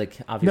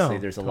obviously No,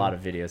 there's a lot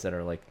of videos that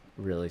are like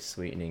really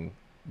sweetening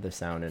the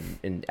sound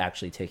and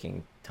actually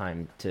taking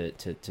time to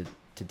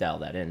dial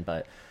that in,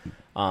 but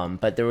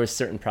there were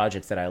certain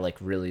projects that I like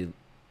really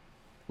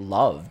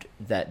loved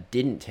that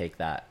didn't take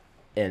that,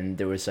 and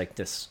there was like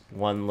this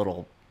one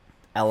little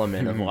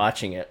element of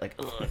watching it like,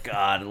 oh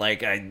god,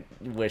 like I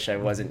wish I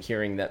wasn't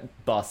hearing that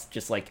bus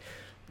just like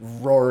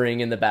roaring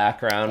in the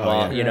background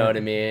while you know what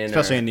I mean,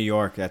 Especially in New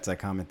York, that's a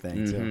common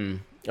thing too. Mhm.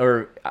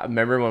 Or I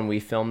remember when we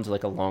filmed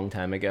like a long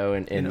time ago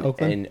in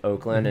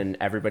Oakland, and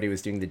everybody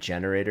was doing the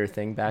generator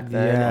thing back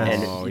then, Yes.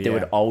 and Oh, they yeah.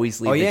 would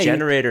always leave Oh, yeah, the you-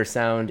 generator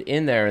sound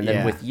in there, and then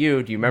Yeah. with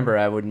you, do you remember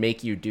I would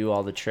make you do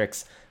all the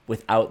tricks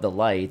without the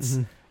lights,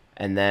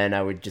 and then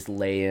I would just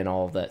lay in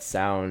all that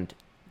sound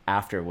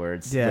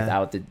afterwards Yeah.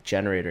 without the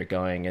generator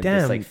going, and Damn,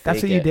 just like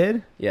that's fake what you it.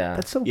 did. Yeah.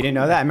 That's so. You didn't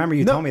know that? I remember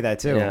you No. told me that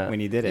too Yeah. when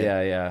you did it.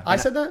 Yeah. I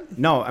said that.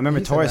 No, I remember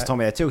He said Torres that. told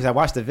me that too, because I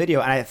watched the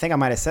video and I think I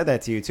might have said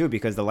that to you too,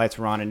 because the lights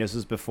were on and this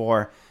was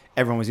before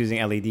everyone was using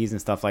LEDs and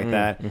stuff like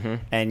that. Mm-hmm.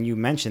 And you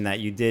mentioned that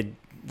you did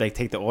like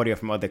take the audio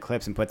from other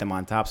clips and put them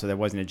on top, so there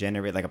wasn't a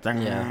generator like a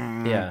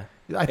Yeah.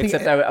 I think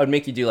Except I would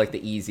make you do like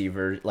the easy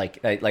version, like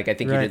I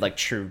think you Right. did like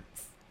true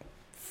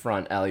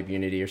front alley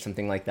unity or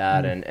something like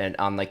that, and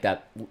on like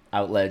that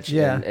outledge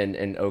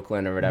in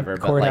Oakland or whatever.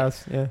 But like,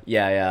 courthouse.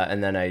 Yeah.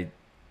 and then I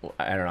don't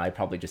know. I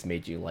probably just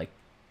made you like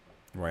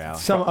Royale.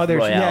 Some other.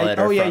 Royale Yeah. it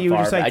or Oh yeah. front You were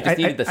bar, just but like. I just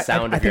needed the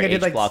sound of your think I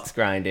did, H blocks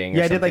grinding.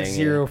 Yeah, or I did like something,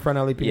 zero front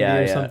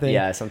LEPD or something.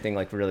 Yeah, something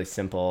like really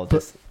simple. But-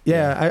 Just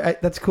Yeah, I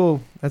that's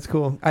cool. That's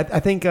cool. I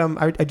think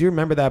I do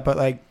remember that, but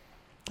like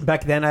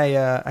back then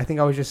I think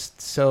I was just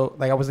so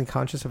like I wasn't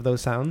conscious of those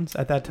sounds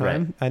at that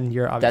time, and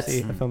you're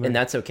obviously a filmer. and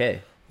that's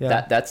okay.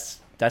 Yeah.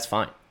 That's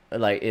fine.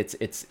 Like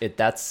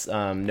that's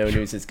no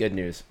news is good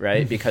news,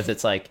 right? Because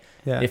it's like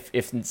yeah.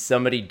 if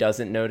somebody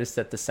doesn't notice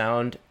that the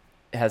sound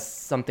has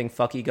something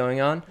fucky going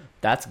on,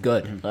 that's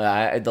good.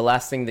 The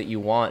last thing that you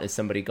want is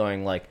somebody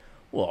going like,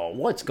 well,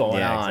 what's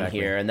going on exactly.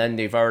 here? And then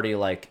they've already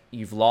like,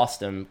 you've lost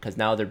them because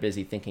now they're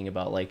busy thinking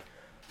about like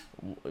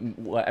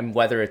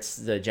whether it's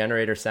the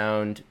generator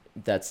sound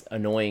that's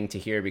annoying to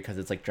hear because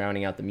it's like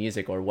drowning out the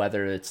music, or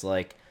whether it's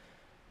like,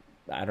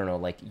 I don't know,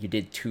 like you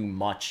did too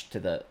much to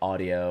the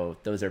audio.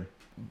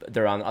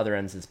 They're on other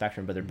ends of the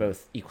spectrum, but they're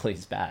both equally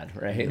as bad,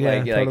 right? Yeah,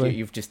 like totally.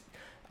 you've just,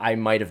 I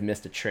might have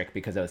missed a trick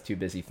because I was too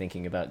busy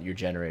thinking about your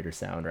generator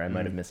sound, or I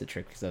might have missed a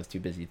trick because I was too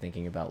busy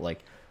thinking about like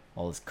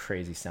all this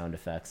crazy sound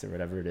effects or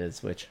whatever it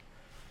is, which,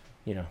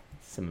 you know,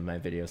 some of my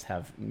videos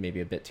have maybe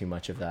a bit too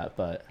much of that,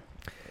 but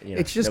you know,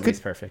 It's just nobody's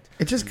good- perfect.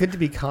 It's just good to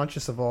be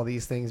conscious of all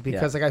these things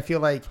because like I feel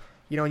like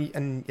you know,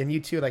 and you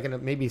too, like,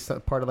 and maybe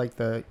part of like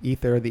the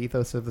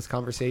ethos of this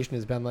conversation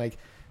has been like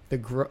the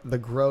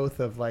growth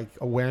of like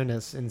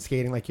awareness in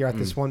skating. Like you're at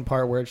this one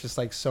part where it's just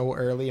like so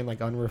early and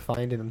like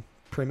unrefined and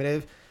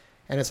primitive,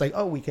 and it's like,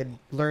 oh, we could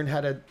learn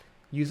how to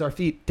use our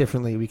feet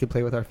differently. We could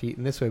play with our feet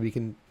in this way. We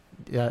can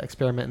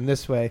experiment in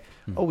this way.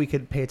 Oh, we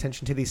could pay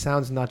attention to these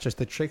sounds, not just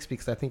the tricks,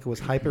 because I think it was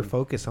hyper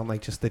focused on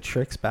like just the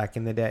tricks back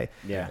in the day.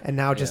 Yeah. And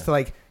now just to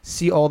like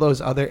see all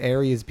those other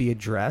areas be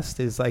addressed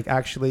is like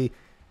actually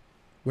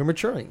we're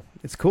maturing.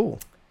 It's cool.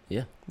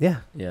 Yeah. Yeah.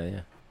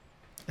 Yeah.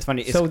 It's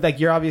funny. It's, So like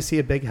you're obviously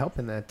a big help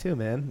in that too,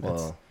 man.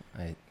 Well,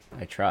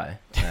 I try,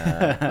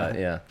 but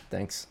yeah,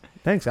 thanks.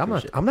 Thanks. I'm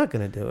appreciate not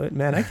gonna do it,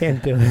 man. I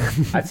can't do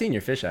it. I've seen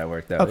your fisheye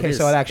work though. Okay, It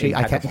so is it actually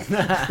I can't.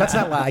 impeccable. Let's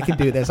not lie. I can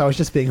do this. I was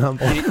just being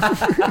humble. did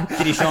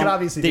he show I could him?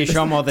 obviously Did he do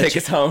show him all the? Take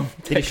us home.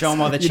 Did he show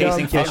him all the You know,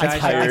 chasing I'm kidding.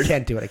 fisheye I shots?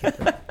 can't do it. I can't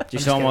do it. Did you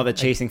show him all the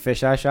chasing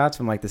fisheye shots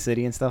from like the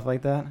city and stuff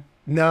like that?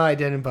 No, I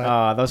didn't.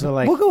 But Those were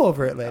like. we'll go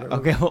over it later.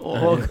 Okay,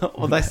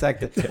 we'll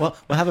dissect it. We'll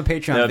have a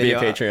Patreon That'll be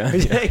video. a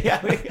Patreon.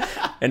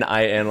 yeah. And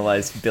I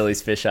analyzed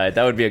Billy's fisheye.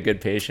 That would be a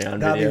good Patreon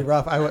That'd video. be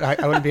rough. I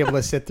wouldn't be able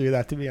to sit through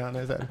that, to be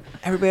honest.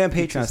 Everybody on Too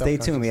Patreon, stay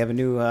tuned. We have a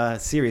new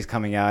series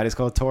coming out. It's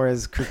called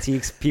Torres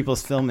Critiques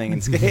People's Filming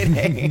and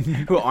Skating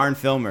who aren't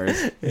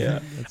filmers. Yeah.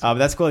 But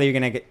that's cool that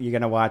you're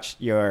gonna watch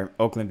your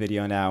Oakland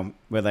video now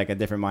with like a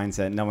different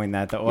mindset, knowing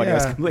that the audio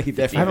is Yeah. completely I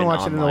different. haven't even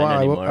watched it in a online while.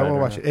 anymore, I I will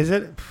don't watch know. it. Is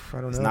it? I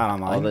don't know. It's not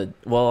online.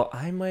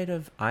 I might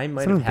have It's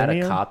on had a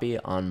Vimeo? copy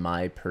on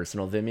my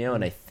personal Vimeo,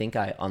 and I think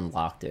I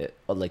unlocked it.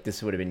 Like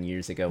this would have been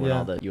years ago when Yeah.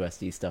 all the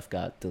USD stuff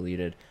got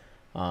deleted.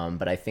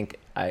 But I think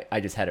I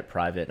just had it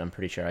private. I'm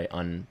pretty sure I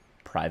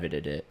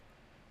unprivated it.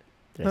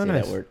 Did I Oh, say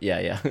nice. that word?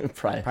 Yeah.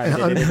 Private.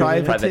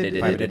 Unprivated.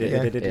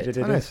 Privated.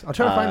 Oh, nice. I'll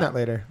try to find that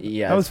later.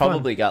 Yeah, That was it's fun.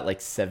 probably got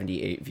like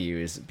 78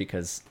 views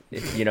because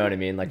you know what I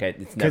mean. Like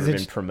it's 'Cause never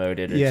it's- been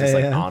promoted. It's Yeah, just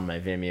like yeah. on my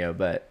Vimeo,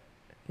 but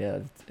Yeah,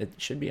 it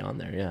should be on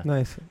there. Yeah.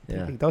 Nice.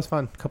 Yeah. That was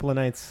fun. A couple of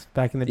nights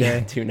back in the Yeah,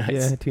 day. 2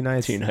 nights. Yeah, 2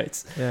 nights. 2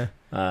 nights. Yeah.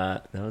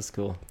 That was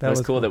cool. That That was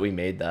was cool cool. that we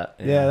made that.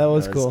 Yeah, that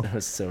was cool. That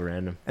was so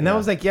random. And that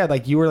was like, yeah,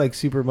 like you were like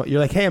super. You're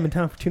like, hey, I'm in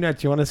town for 2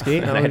 nights. You want to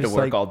skate? and I was had to just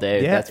work like, all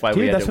day. yeah, That's why dude,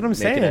 we had that's to what I'm make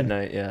it saying. at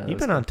night. Yeah. You've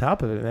been on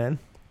top of it, man.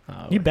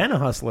 Oh, You've been a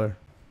hustler.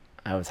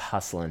 I was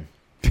hustling.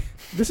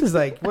 This is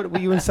like, what were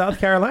you in South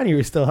Carolina? You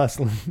were still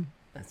hustling.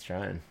 That's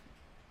trying.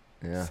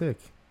 Yeah. Sick.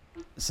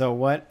 So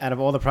what, out of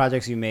all the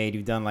projects you made,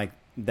 you've done like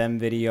them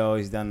videos,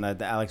 you've done the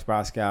Alex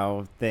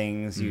Broscow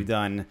things, you've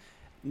done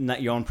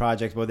your own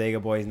projects, Bodega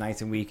Boys,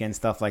 nights and weekends,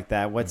 stuff like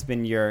that. What's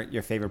been your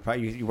favorite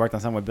you worked on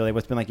something with Billy.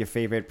 What's been like your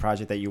favorite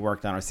project that you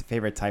worked on, or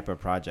favorite type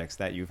of projects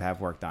that you have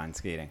worked on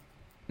skating?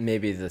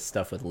 Maybe the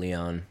stuff with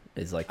Leon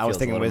is like. I was feels a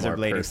thinking little Wizard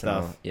more Blading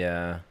personal. stuff.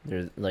 Yeah,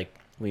 there's like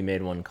we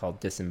made one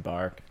called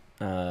Disembark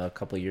a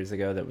couple years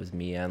ago. That was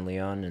me and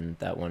Leon, and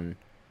that one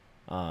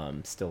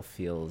still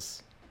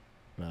feels.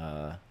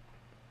 I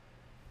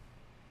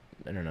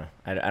don't know.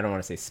 I don't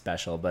want to say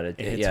special, but it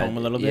hits yeah, home a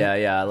little bit.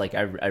 Yeah. Like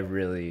I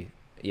really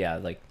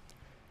like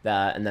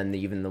that, and then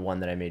even the one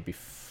that I made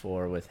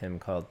before with him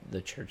called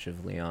The Church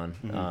of Leon.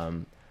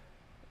 Mhm.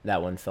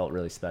 That one felt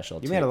really special.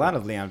 You too. made a lot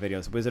of Leon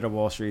videos. Wizard of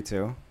Wall Street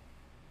too.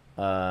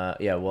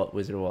 Yeah,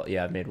 Wizard of Wall.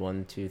 Yeah, I made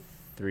 1, 2,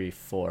 3,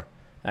 4.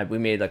 We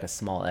made like a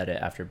small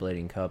edit after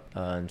Blading Cup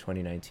in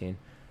 2019.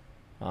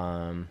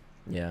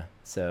 Yeah,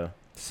 so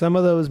Some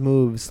of those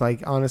moves,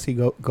 like honestly,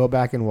 go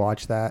back and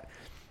watch that.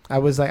 I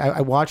was like,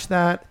 I watched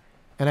that,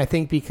 and I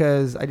think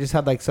because I just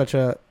had like such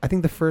a. I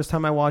think the first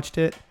time I watched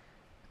it,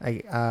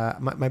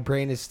 my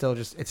brain is still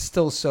just it's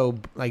still so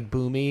like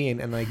boomy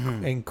and like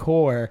and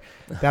core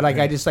that like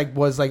I just like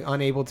was like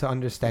unable to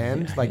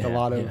understand like a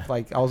lot of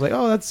like I was like,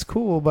 oh, that's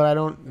cool, but I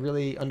don't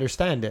really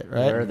understand it,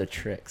 right? where are the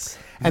tricks?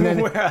 And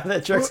then where are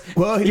the tricks?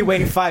 well, You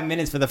waited 5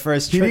 minutes for the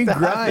first You trick. didn't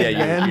to happen. grind.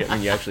 Yeah,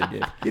 man. you actually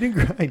did. you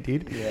didn't grind,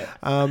 dude.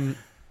 Yeah.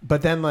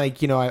 But then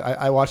like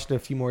I watched it a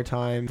few more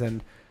times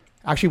and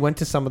actually went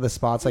to some of the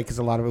spots like because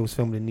a lot of it was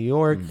filmed in New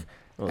York,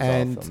 It was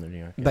and all filmed in New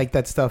York. Yeah. like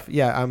that stuff.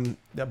 Yeah,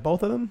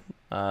 both of them.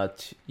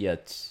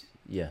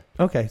 Yeah.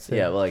 Okay, so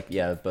Yeah, well, like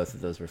both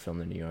of those were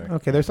filmed in New York.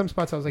 okay, there's some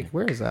spots I was like,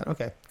 where is that?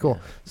 Okay, cool.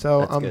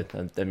 So That's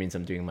good. That means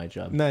I'm doing my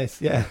job.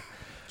 nice, yeah.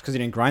 Because you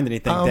didn't grind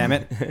anything, damn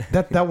it.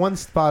 that one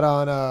spot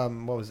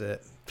on what was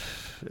it?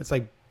 It's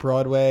like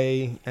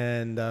Broadway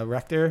and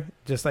Rector,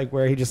 just like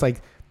where he just like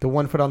the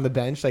 1 foot on the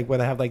bench, like where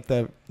they have like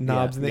the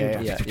knobs and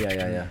yeah, things.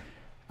 Yeah.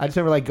 I just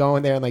remember like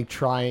going there and like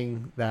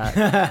trying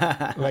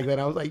that. Like then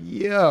I was like,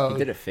 He yo,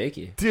 did it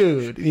fakey.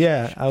 dude,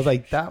 yeah. I was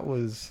like, that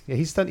was yeah.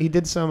 He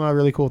did some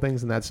really cool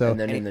things in that. So And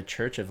then in the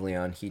Church of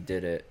Leon, he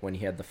did it when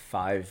he had the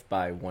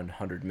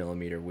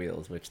 5x100mm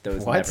wheels, which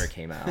those What? never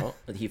came out.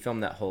 But he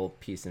filmed that whole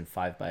piece in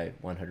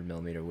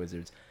 5x100mm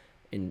wizards.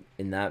 In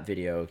that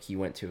video, he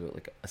went to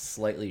like a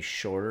slightly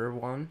shorter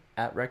one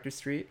at Rector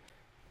Street,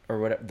 or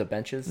whatever the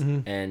benches,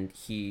 Mhm. and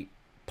he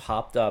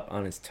popped up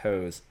on his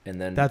toes, and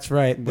then that's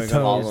right. The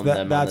Wiggle all toes. of That,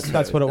 them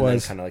that's what it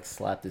was. Kind of like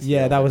slapped his. Yeah,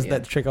 heel that at was the that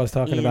end. trick I was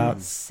talking about.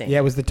 Insane. Yeah,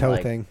 it was the toe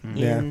Like, thing. Mhm.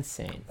 Yeah.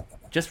 Insane.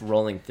 Just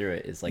rolling through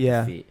it is like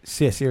yeah. a feat.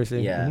 Yeah,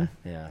 seriously. Yeah, Mhm.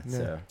 yeah. Yeah.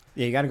 So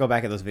Yeah, you got to go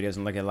back at those videos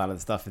and look at a lot of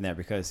the stuff in there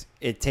because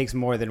it takes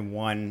more than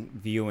one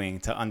viewing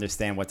to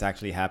understand what's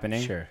actually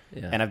happening. sure.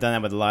 Yeah. And I've done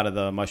that with a lot of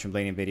the mushroom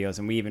blading videos.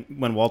 And we even,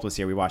 when Walt was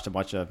here, we watched a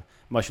bunch of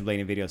mushroom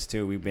blading videos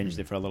too. We binged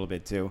it for a little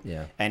bit too.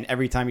 yeah. And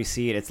every time you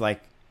see it, it's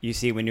like you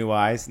see it with new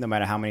eyes, no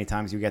matter how many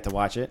times you get to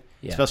watch it.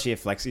 Yeah. Especially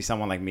if like see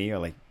someone like me or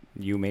like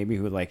you maybe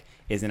who like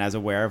isn't as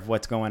aware of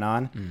what's going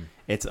on.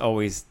 It's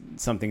always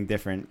something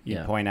different you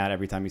Yeah. point out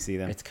every time you see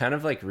them. It's kind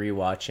of like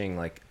rewatching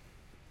like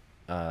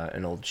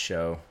an old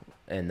show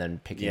and then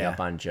picking Yeah. up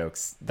on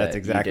jokes. That's that you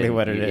exactly didn't-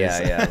 what it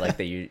Yeah, is. yeah. Like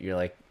that you're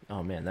like,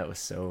 oh man, that was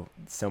so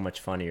much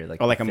funnier.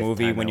 Like Or like the a fifth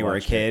movie time when I you were a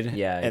watched kid, it.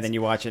 Yeah, and then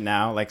you watch it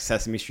now, like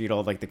Sesame Street,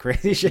 all like the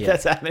crazy shit Yeah.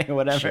 that's happening or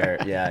whatever. Sure.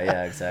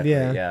 Yeah. Exactly.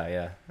 Yeah.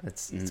 Yeah.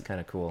 It's Mm. kind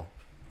of cool.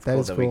 It's That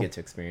cool is that cool. we get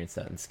to experience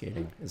that in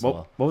skating as What,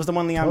 well. what was the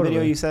one Leon Totally,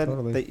 video you said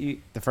totally. that you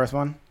the first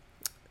one?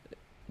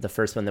 The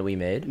first one that we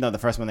made. No, the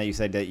first one that you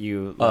said that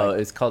you. Oh,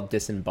 Like, it's called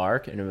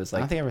Disembark, and it was I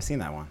like don't think I've ever seen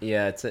that one.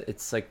 yeah,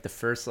 it's like the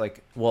first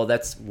like well,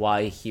 that's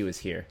why he was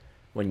here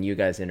when you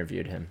guys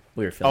interviewed him.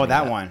 We were filming. Oh,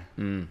 that one.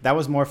 Mm. That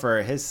was more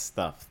for his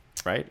stuff,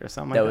 right, or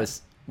something. That like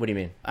was. What do you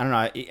mean? I don't know.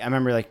 I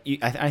remember like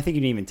I think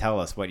you didn't even tell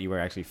us what you were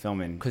actually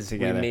filming Because we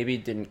together. maybe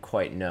didn't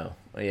quite know.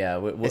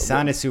 Yeah, It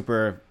sounded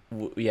super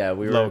yeah,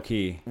 we were low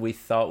key. We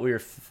thought we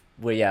were.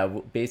 Well, yeah,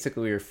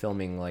 basically we were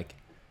filming like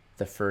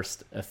the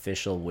first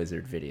official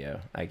Wizard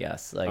video, I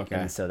guess. Like, Okay.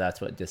 and so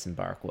that's what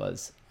Disembark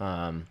was,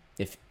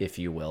 if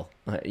you will,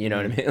 you know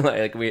what I mean.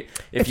 Like we,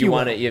 if you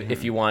want to,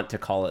 if you want to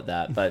call it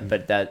that,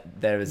 but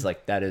that was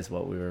like that is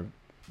what we were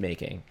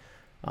making.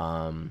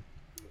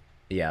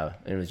 Yeah,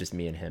 it was just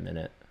me and him in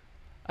it.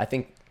 I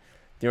think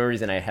the only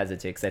reason I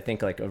hesitate because I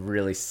think like a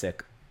really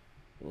sick,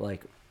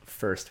 like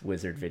first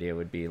Wizard video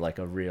would be like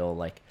a real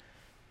like,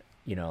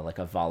 you know, like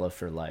a Vala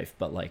for life,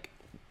 but like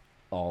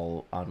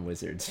all on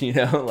Wizards, you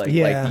know, like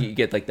Yeah. like you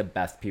get like the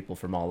best people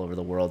from all over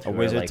the world. A who are,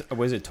 wizard, like, a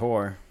wizard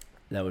tour.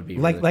 That would be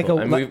like really like cool.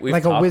 a And we've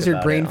like a talked wizard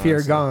about brain it, fear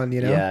honestly. gone,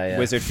 you know? Yeah.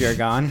 Wizard Fear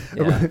Gone.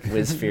 Yeah,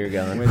 Wiz Fear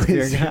gone. Wiz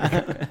Fear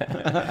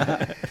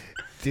Gone.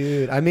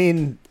 Dude, I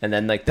mean, And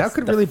then like That this,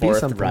 could the really be fourth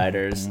something.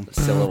 rider's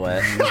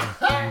silhouette,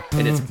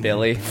 and it's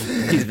Billy.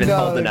 He's been No,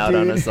 holding out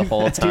on dude. us the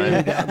whole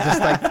time. dude,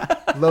 just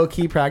like low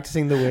key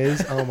practicing the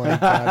whiz. Oh my god,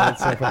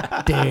 that's so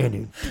fun.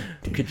 Damn,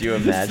 Could you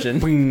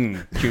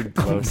imagine? You'd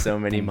blow so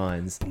many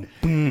minds.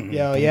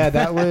 yo, yeah,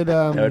 that would.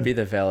 That would be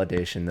the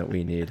validation that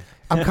we need.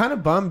 I'm kind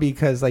of bummed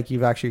because like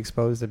you've actually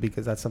exposed it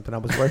because that's something I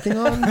was working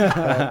on.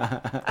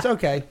 But it's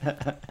okay.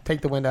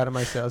 Take the wind out of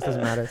my sails.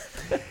 Doesn't matter.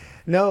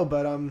 No,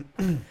 but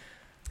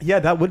yeah,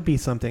 that would be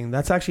something.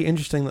 That's actually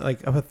interesting.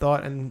 Like of a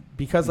thought, and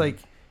because like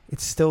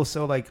it's still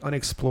so like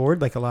unexplored,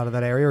 like a lot of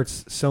that area,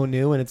 it's so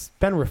new and it's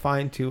been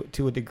refined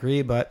to a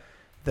degree, but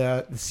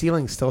the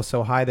ceiling's still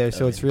so high there.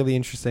 So it's really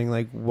interesting,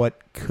 like what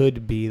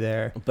could be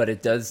there. But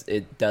it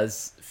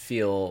does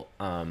feel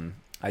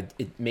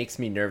it makes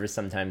me nervous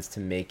sometimes to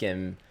make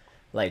him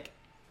like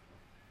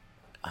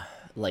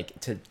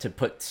to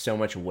put so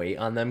much weight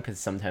on them, because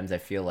sometimes I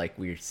feel like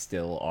we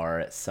still are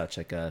at such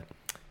like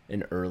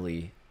an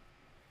early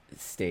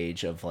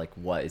stage of like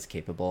what is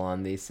capable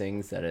on these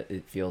things that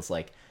it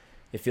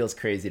feels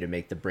crazy to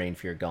make the Brain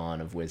Fear Gone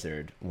of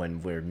Wizard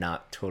when we're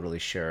not totally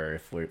sure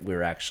if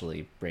we're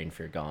actually Brain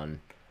Fear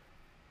Gone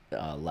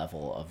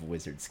level of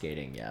Wizard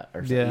skating yet,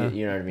 or Yeah.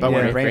 you know what I mean. But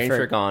when When Brain Brain Fear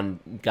Fear Gone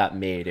got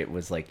made, it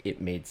was like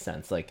it made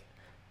sense. Like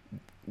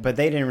But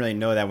they didn't really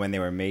know that when they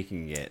were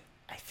making it.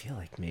 I feel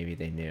like maybe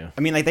they knew.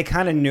 I mean, like they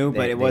kind of knew, but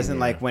They it wasn't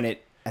knew. like when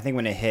it. I think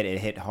when it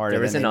hit harder. There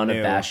was than an they knew.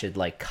 unabashed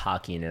like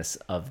cockiness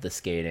of the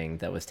skating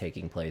that was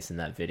taking place in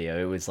that video.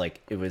 It was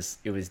like it was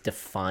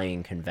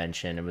defying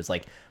convention. It was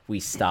like we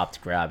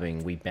stopped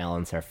grabbing, we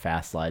balance our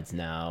fast slides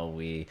now.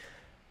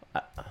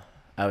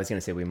 I was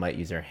gonna say we might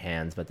use our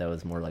hands, but that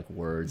was more like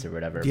words or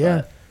whatever. Yeah.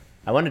 But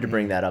I wanted to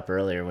bring that up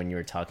earlier when you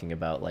were talking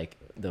about like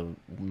the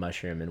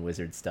mushroom and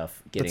wizard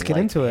stuff getting get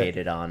like into it.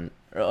 hated on.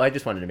 I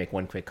just wanted to make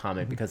one quick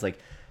comment because like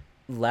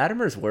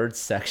Latimer's words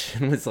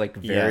section was like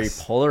very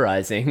Yes.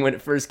 polarizing when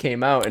it first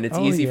came out, and it's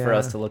Oh, easy for yeah.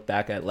 us to look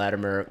back at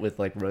Latimer with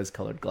like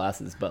rose-colored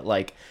glasses, but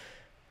like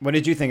What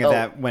did you think of Oh.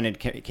 that when it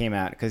came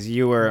out? Because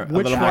you were a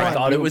Which little one? more. I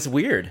thought it was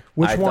weird.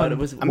 Which I one? thought it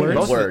was I mean,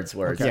 most of it- words.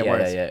 okay, yeah,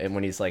 words. yeah. And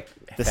when he's like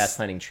The fast s-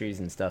 planting trees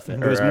and stuff. It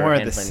was or more of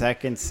hand the planting-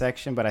 second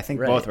section, but I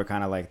think Right. both were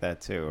kind of like that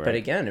too. Right? But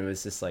again, it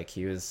was just like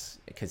he was,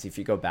 because if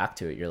you go back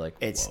to it, you're like,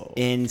 it's whoa,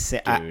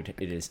 insane. dude,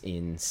 it is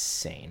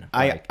insane.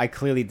 I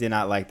clearly did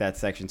not like that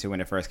section too when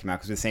it first came out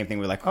because the same thing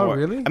with like. Oh,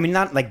 really? I mean,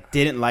 not like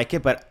didn't like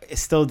it, but it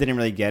still didn't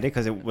really get it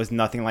because it was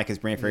nothing like his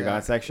Brain Fear Yeah.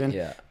 God section.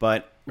 Yeah.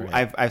 But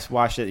Right. I've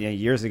watched it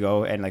years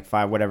ago and like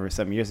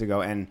 7 years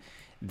ago, and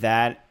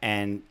that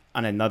and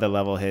on another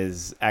level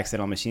his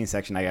Accidental Machine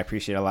section I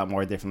appreciate a lot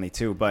more differently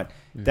too. But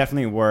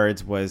definitely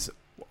Words was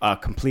a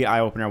complete eye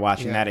opener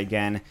watching Yeah. that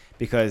again,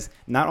 because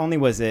not only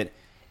was it.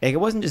 Like, it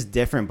wasn't just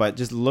different, but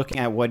just looking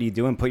at what you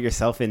do and put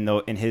yourself in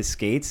his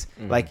skates.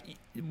 Like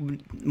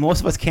most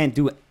of us can't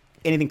do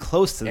anything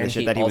close to the And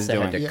shit he that he was also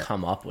doing. had to Yeah.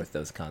 come up with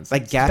those concepts.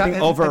 Like gapping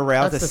That- over a that-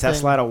 rail to that's the set thing.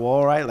 slide a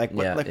wall, right? Like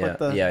what? yeah, Like yeah, what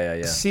the?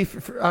 yeah. See,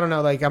 I don't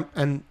know, like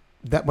and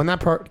that when that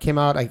part came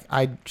out,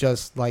 I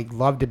just like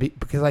loved it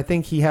because I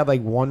think he had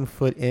like 1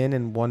 foot in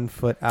and 1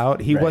 foot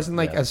out. He Right, wasn't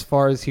like yeah. as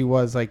far as he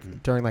was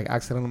like during like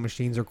Accidental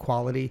Machines or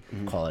Quality.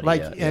 Quality,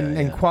 Like yeah, and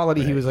yeah,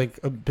 Quality, he right. was like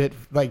a bit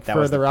like That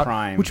was further the out,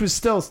 prime. which was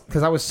still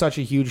because I was such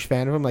a huge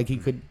fan of him. Like he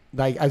could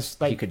like I was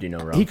like he could do no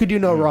wrong. he could do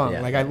no wrong. Yeah,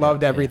 Like yeah, I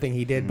loved yeah, everything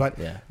he did, but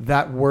yeah.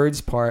 that words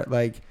part,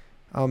 like,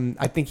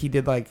 I think he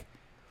did like,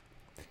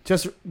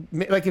 just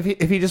like if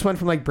he just went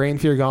from like Brain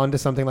Fear Gone to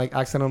something like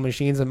Accidental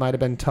Machines, it might have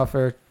been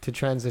tougher to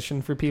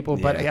transition for people.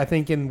 But Yeah. I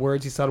think in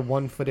Words, he started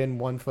 1 foot in,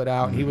 1 foot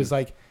out. And he was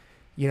like,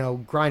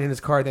 grinding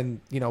his car,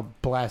 then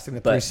blasting the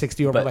But-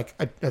 360 over but- like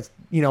a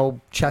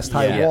chest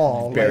high Yeah.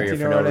 wall. Like, Barrier you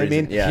for know no what I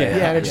reason. mean? Yeah, Yeah.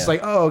 Yeah, and it's just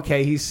like, oh,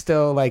 okay, he's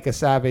still like a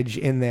savage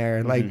in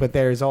there. Like, Mhm. but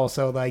there's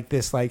also like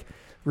this like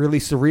really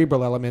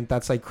cerebral element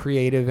that's like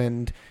creative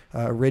and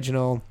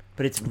original.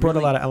 But it's Brought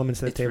really, a lot of elements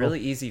to the it's table. really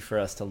easy for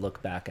us to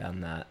look back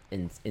on that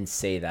and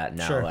say that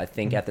now. Sure. I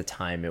think Mhm. at the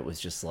time it was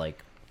just like,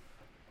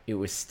 it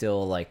was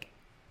still like,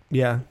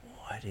 Yeah.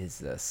 what is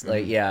this? Mhm.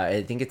 Like, yeah,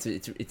 I think it's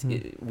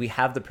Mhm. we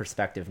have the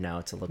perspective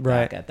now to look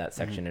Right. back at that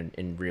section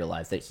and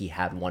realize that he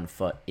had 1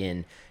 foot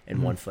in and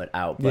Mhm. 1 foot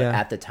out. But Yeah.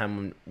 at the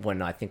time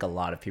when I think a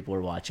lot of people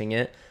were watching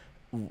it,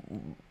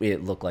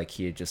 it looked like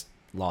he had just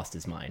lost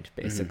his mind,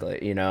 basically.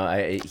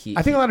 I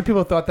think a lot of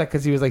people thought that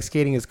because he was like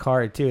skating his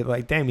car too.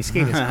 Like, damn, he's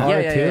skating his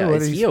car yeah, too. yeah.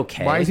 What Is he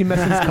okay? Why is he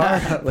messing his car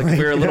up? Like, if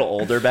we were a little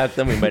older back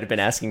then, we might have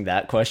been asking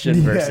that question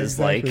Yeah, versus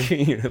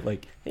exactly.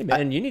 like, hey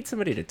man, you need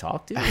somebody to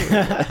talk to.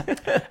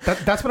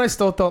 That's when I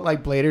still thought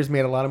like Bladers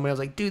made a lot of money. I was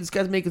like, dude, this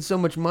guy's making so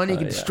much money. He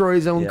can Yeah. destroy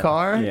his own Yeah.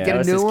 car, Yeah. get That a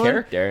was new his one.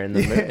 character in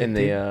the Yeah, in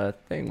the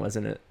thing,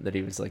 wasn't it? That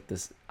he was like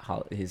this.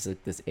 He's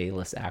like this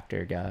A-list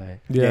actor guy.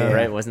 Yeah.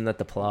 Right. Wasn't that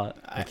the plot?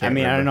 I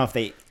mean, I don't know if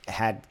they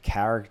had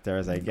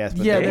characters, I guess,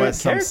 but Yeah, there they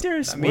was had some.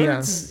 characters. I mean,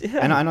 words,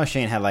 yeah. I know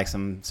Shane had like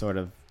some sort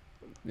of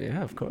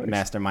Yeah, of course.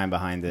 mastermind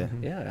behind it.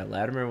 Mhm. Yeah,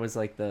 Latimer was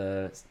like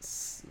the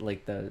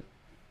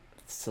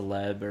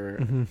celeb or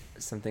Mhm.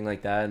 something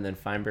like that, and then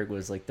Feinberg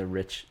was like the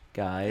rich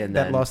guy, and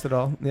That then lost it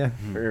all. Yeah.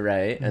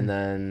 right, Mhm. and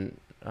then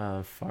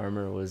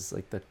Farmer was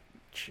like the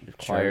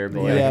choir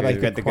boy. yeah, who like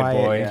got the the good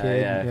quiet boy. Yeah,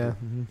 kid. yeah. Yeah.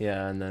 Mhm.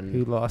 Yeah, and then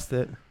Who lost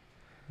it?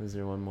 was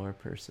there one more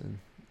person?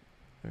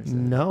 Or is it-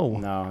 No.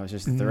 No, it was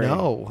just three.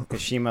 No.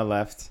 Kashima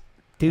left.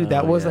 Dude,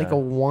 that Oh, was like yeah. a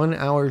 1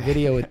 hour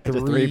video with The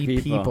three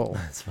three people. people.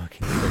 That's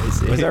fucking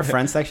crazy. Was there a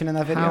friend section in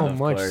that video? How Of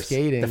much course.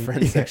 skating? The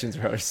friend sections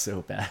were always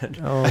so bad.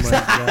 Oh my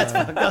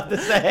god. About to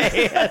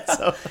say. That's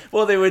so-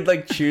 Well, they would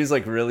like choose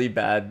like really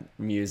bad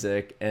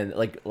music and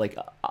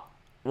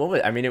what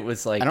was I mean? It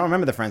was like I don't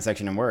remember the friend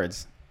section in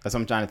words. That's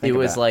what I'm trying to think it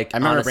was about. like I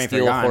remember on a Brain for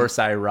steel Gone. horse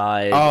I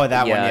ride. Oh,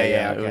 that one.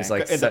 Yeah. It Okay. was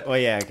like Oh,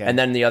 yeah. Okay. and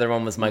then the other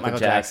one was Michael Michael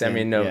Jackson. I Jackson,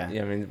 mean, no,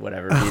 yeah. I mean,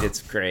 whatever. Beat it's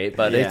great,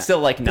 but Yeah. it's still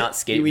like not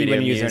skate We video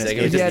wouldn't use it in a music.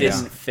 It skate just video.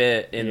 didn't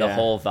fit in the Yeah.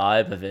 whole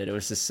vibe of it. It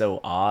was just so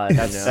odd.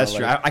 That's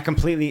true. like- I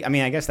completely. I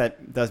mean, I guess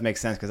that does make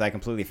sense because I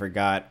completely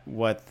forgot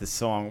what the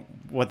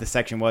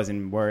section was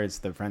in words.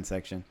 The friend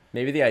section.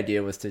 Maybe the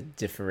idea was to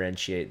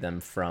differentiate them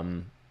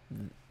from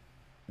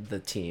the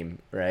team,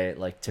 right?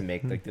 Like to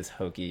make like this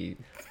hokey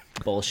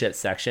bullshit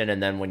section,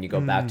 and then when you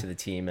go back to the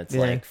team, it's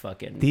Yeah. like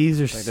fucking.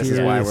 These are Like, serious this is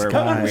why we're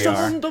guys. we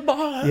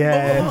are.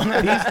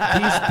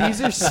 Yeah,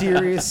 these are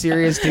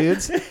serious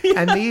dudes,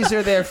 and these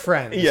are their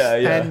friends. Yeah,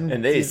 yeah, and,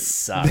 and they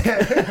suck.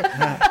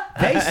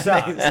 they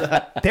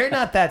suck. They're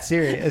not that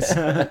serious.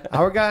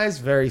 Our guys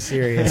very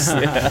serious.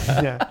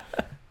 Yeah.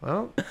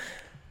 Well,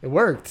 it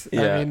worked.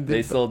 Yeah, I mean,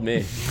 they sold me.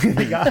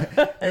 they got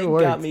They it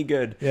worked. got me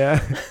good.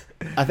 Yeah.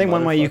 I think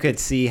one way you could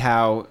see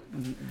how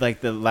like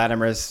the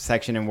Latimer's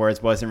section in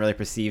words wasn't really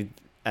perceived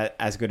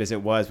as good as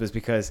it was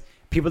because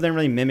people didn't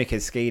really mimic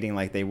his skating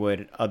like they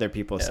would other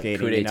people's skating.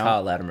 Coup You d'etat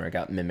know? Latimer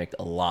got mimicked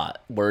a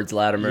lot. Words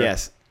Latimer.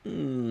 Yes,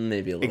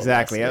 Maybe a little.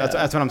 exactly. less,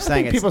 That's what I'm I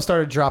saying. think people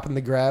started dropping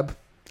the grab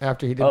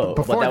after he did. Oh,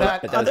 before but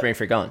that was other- Brain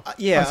for Gone.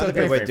 Yeah, so other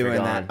the people were Brain for doing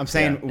Gone. that. I'm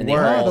saying And they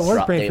words. Oh, the all, word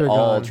dropped, Brain they for all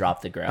Gone.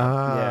 dropped the grab.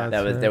 Ah, Yeah, that's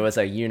that was right. there was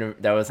a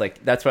that was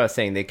like that's what I was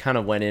saying. They kind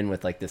of went in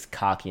with like this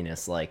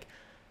cockiness, like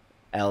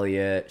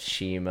Elliot,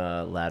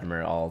 Shima,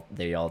 Latimer,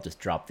 they all just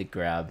dropped the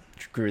grab,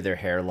 grew their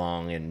hair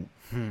long, and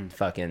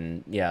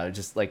fucking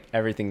just like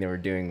everything they were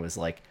doing was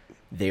like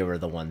they were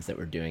the ones that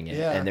were doing it,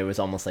 Yeah. and it was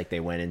almost like they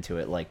went into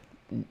it like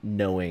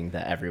knowing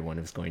that everyone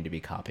was going to be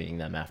copying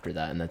them after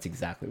that, and that's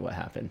exactly what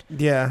happened.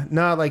 Yeah,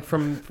 no, like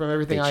from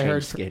everything They I changed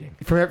heard, skating.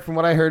 from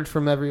what I heard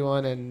from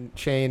everyone and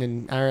Shane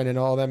and Aaron and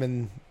all of them,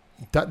 and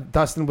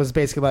Dustin was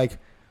basically like,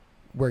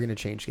 "We're gonna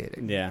change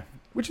skating," Yeah,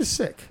 which is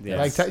sick.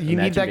 Yes. Like you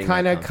Imagine need that being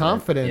kind of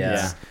confident.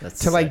 confidence Yeah, that's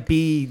to like sick.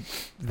 be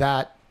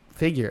that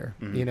figure.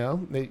 Mhm. You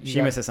know, That you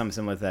Shima got- said something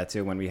similar to that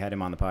too when we had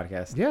him on the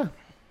podcast. Yeah,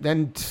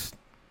 and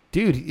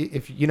dude,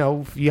 if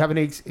you have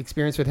any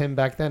experience with him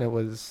back then,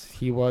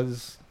 he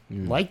was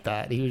Mm. like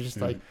that. He was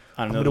just like,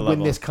 On I'm another gonna win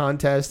level. this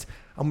contest.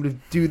 I'm gonna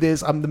do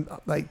this.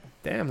 Like,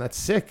 damn, that's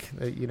sick.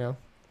 Damn.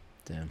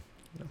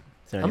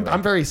 So I'm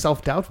anyway, very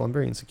self-doubtful. I'm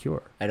very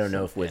insecure. I don't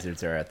know if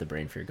Wizards are at the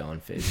Brain for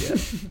Gone phase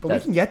yet. But we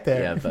can get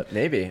there. Yeah, but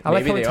maybe. I like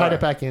maybe how we they tied are.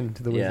 it back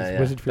into the Wizards. Yeah, yeah.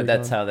 Wizard But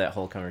that's how that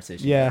whole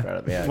conversation Yeah. got brought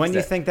up. Yeah. When do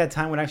you 'cause think that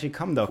time would actually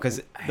come though?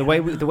 Because the way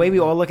we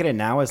all look at it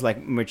now as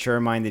like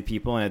mature-minded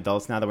people and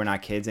adults now that we're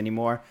not kids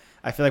anymore,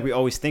 I feel like we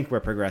always think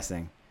we're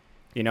progressing.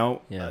 You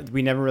know, Yeah.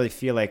 we never really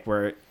feel like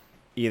we're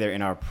either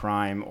in our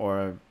prime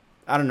or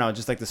I don't know,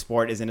 just like the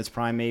sport is in its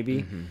prime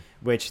maybe, Mhm.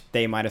 which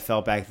they might have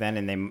felt back then,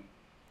 and they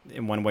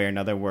in one way or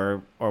another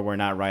were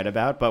not right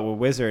about. But with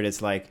Wizard,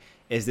 it's like,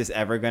 is this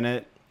ever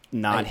gonna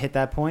not I- hit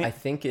that point? I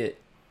think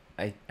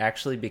I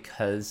actually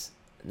because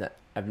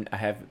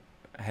I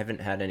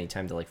haven't had any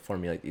time to like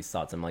formulate these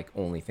thoughts. I'm like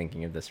only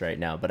thinking of this right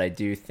now, but I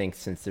do think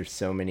since there's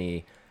so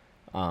many,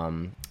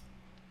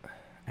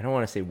 I don't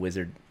want to say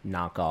Wizard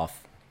knockoff,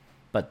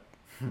 but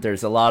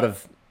there's a lot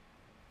of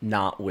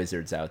not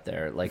Wizards out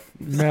there, like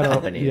Metal-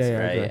 companies, yeah,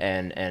 right? okay.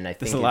 And I think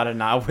There's a lot of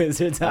not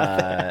Wizards out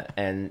there.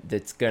 and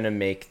it's gonna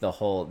make that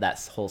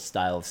whole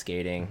style of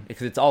skating,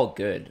 because it's all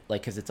good,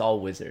 like because it's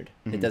all Wizard.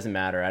 It Mhm. doesn't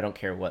matter. I don't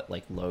care what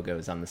like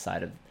logos on the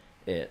side of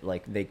it.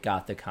 Like they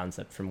got the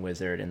concept from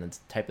Wizard, and the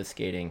type of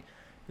skating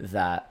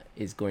that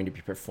is going to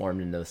be performed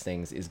in those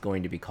things is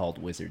going to be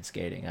called Wizard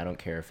skating. I don't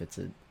care if it's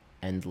an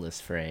endless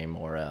frame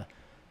or a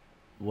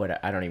what,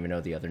 I don't even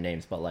know the other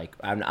names, but like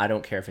I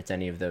don't care if it's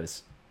any of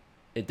those.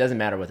 It doesn't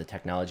matter what the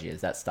technology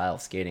is. That style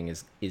of skating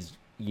is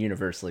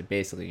universally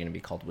basically going to be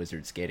called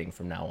Wizard skating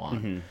from now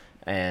on. Mhm.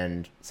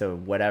 And so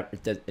whatever,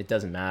 it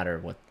doesn't matter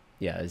what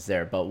is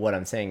there. But what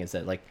I'm saying is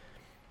that like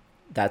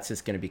that's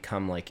just going to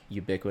become like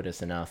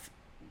ubiquitous enough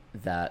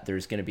that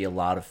there's going to be a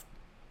lot of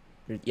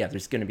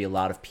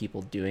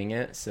people doing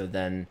it. So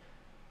then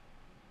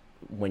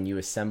when you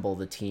assemble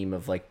the team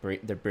of like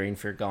the Brain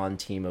for Gone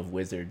team of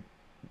Wizard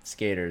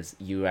skaters,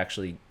 you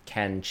actually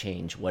can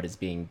change what is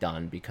being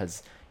done,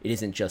 because it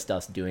isn't just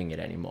us doing it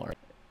anymore.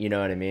 You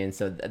know what I mean?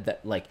 So that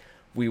like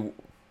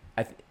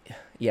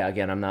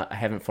again, I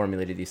haven't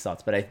formulated these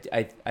thoughts, but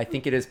I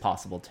think it is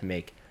possible to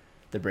make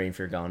the Brain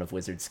for Gone of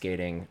Wizard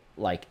skating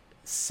like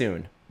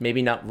soon.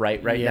 Maybe not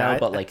right Yeah, now,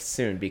 but like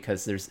soon,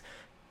 because there's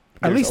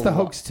At least a the lot-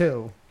 Hoax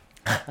too.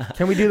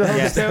 Can we do the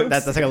Yes, Hokes?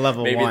 that's like a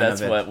level Maybe one that's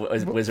of it.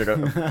 what Wizard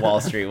of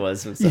Wall Street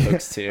was the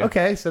Hooks too.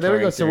 Okay, so there we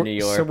go. Touring So, through New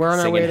York, so we're on our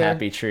singing way there.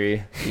 Happy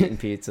Tree, eating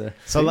pizza.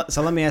 So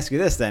let me ask you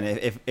this then: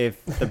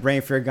 if the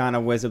Brain for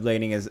Ghana Wizard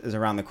Blading is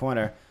around the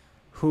corner,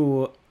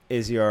 who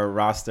is your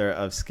roster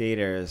of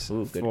skaters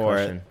Ooh, good for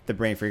question. the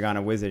Brain for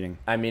Ghana Wizarding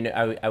I mean,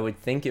 I would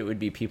think it would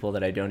be people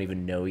that I don't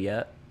even know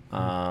yet.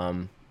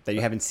 that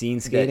you haven't seen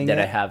that, skating that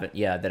I yet? haven't,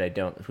 yeah, that I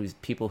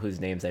don't, people whose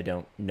names I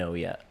don't know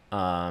yet.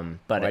 But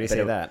Why do you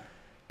say that?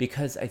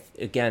 Because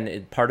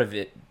part of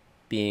it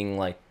being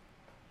like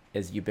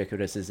as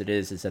ubiquitous as it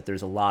is that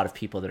there's a lot of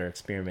people that are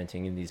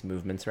experimenting in these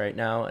movements right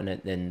now,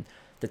 and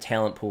the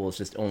talent pool is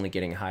just only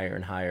getting higher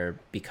and higher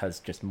because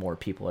just more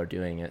people are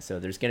doing it. So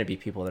there's going to be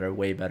people that are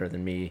way better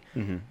than me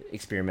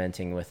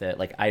experimenting with it.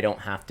 Like I don't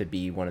have to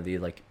be one of the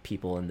like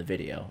people in the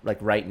video. Like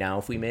right now,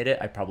 if we made it,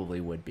 I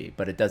probably would be,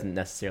 but it doesn't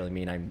necessarily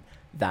mean I'm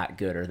that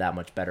good or that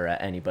much better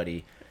at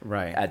anybody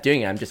Right. at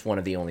doing it. I'm just one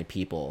of the only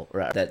people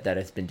that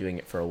has been doing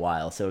it for a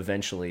while. So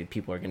eventually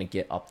people are going to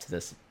get up to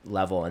this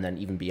level, and then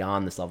even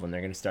beyond this level, and they're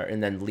going to start.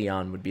 And then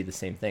Leon would be the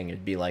same thing.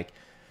 It'd be like,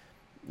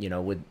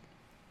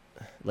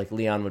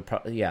 Leon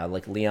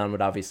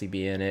would obviously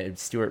be in it.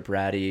 Stuart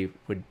Brady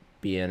would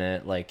be in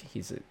it. Like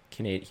he's a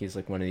Canadian. He's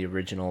like one of the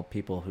original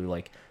people who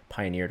like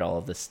pioneered all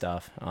of this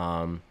stuff.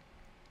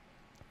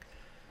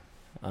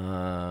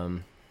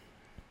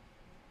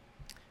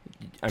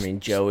 I mean,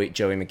 Joey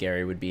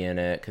McGarry would be in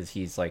it because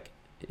he's like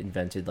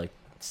invented like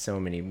so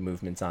many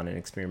movements on it and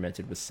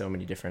experimented with so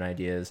many different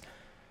ideas.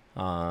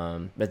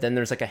 But then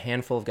there's like a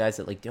handful of guys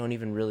that like don't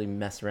even really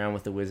mess around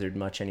with the wizard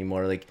much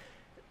anymore. Like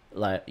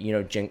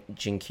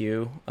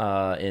Jinkyu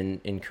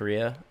in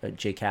Korea,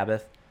 Jay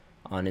Cabot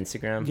on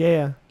Instagram.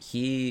 Yeah.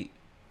 He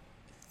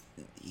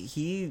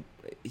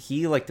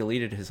like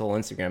deleted his whole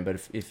Instagram,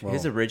 but if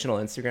his original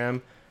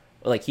Instagram,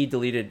 like he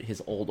deleted his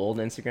old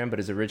Instagram, but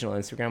his original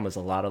Instagram was a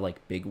lot of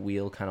like big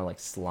wheel kind of like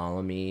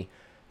slalom-y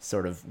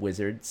sort of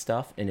wizard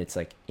stuff, and it's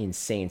like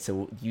insane.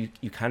 So you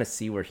kind of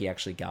see where he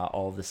actually got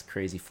all this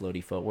crazy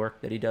floaty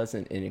footwork that he does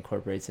and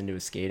incorporates into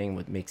his skating,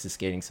 what makes his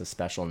skating so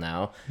special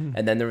now.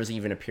 And then there was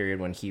even a period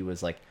when he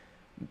was like,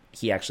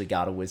 he actually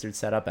got a wizard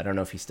setup. I don't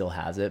know if he still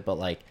has it, but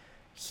like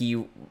he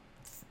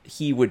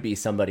would be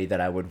somebody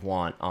that I would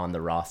want on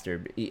the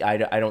roster. I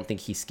don't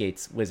think he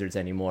skates wizards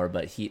anymore,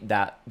 but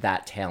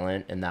that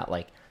talent and that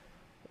like,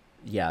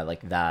 yeah,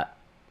 like that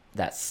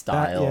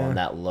style and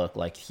that look,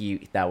 like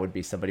that would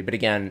be somebody. But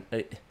again,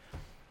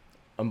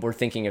 we're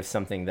thinking of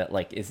something that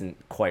like isn't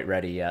quite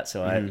ready yet.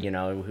 So I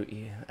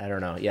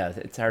don't know. Yeah,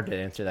 it's hard to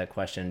answer that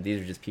question.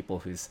 These are just people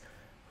whose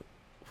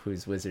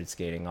wizard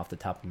skating off the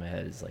top of my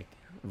head is like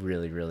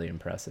really, really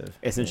impressive.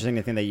 It's interesting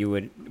to think that you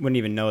wouldn't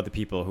even know the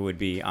people who would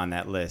be on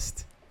that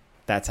list.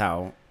 That's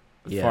how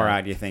far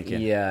out you're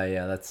thinking.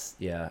 It's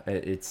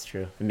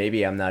true.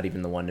 Maybe I'm not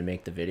even the one to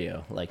make the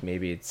video. Like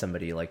maybe it's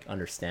somebody like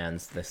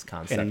understands this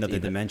concept In another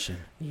dimension.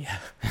 Yeah.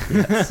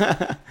 Yes.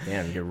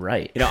 Damn, you're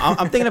right.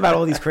 I'm thinking about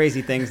all these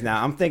crazy things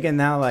now. I'm thinking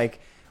now, like,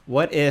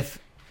 what if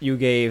you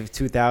gave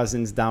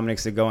 2000s Dominic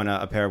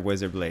Sagona a pair of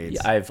wizard blades?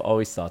 Yeah, I've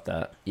always thought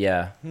that.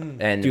 Yeah.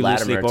 And Do you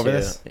lose Latimer sleep over too.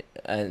 this?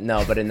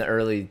 No, but in the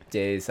early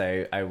days,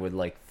 I would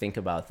like think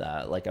about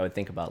that. Like I would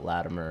think about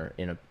Latimer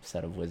in a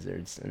set of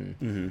wizards,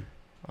 and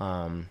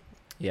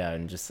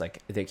and just like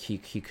I think he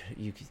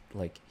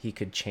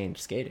could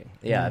change skating.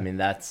 Yeah, I mean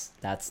that's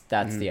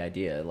the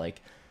idea.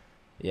 Like,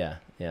 yeah,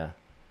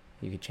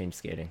 he could change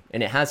skating,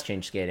 and it has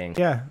changed skating.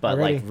 Yeah, but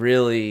already. like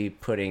really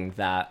putting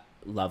that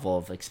level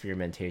of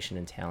experimentation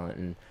and talent,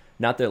 and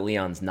not that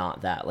Leon's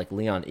not that. Like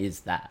Leon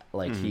is that.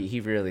 Like he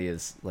really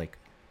is like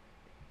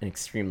an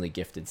extremely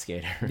gifted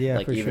skater. Yeah,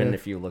 like for even sure.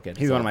 if you look at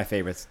He's one of my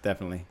favorites,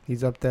 definitely.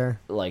 He's up there.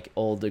 like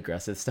old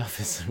aggressive stuff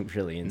is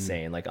really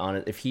insane. Like on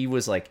it, if he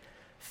was like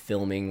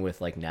filming with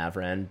like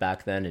Navran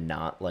back then and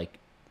not like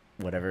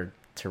whatever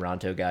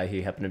Toronto guy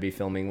he happened to be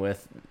filming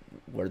with,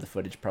 where the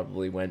footage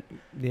probably went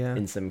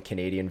in some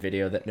Canadian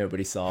video that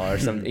nobody saw or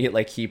something,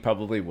 like he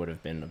probably would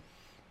have been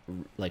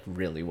like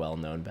really well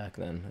known back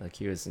then. Like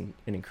he was an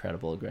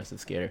incredible aggressive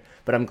skater.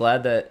 But I'm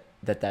glad that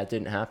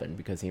didn't happen,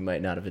 because he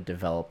might not have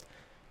developed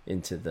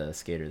into the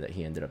skater that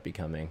he ended up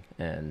becoming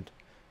and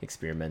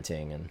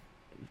experimenting and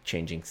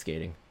changing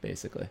skating.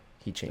 Basically,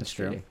 he changed That's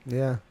true. skating.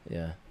 Yeah.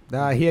 Yeah.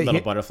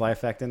 Little butterfly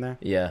effect in there.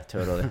 Yeah,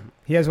 totally.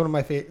 He has one of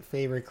my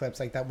favorite clips,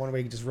 like that one where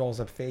he just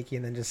rolls up fakie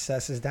and then just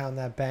sesses down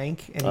that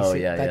bank. And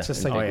that's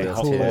just like And the Big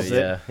Wheels coolest. too.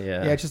 Yeah.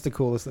 Yeah, it's just the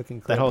coolest looking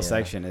clip. That whole Yeah.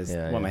 section is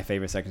Yeah, one of yeah. my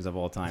favorite sections of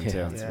all time too.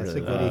 It's Yeah, it's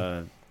really a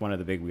goodie. One of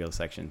the big wheel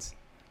sections.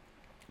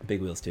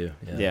 Big wheels too.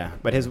 Yeah,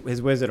 but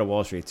his Wizard of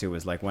Wall Street too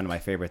was like one of my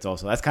favorites.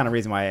 Also, that's kind of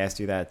reason why I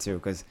asked you that too,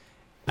 because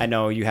I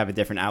know you have a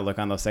different outlook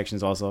on those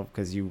sections also,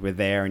 because you were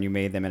there and you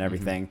made them and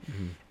everything,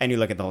 and you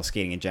look at the whole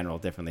skating in general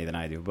differently than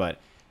I do. But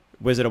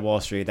Wizard of Wall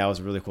Street, that was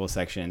a really cool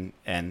section,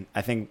 and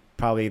I think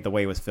probably the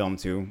way it was filmed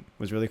too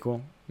was really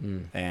cool.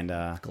 And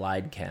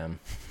Glide cam.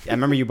 I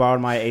remember you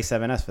borrowed my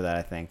A7S for that,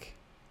 I think,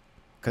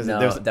 because No,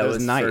 there that was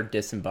was night. for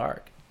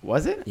Disembark.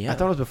 Was it? Yeah. I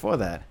thought it was before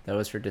that. That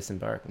was for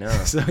Disembark. No.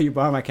 So you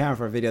borrowed my camera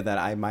for a video that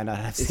I might not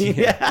have seen.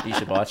 Yeah, you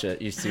should watch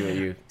it. You see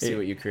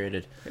what you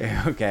created.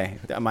 Yeah, okay.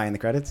 Am I in the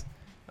credits?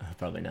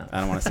 Probably not. I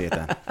don't want to see it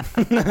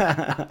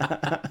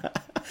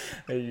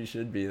then. You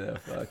should be though.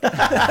 Fuck.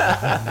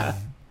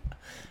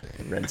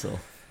 Rental.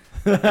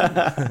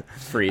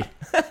 Free.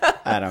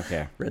 I don't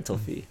care. Rental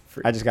fee.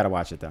 Free. I just got to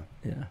watch it though.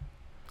 Yeah.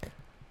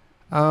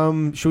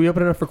 Should we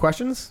open it up for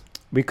questions?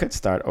 We could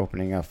start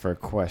opening up for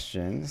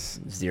questions.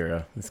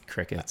 0. It's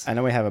crickets. I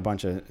know we have a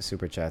bunch of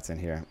super chats in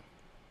here.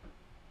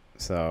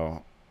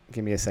 So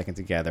give me a second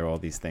to gather all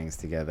these things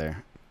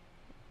together.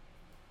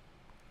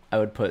 I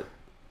would put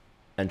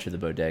Enter the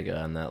Bodega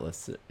on that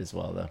list as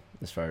well, though,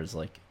 as far as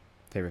like,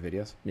 Favorite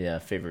videos? yeah,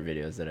 favorite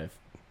videos that I've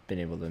been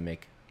able to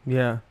make.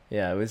 Yeah.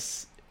 Yeah,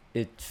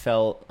 it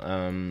felt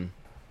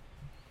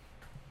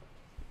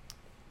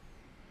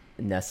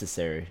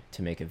necessary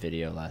to make a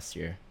video last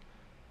year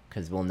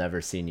because we'll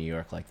never see New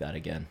York like that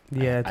again.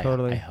 Yeah,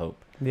 totally. I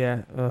hope.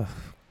 Yeah.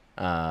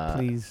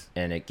 Please.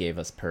 And it gave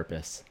us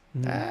purpose.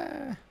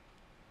 Mhm.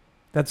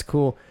 That's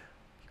cool.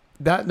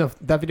 That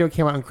video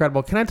came out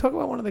incredible. Can I talk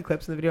about one of the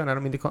clips in the video? And I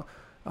don't mean to call.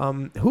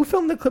 Who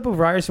filmed the clip of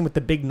Ryerson with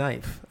the big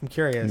knife? I'm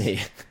curious.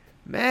 Me.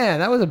 Man,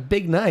 that was a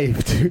big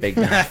knife, dude. Big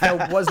knife.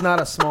 That was not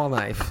a small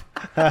knife.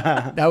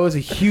 That was a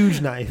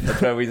huge knife.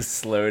 That's why we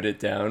slowed it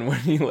down when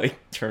he like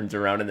turns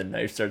around and the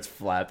knife starts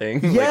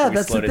flapping. Yeah, Like, we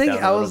that's the slowed it thing. down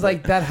a I little was bit.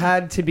 like, that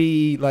had to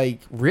be like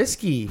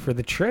risky for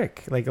the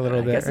trick, like a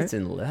little I bit. guess Right? it's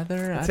in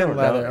leather. It's I in don't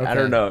leather, know. I okay.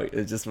 don't know.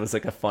 It just was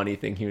like a funny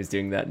thing he was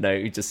doing that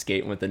night. He just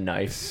skating with a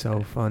knife.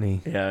 So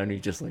funny. Yeah, and we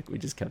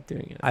just kept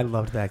doing it. I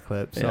loved that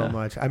clip so Yeah.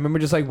 much. I remember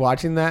just like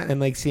watching that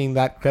and like seeing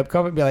that clip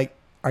come and be like,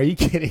 "Are you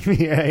kidding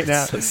me right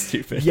now?" It's so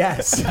stupid.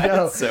 Yes.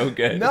 No. It's so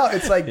good. No,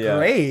 it's like Yeah.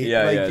 great.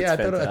 Yeah, like, yeah, it's I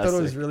thought it was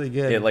fantastic. really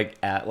good. It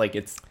like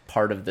it's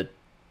part of the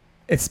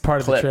It's part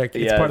of clip. the trick.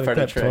 It's Yeah, part of the part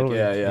clip. of the trick. Totally.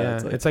 Yeah, yeah,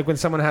 It's it's like, like- when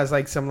someone has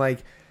like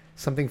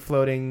something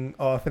floating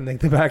off in like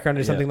the background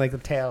or Yeah. something like the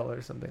tail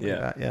or something Yeah.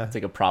 like that. Yeah. it's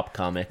like a prop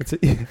comic. It's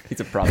He's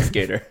a prop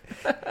skater.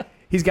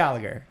 he's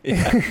Gallagher.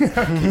 Yeah.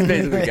 He's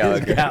basically He's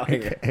Gallagher.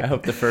 Gallagher. I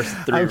hope the first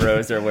 3 Okay.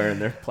 rows are wearing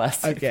their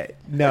plastic. Okay.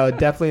 No,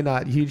 definitely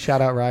not. Huge shout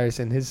out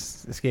Ryerson. His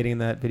skating in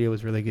that video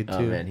was really good too.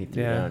 Oh, man, he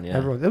threw down, yeah.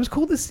 Everyone. It was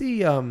cool to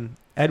see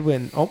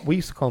Edwin. Oh, we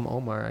used to call him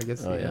Omar, I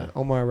guess. Oh, yeah.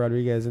 Omar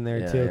Rodriguez in there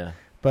Yeah, too. yeah.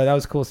 But that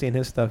was cool seeing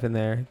his stuff in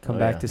there. Come Oh,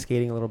 back yeah. to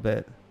skating a little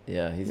bit.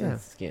 Yeah, he's Yeah.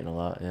 skating a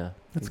lot. Yeah,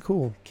 That's He's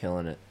cool.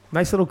 killing it.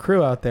 Nice little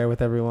crew out there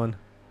with everyone.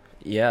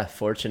 Yeah,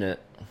 fortunate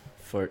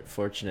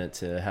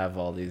to have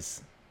all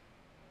these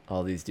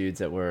dudes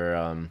that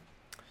were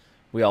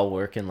we all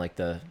work in like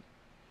the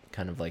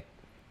kind of like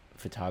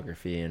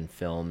photography and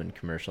film and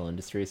commercial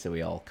industry, so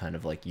we all kind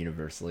of like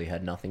universally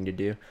had nothing to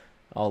do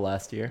all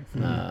last year.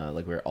 Mhm.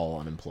 Like we were all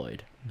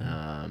unemployed.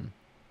 Mhm.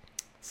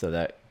 So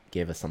that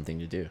gave us something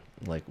to do.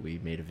 Like we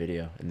made a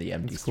video in the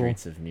empty That's cool.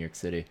 streets of New York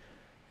City,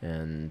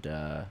 and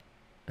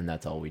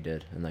that's all we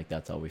did, and like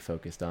that's all we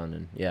focused on.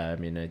 And yeah, I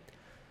mean,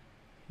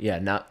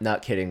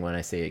 not kidding when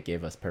I say it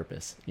gave us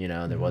purpose. You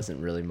know, there Mhm. wasn't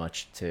really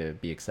much to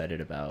be excited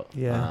about.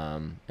 Yeah.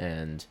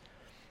 And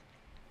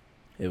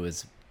it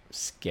was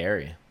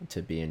scary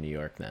to be in New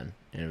York then,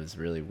 and it was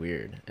really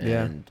weird.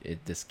 Yeah. And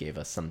this gave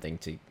us something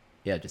to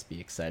just be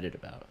excited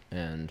about.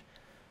 And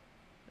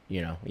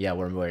you know,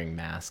 we're wearing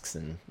masks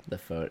and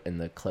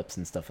the clips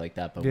and stuff like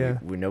that, but Yeah.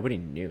 we nobody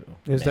knew.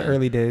 It was the man.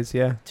 early days.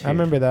 Yeah. Dude, I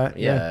remember that.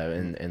 Yeah,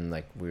 and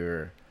like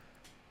we're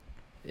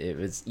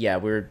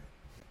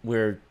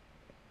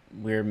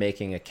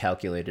making a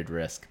calculated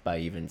risk by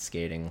even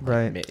skating. Like,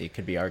 Right. It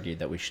could be argued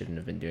that we shouldn't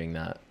have been doing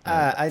that.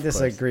 I of course.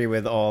 disagree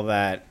with all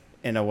that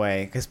in a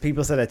way, because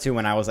people said that too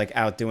when I was like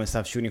out doing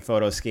stuff, shooting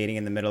photos, skating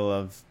in the middle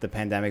of the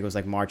pandemic. It was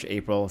like March,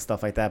 April,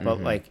 stuff like that. But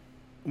Mhm. like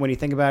when you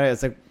think about it,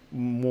 it's like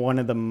one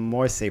of the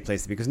more safe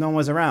places because no one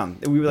was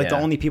around. We were like the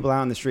Yeah. only people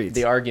out on the streets.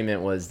 The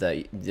argument was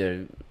that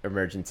the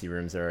emergency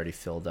rooms are already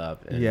filled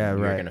up, and Yeah, you're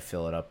right. going to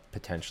fill it up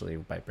potentially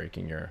by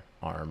breaking your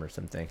arm or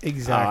something.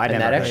 Exactly. I And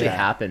never that heard actually that.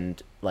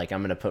 happened. Like,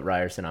 I'm gonna put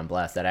Ryerson on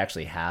blast. That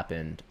actually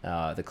happened.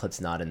 The clip's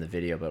not in the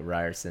video, but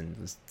Ryerson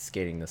was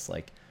skating this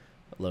like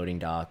loading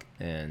dock,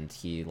 and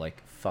he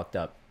like fucked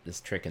up this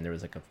trick, and there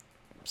was like a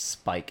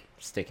spike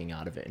sticking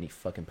out of it, and he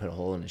fucking put a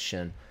hole in his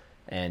shin,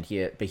 and he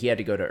had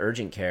to go to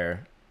urgent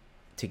care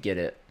to get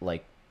it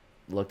like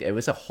looked. It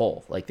was a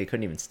hole. Like they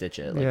couldn't even stitch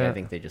it. Like Yeah. I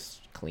think they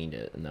just cleaned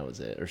it, and that was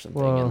it or something.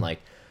 Whoa. And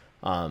like,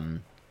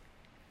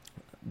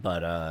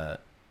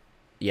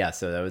 yeah,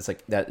 so that was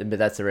like that, but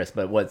that's the risk.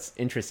 But what's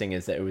interesting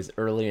is that it was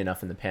early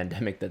enough in the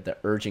pandemic that the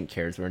urgent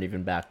cares weren't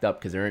even backed up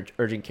because the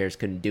urgent cares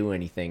couldn't do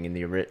anything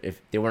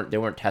if they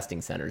weren't testing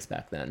centers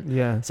back then.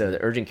 Yeah. So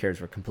the urgent cares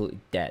were completely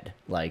dead.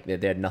 Like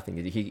they had nothing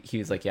to do. He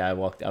was like, I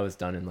was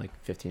done in like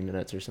 15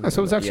 minutes or something.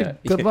 So it was actually Yeah.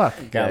 good luck.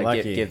 Got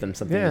lucky. Give them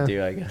something Yeah. to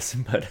do, I guess.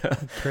 But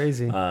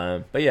Crazy.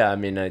 but yeah, I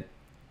mean, it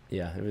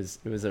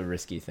was a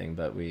risky thing,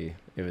 but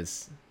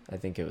I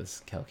think it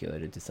was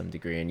calculated to some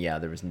degree, and yeah,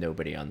 there was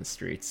nobody on the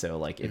streets, so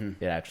like Mhm.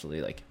 it actually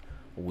like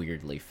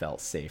weirdly felt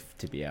safe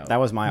to be out. That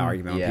was my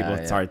argument when Yeah, people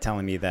yeah. started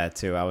telling me that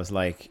too. I was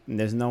like,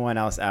 there's no one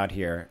else out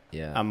here.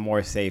 yeah. I'm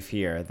more safe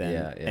here than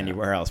Yeah, yeah.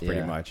 anywhere else, pretty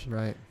Yeah. much.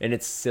 Right. And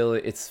it's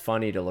silly. It's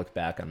funny to look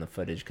back on the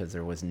footage because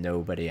there was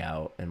nobody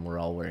out, and we're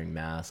all wearing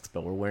masks,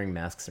 but we're wearing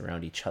masks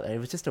around each other. It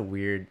was just a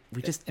weird.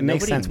 It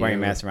makes sense wearing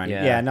masks around.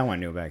 Yeah, no one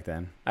knew back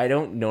then. I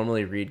don't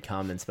normally read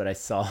comments, but I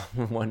saw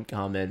one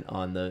comment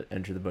on the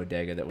Enter the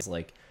Bodega that was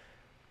like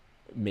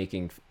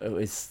making. It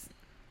was.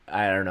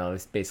 I don't know. It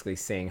was basically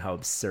saying how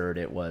absurd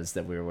it was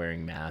that we were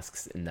wearing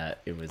masks and that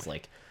it was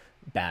like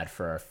bad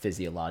for our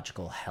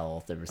physiological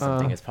health. There was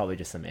something. It's probably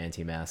just some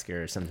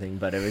anti-masker or something,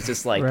 but it was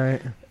just like.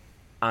 Right.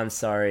 I'm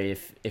sorry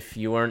if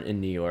you weren't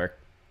in New York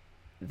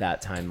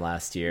that time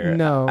last year.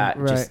 No,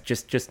 right.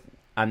 Just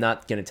I'm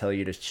not gonna tell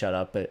you to shut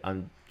up, but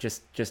I'm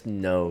just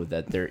know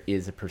that there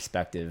is a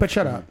perspective. But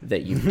shut up.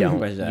 That you don't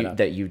But shut up.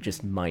 that you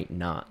just might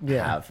not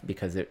Yeah. have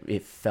because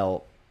it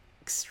felt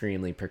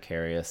extremely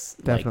precarious.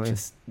 Definitely.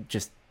 Like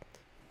just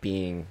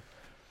being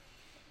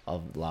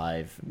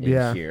alive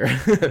Yeah. here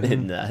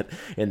in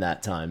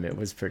that time. It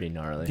was pretty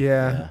gnarly.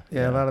 Yeah.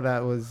 A lot of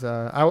that was.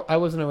 I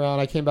wasn't around.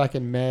 I came back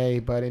in May,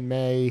 but in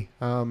May,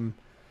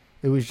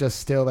 it was just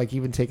still like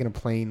even taking a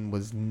plane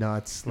was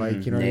nuts.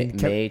 Like you know what I mean?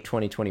 May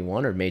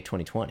 2021 or May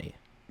 2020.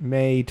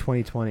 May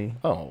 2020.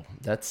 Oh,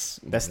 that's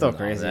still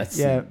crazy. That's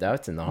Yeah.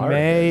 that's in the heart.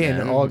 May of it, and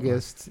man.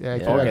 August. Yeah, I Yeah.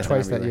 came back August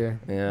twice and that year.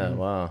 Yeah. Mhm.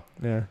 Wow.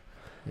 Yeah,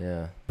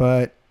 Yeah.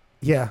 but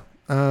yeah.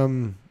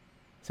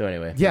 So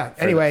anyway. Yeah,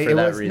 for anyway, for it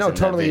that was- no, reason,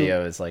 totally- That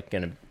video is like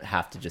gonna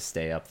have to just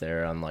stay up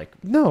there on like.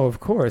 No, of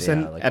course, Yeah,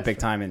 and like Epic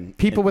time and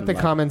people with the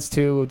comments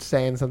too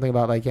saying something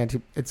about like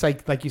it's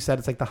like you said,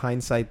 it's like the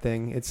hindsight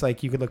thing. It's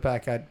like you could look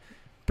back at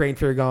Brain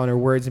Fear Gone or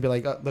Words and be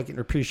like, oh, look and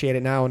appreciate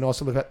it now, and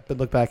also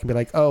look back and be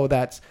like, oh,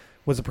 that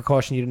was a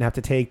precaution you didn't have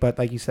to take. But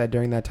like you said,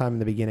 during that time in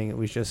the beginning, it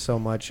was just so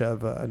much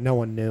of no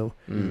one knew,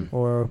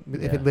 or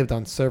if Yeah. it lived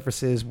on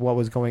surfaces, what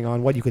was going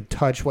on, what you could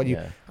touch, what you.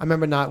 Yeah. I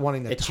remember not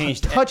wanting to It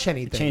changed- touch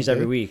anything. It changed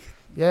every dude. week.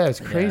 Yeah, it's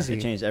Yeah, crazy.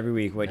 It changed every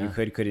week what you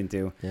Yeah. couldn't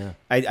do. Yeah.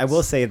 I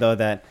will say though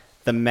that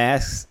the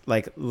masks,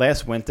 like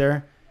last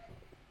winter,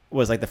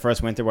 was like the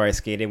first winter where I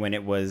skated when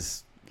it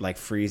was like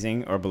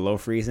freezing or below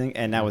freezing,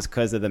 and that was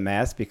because of the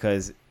mask.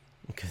 Because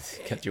Because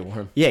it kept you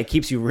warm. yeah, it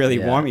keeps you really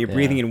Yeah, warm. You're yeah.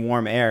 breathing in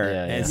warm air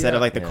Yeah, yeah. instead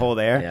of like the Yeah. cold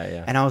air. Yeah.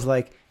 Yeah. And I was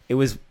like, it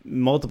was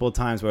multiple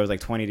times where it was like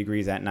 20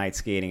 degrees at night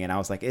skating, and I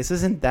was like, this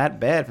isn't that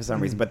bad for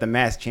some reason. But the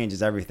mask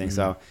changes everything.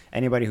 So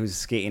anybody who's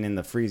skating in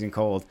the freezing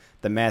cold,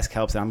 the mask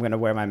helps. And I'm gonna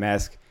wear my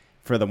mask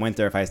for the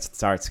winter if I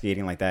start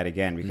skating like that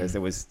again, because it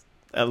was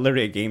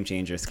literally a game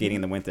changer skating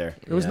in the winter.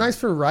 It was Yeah. nice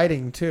for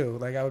riding too.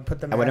 Like I would put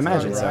the I would mask on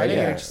imagine so, riding,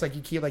 yeah. and it's just like you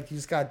keep like you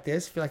just got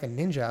this, feel like a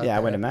ninja. Out Yeah, I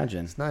there. would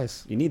imagine. It's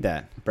nice. You need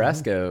that.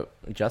 Brasco,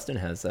 Justin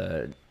has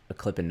a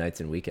clip in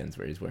Nights and Weekends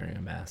where he's wearing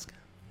a mask.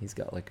 He's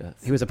got like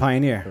He was a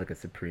pioneer. a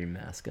Supreme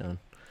mask on.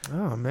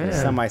 Oh man.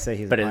 Some might say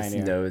he's But a his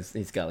pioneer. nose,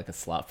 he's got like a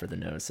slot for the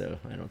nose, so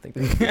I don't think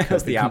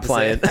That's the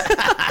opposite.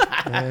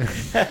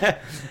 Yeah.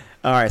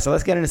 All right, so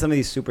let's get into some of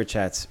these super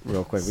chats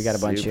real quick. We got a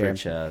bunch Super here.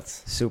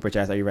 chats. Super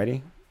chats. Are you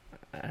ready?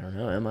 I don't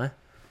know. Am I?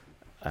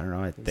 I don't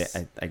know.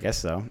 I guess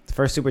so. The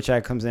first super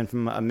chat comes in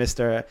from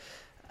Mr.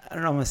 I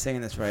don't know if I'm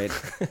saying this right.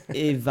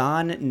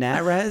 Ivan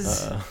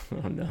Narez.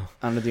 Oh no.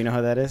 I don't know. Do you know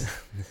who that is?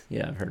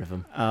 Yeah, I've heard of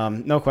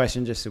him. No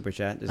question, just super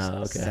chat. Just Oh,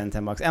 okay. send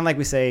 $10. And like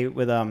we say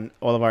with all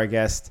of our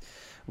guests,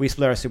 we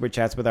split our super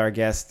chats with our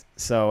guests.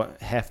 So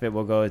half of it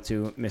will go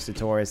to Mr.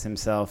 Torres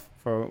himself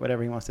for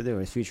whatever he wants to do,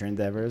 his future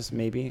endeavors,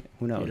 maybe.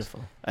 Who knows?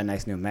 Beautiful. A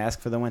nice new mask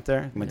for the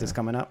winter. Winter's Yeah.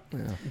 coming up. Yeah.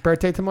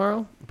 Birthday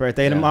tomorrow.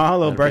 Birthday Yeah. tomorrow. A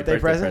little Okay, birthday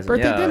present.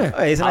 Birthday Yeah. dinner.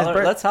 Oh, it's a nice Holler-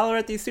 birthday. let's holler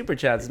at these super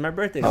chats. It's my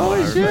birthday Oh,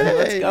 tomorrow. shit.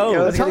 Let's go.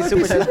 Yo, let's get Let's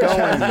these super holler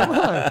chats at these going.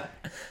 Come on.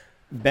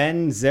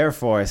 Ben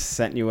Zerforce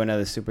sent you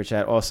another super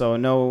chat. Also,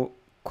 no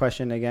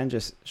question again,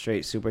 just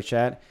straight super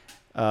chat.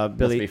 Must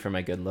Billy, be for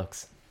my good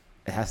looks,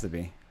 it has to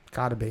be.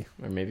 Gotta be.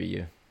 or maybe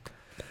you.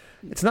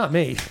 It's not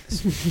me.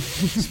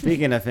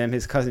 Speaking of him,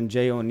 his cousin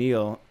Jay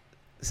O'Neill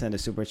sent a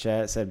super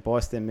chat. Said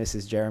Boston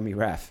misses Jeremy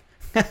Raff.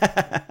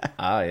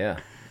 Ah, yeah.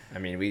 I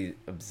mean, we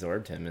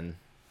absorbed him in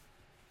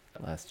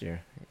last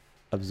year,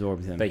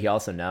 Absorbed him. but he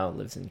also now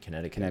lives in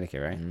Connecticut.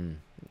 Connecticut, right?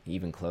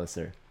 Even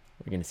closer.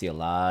 We're gonna see a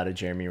lot of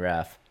Jeremy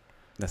Raff.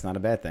 That's not a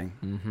bad thing.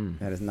 Mm-hmm.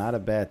 That is not a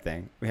bad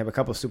thing. We have a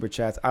couple super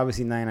chats.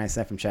 Obviously, 99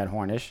 cents from Chad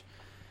Hornish.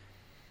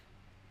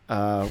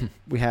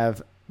 We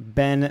have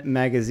Ben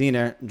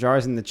Magaziner.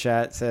 Jars in the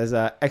chat says,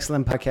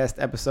 excellent podcast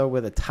episode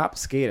with a top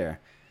skater.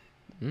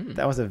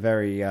 That was a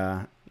very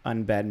unbad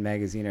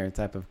Magaziner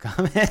type of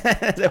comment.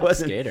 It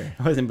Skater.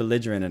 wasn't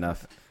belligerent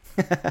enough.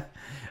 I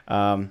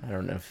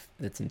don't know if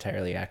it's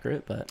entirely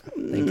accurate, but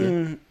thank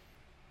you.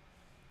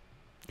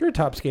 You're a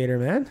top skater,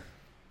 man.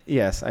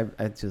 Yes, I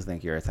just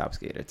think you're a top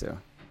skater too.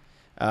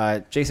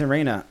 Jason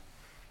Reyna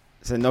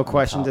said, no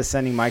question, top. just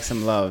sending Mike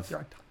some love. You're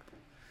on top.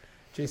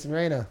 Jason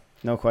Reyna.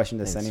 No question,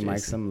 just Thanks, sending Mike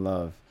Jason. some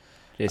love.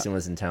 Jason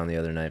was in town the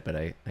other night, but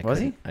I Was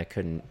he?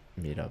 couldn't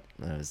meet up.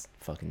 I was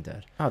fucking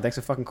dead. Oh, thanks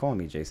for fucking calling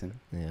me, Jason.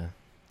 Yeah.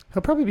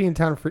 He'll probably be in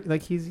town for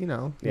like he's he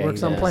Yeah, works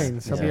he on does.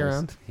 planes. He'll He be does.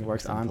 around. He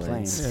works on on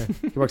planes.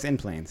 Yeah. He works in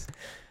planes.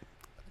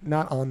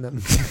 not on them.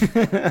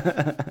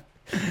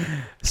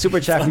 Super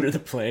chat. Under the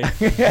plane.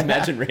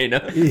 Imagine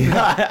Reina.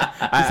 Yeah.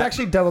 It's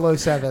actually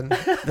 007.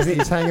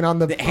 He's hanging on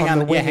the Hang on-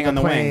 the wing yeah, hang of on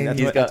the wing. plane. That's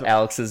He's what- got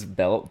Alex's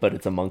belt, but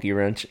it's a monkey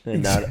wrench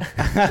and not.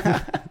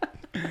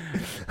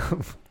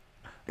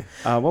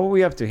 What were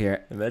we up to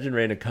here? Imagine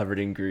Reina covered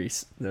in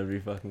grease. That'd be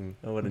fucking.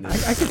 Oh, what a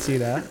I can see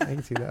that. I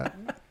can see that.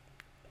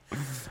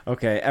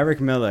 Okay,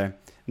 Eric Miller.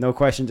 No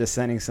question, just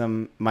sending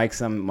Mike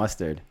some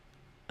mustard.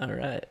 All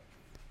right.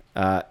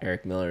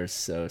 Eric Miller is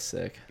so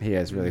sick. He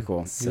is really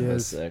cool. So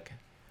is. sick.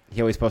 He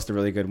always posts the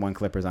really good one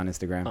clippers on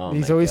Instagram. Oh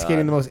He's my always God.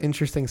 getting the most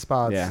interesting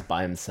spots. Yeah.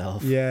 By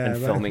himself. Yeah, And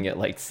but- filming it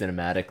like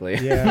cinematically.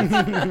 Yeah.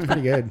 It's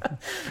pretty good.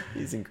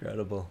 He's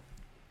incredible.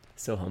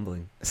 So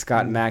humbling.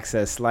 Scott Mm. Mack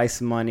says slice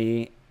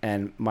money,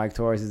 and Mike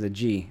Torres is a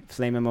G.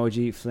 Flame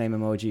emoji, flame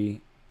emoji,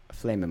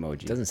 flame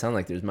emoji. Doesn't sound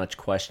like there's much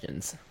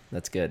questions.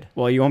 That's good.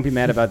 Well, you won't be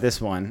mad about this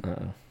one.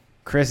 Uh-oh.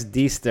 Chris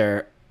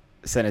Deester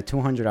sent a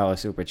 $200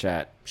 super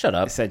chat. Shut It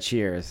up. said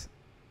cheers.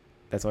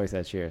 That's all he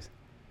said, cheers.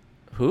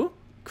 Who?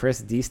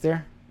 Chris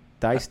Deester?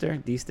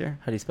 Deester?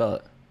 How do you spell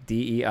it?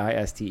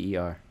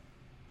 Deister.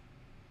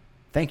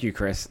 Thank you,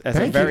 Chris. That's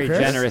Thank a you, very Chris.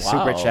 generous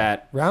super Wow.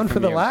 chat. Round for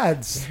from the you.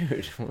 lads.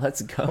 Dude,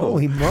 let's go.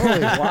 Holy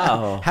moly.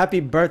 Wow. Happy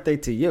birthday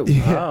to you.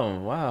 Oh,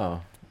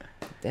 wow.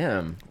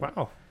 Damn.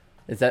 Wow.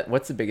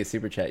 What's the biggest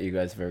super chat you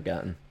guys have ever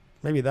gotten?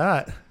 Maybe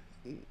that.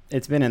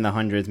 It's been in the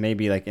hundreds,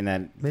 maybe like in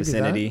that Maybe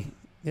vicinity.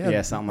 Yeah,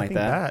 Yeah, something I like think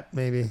that.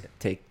 Maybe.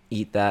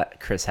 Eat that,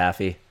 Chris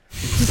Haffey.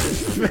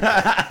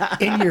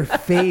 In your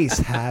face,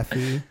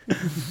 Happy.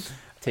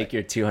 Take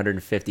your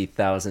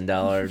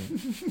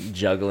 $250,000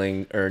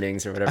 juggling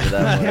earnings or whatever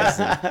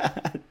that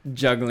was.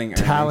 Juggling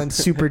Talent,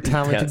 super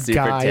talented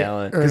super guy.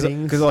 talent. Earnings.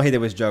 Because all he did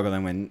was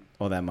juggling when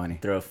all that money.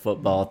 Throw a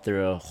football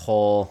through a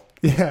hole.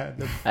 Yeah.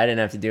 I didn't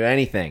have to do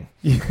anything.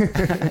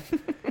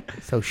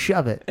 So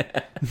shove it.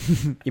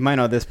 You might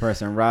know this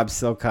person, Rob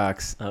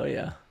Silcox. Oh,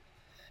 yeah.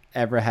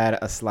 Ever had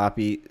a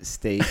sloppy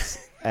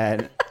steaks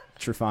at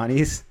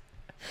Trufani's?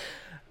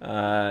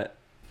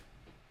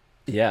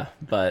 Yeah,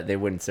 but they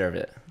wouldn't serve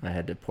it. I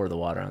had to pour the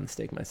water on the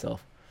steak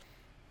myself.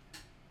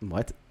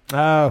 What?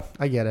 Oh,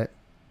 I get it.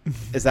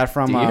 Is that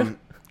from Do you?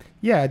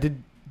 Yeah.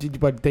 Did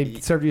what they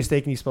served you a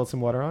steak and you spilled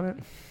some water on it?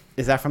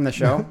 is that from the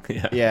show?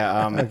 Yeah.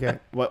 Yeah. Okay.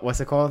 What's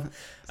it called?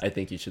 I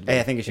think you should leave. Hey,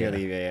 I think you should Yeah.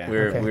 leave. Yeah. We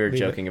were, Okay, we were leave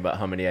it. joking about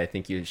how many I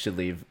think you should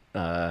leave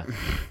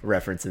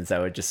references that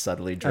would just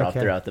subtly drop Okay.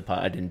 throughout the pod.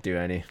 I didn't do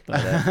any.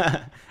 But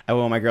I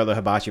went with my girl to a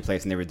hibachi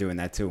place and they were doing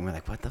that too. And we're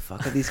like, what the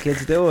fuck are these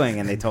kids doing?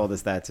 And they told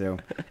us that too.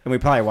 And we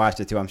probably watched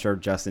it too. I'm sure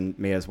Justin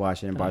made us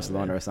watch it in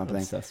Barcelona man, or something.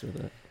 Obsessed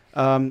with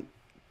it.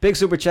 Big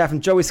super chat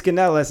from Joey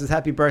Scanella says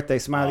happy birthday,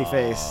 smiley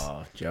face.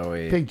 Oh,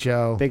 Joey. Big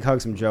Joe. Big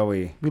hugs from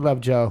Joey. We love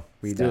Joe.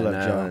 We Staten do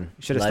love Joe. Island.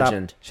 Should have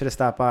Legend. stopped. Should have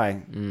stopped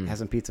by. Mm. Have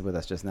some pizza with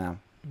us just now.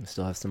 We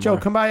still have some Joe, more.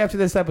 come by after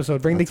this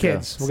episode. Bring Let's the go.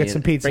 kids. We'll See get some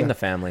you- pizza. Bring the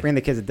family. Bring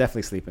the kids are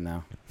definitely sleeping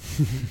now.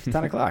 It's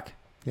 10 o'clock.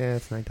 Yeah,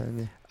 it's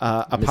nighttime.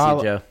 Yeah. Miss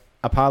you, Joe.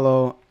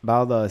 Apollo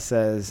Balda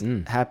says,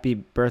 Mm. happy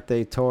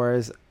birthday,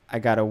 Torres. I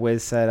got a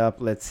whiz set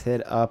up. Let's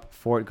hit up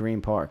Fort Greene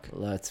Park.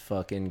 Let's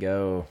fucking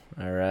go.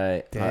 All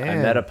right. I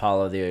Damn. met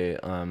Apollo the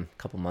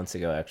couple months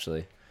ago,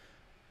 actually.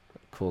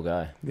 Cool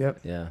guy. Yep.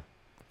 Yeah.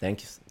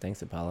 Thanks,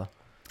 Apollo.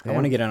 I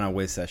want to get on a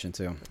whiz session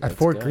too. At Let's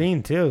Fort go.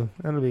 Greene too.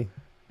 That'll be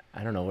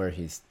I don't know where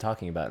he's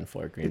talking about in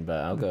Fort Greene, but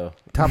I'll go.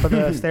 top of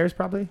the stairs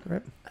probably,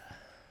 right?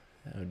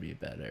 That would be a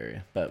bad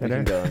area, but Bad we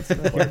can area? go and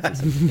support.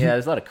 Yeah,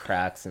 there's a lot of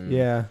cracks and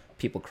Yeah.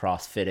 people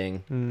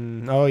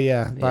cross-fitting. Oh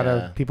yeah. A lot Yeah.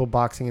 of people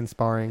boxing and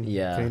sparring.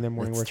 Yeah, Getting their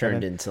morning it's workout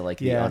turned in. into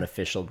like Yeah. the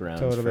unofficial grounds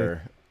Totally.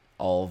 for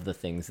all of the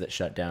things that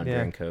shut down Yeah.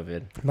 during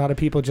COVID. A lot of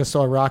people just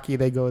saw Rocky.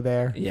 They go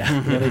there.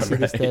 Yeah, Yeah, they see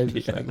the right, stairs.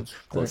 It's yeah. like,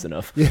 Close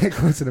enough. Yeah,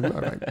 close enough.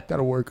 All right,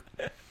 that'll work.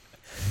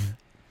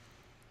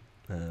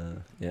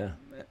 Yeah,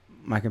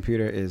 My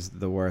computer is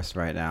the worst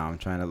right now. I'm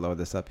trying to load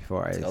this up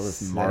before I it's all this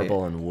say-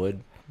 marble and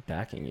wood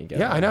backing you get.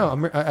 Yeah, I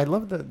know. I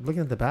love looking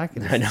at the back.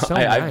 It's I know. So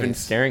I've been nice.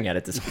 staring at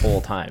it this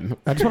whole time.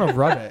 I just want to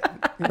rub it,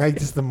 like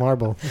just the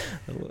marble.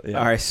 Yeah.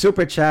 All right,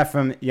 super chat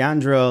from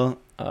Yandril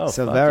Oh,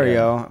 fuck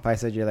Silverio. If I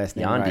said your last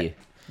yeah. name Yandi. right.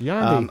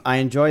 Yandi. I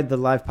enjoyed the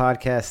live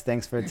podcast.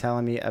 Thanks for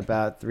telling me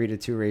about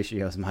 3-to-2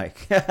 ratios,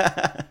 Mike. Did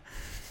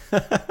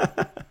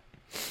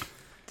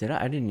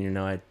I? I didn't even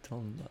know I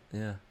told him.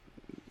 Yeah.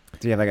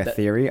 Do you have like a That-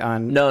 theory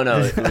on? No,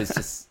 it was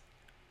just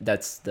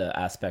that's the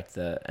aspect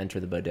that Enter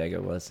the Bodega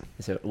was.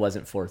 So it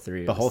wasn't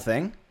 4-3. The whole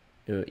thing?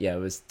 Yeah, it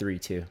was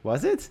 3-2.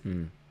 Was it?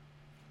 Hmm.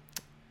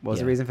 What was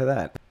the Yeah. reason for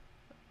that?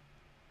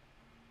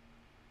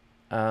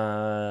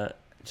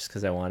 Just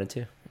because I wanted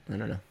to. I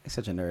don't know. You're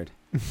such a nerd.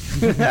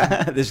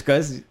 Just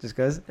cause.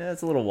 Yeah,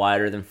 it's a little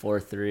wider than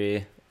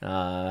 4-3.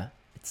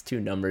 It's two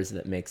numbers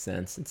that make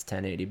sense. It's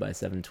 1080 by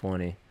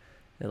 720.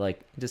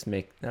 It just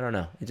make, I don't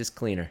know. It's just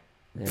cleaner.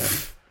 Yeah.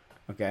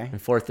 Okay.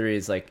 And 4-3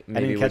 is like I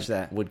didn't maybe catch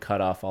that. would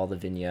cut off all the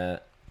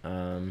vignette. Or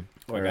a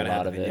gotta have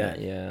lot the of vignette.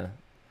 it. Yeah.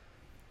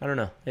 I don't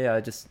know. Yeah,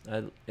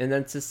 and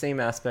then it's the same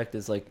aspect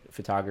as like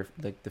photography,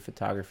 like the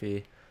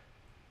photography,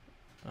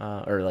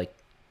 or like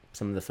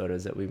some of the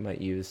photos that we might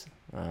use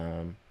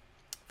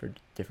for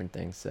different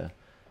things. So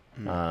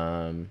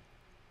Yeah.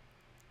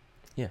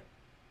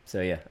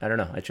 So yeah, I don't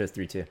know. I chose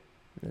 3-2.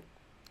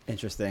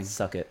 Interesting.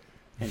 Suck it,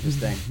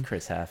 Interesting.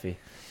 Chris Haffey.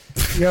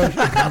 Yo,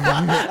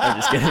 I'm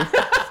just kidding.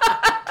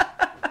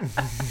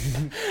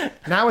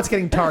 now it's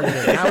getting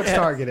targeted. Now it's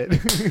targeted.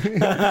 Where's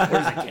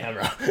the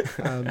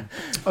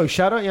camera?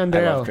 Shout out I love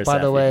Yandreo, Chris by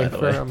the Haffey, way, by the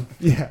for way.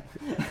 yeah.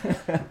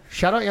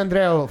 Shout out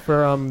Yandreo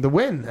for the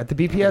win at the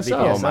BPSO.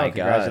 Oh my God,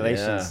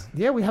 Congratulations.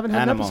 Yeah, we haven't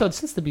had Animal. an episode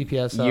since the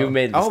BPSO. You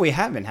made Oh, we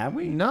haven't, have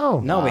we? no,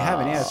 No, we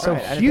haven't. Yeah, that's So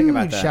right. I didn't think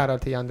about huge that. shout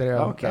out to Yandreo.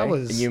 Okay. That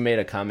was you made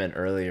a comment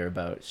earlier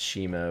about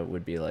Shima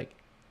would be like,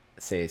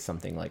 say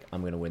something like,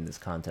 "I'm gonna win this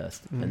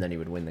contest," Mm. and then he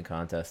would win the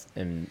contest.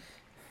 And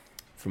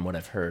from what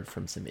I've heard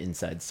from some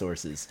inside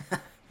sources,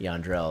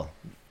 Yandrell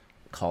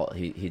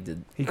he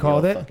did He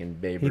called it? fucking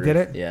Babe He Ruth. did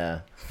it? Yeah.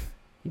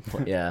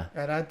 Yeah.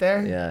 right out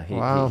there. Yeah.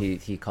 Wow.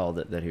 He called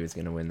it that he was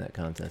gonna win that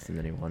contest, and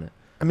then he won it.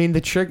 I mean,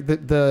 the trick,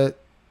 the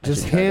I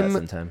just should try that him.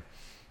 sometime.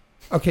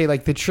 Okay,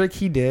 like the trick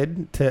he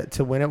did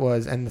to win it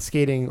was, and the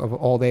skating of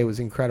all day was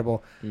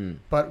incredible. Mm.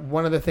 But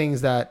one of the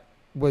things that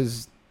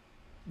was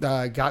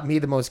got me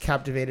the most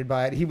captivated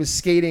by it, he was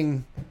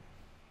skating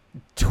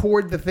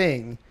toward the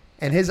thing,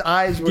 and his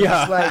eyes were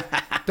just like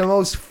the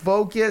most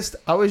focused.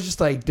 I was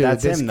just like, dude,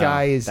 That's this him, though.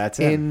 guy is That's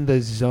him. in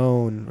the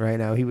zone right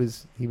now. He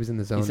was in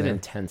the zone. He's an there.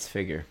 intense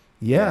figure.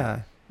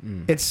 Yeah,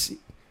 Mm. it's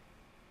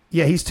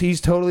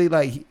he's totally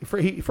like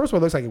he first of all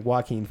looks like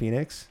Joaquin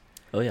Phoenix,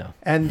 Oh yeah.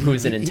 and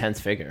Who's an he- intense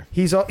figure?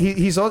 He's like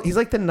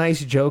the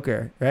nice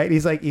Joker, right?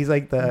 He's like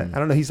the I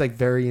don't know. He's like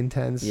very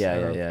intense.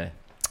 Yeah.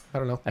 I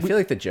don't know. I feel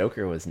like the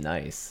Joker was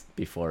nice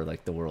before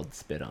like the world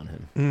spit on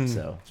him. Mm.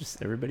 So just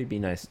everybody be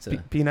nice to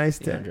be nice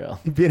to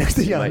Yandrell. be nice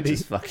to You might Yandy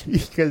just fucking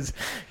because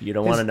you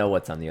don't his- want to know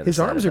what's on the other his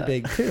side. arms of are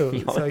that. big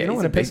too, Oh, so you yeah, don't he's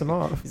want a to piss big- him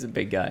off. He's a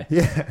big guy.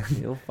 Yeah,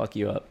 He'll fuck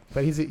you up.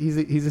 but he's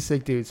a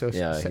sick dude. So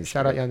Yeah, he's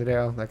shout out great.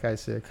 Yandere. That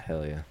guy's sick.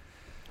 Hell yeah.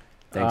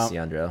 Thanks, Um,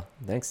 Yandrell.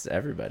 Thanks to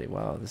everybody.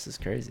 Wow, this is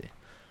crazy.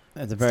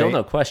 That's a very. Still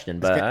no question,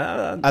 but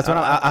That's what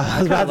I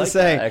was about to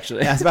say.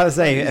 Actually, I was about to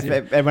say, It's if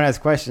easier. everyone has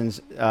questions,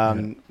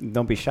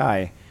 don't be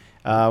shy.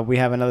 We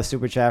have another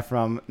super chat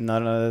from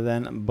none other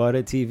than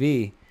Butter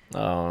TV.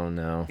 Oh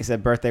no. He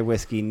said, "Birthday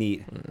whiskey,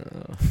 neat."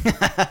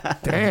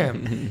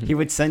 Damn. He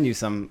would send you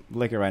some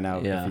liquor right now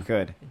Yeah. if he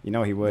could. You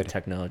know he The would.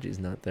 technology's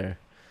not there.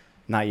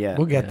 Not yet.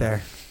 We'll get Yeah.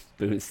 there.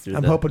 Booze through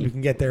I'm the hoping we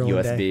can get there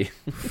one day.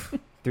 USB.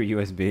 Through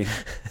USB.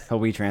 He'll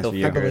we transfer He'll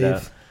you. I figure it believe.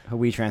 out. He'll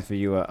we transfer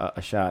you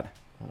a shot.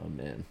 Oh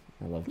man,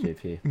 I love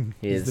JP.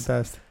 He He's is. the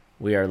best.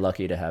 We are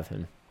lucky to have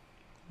him.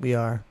 We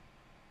are.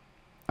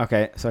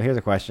 Okay, so here's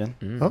a question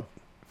Mm. Oh.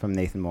 from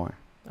Nathan Moore.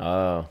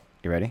 Oh.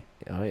 You ready?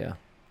 Oh yeah.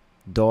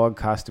 Dog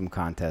costume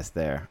contest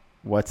there.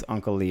 What's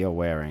Uncle Leo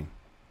wearing?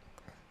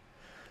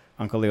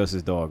 Uncle Leo's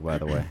his dog, by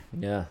the way.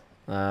 Yeah.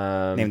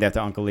 Named after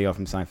Uncle Leo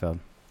from Seinfeld.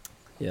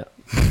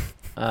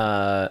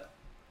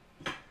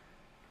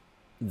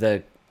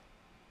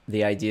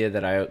 The idea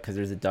that because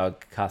there's a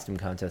dog costume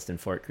contest in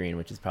Fort Greene,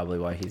 which is probably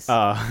why he's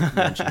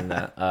mentioning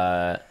that.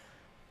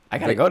 I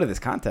gotta go to this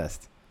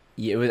contest.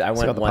 Yeah, I See all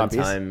went the one puppies?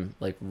 time,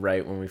 like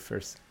right when we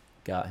first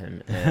got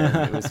him,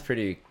 and it was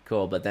pretty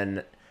cool. But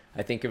then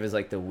I think it was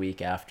like the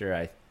week after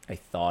I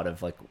thought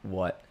of like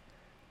what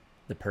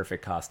the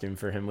perfect costume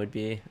for him would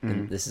be.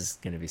 And Mhm. this is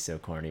gonna be so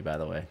corny, by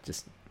the way.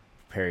 Just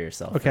prepare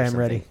yourself. Okay, for I'm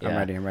ready. something. I'm Yeah.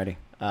 ready. I'm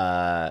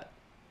ready.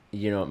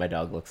 You know what my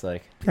dog looks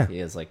like? Yeah. He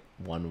has like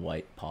one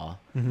white paw.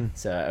 Mm-hmm.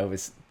 So I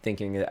was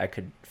thinking that I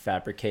could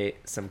fabricate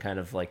some kind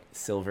of like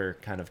silver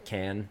kind of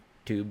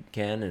tube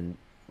can, and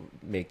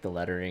make the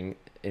lettering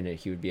in it.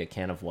 He would be a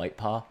can of white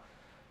paw.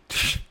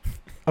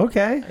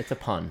 Okay. It's a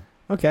pun,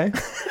 Okay.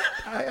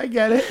 I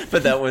get it.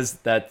 but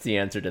that's the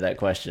answer to that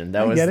question.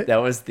 I get it. That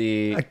was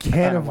the. A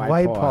can of White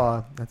white paw.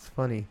 paw. That's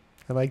funny.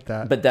 I like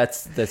that. But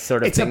that's the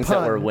sort of It's a things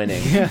that we're pun.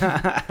 winning.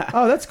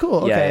 Oh, that's cool.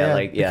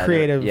 Okay. yeah, The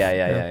creative.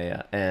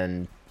 Yeah.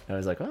 And I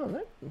was like, oh,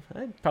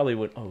 I probably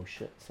would. Oh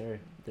shit, sorry,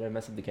 did I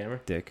mess up the camera?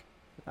 Dick.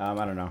 I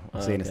don't know.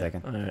 I'll see you in a Okay.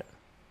 second. All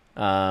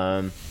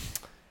right.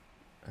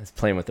 I was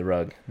playing with the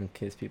rug, in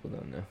case people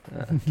don't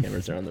know.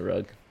 Cameras are on the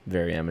rug.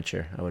 Very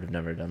amateur. I would have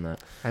never done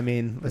that. I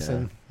mean,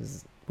 listen, Yeah. This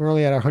is- we're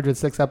only at our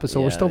 106th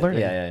episode. We're still learning.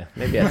 Yeah.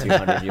 Maybe at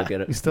 200, you'll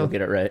get it. still- You'll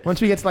get it right. Once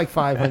we get to like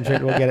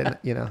 500, we'll get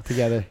it,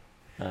 together.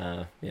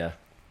 Yeah.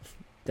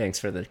 Thanks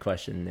for the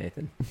question,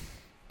 Nathan.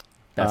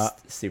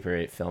 Best Super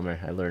 8 filmer.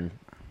 I learned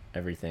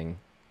everything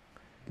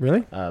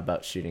Really?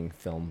 about shooting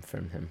film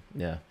from him.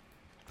 Yeah.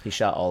 He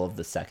shot all of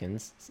the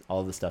seconds. All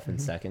of the stuff in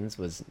Mhm. seconds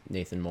was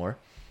Nathan Moore.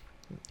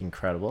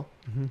 Incredible.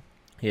 Mm-hmm.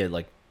 He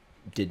had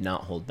did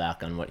not hold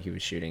back on what he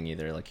was shooting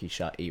either. Like he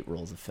shot 8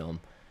 rolls of film,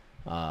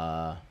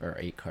 or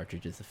 8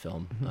 cartridges of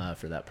film Mhm.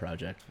 for that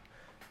project.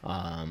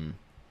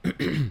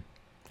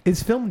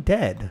 Is film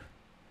dead?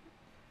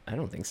 I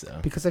don't think so.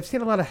 Because I've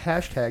seen a lot of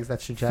hashtags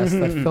that suggest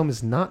that film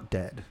is not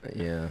dead.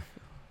 Yeah.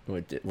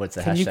 What's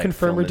the Can hashtag? you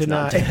confirm or Film is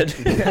not deny?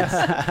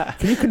 dead?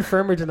 Can you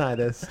confirm or deny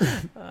this?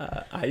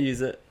 I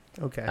use it.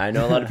 Okay. I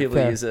know a lot of people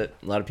Fair. use it.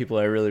 A lot of people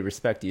I really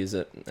respect use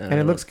it. And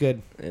it looks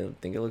good. I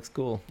think it looks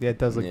cool. Yeah, it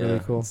does look really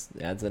cool.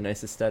 It adds a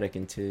nice aesthetic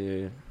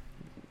into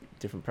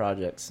different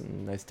projects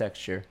and nice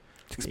texture.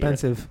 It's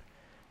expensive.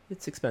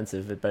 It's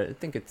expensive, but I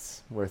think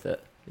it's worth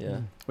it. Yeah.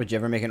 Mm. Would you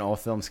ever make an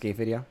all-film skate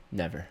video?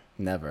 Never.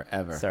 Never,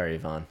 ever. Sorry,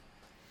 Yvonne.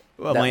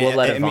 Well, We'll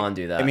let I mean- Yvonne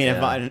do that. I mean,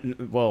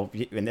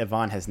 yeah.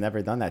 Yvonne has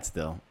never done that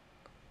still.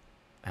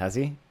 Has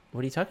he?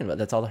 What are you talking about?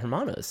 That's all the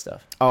Hermanos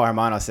stuff. Oh,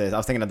 Hermano says. I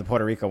was thinking of the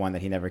Puerto Rico one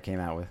that he never came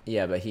out with.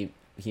 Yeah, but he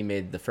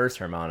made the first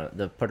Hermano.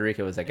 The Puerto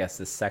Rico was, I guess,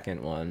 the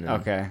second one. and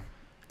Okay.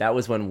 That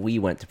was when we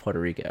went to Puerto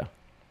Rico,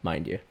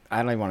 mind you. I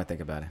don't even want to think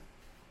about it.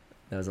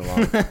 That was a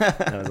long.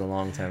 That was a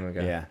long time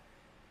ago. Yeah.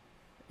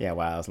 Yeah,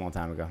 wow, that was a long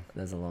time ago.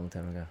 That was a long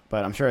time ago.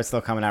 But I'm sure it's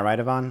still coming out, right,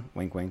 Yvonne?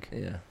 Wink, wink.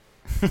 Yeah.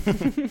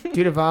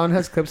 Dude, Yvonne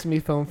has clips of me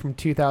filmed from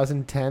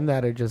 2010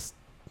 that are just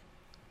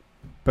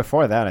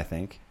Before that, I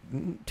think.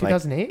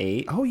 2008.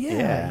 8? Oh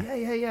yeah,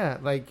 Yeah. yeah.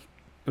 Like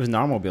It was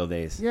Normobile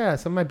days. yeah,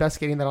 some of my best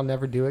skating that I'll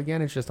never do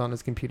again. It's just on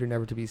his computer,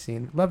 never to be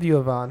seen. Love you,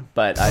 Yvonne.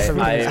 But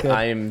Everything's good.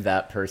 I am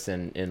that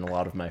person in a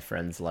lot of my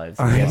friends' lives.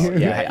 Are Yes, you?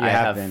 yeah, You I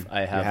have have been.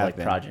 I You have have like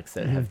been. projects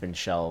that Mhm. have been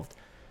shelved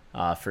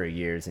for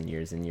years and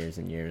years and years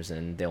and years,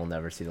 and they'll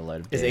never see the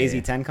light of day. Is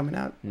AZ10 coming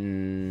out?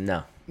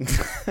 No. Oh,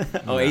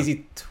 No.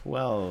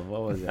 AZ12.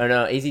 What was Oh it?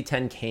 no,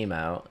 AZ10 came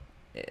out.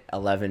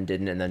 11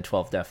 didn't, and then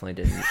 12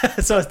 definitely didn't.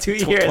 So it's 2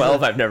 years.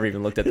 12, I've never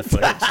even looked at the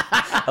footage.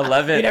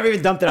 11, You never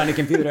even dumped it on the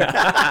computer.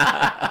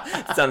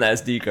 it's on the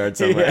SD card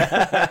somewhere.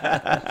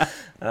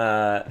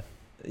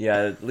 Yeah,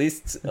 at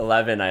least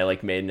 11 I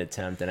like made an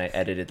attempt, and I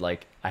edited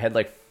I had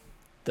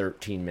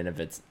 13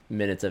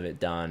 minutes of it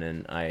done,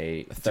 and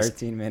I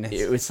 13 minutes.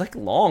 it was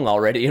long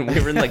already, and we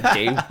were in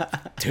day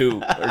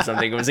 2 or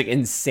something. It was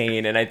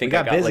insane, and I We think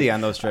got I got busy on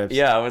those trips.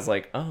 yeah, I was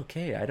like, oh,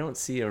 okay, I don't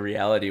see a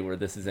reality where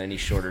this is any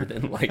shorter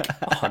than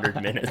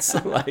 100 minutes.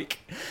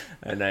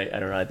 And I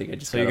don't know. I think I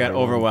just So you got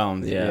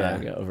overwhelmed. Yeah,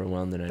 I got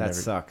overwhelmed, and I That never.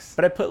 sucks.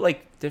 But I put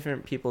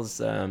different people's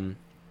footage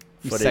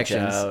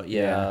Sections, out.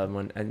 yeah. Yeah,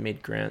 when I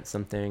made Grant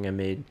something, I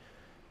made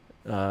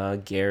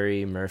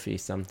Gary Murphy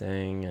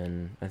something,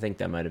 and I think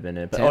that might have been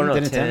it. But Tim? no,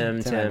 Didn't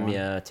Tim, Tim had one.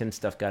 yeah, Tim's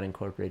stuff got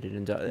incorporated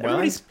into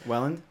everybody's.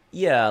 Welland?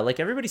 Yeah,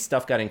 everybody's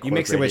stuff got incorporated. You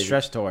mixed it with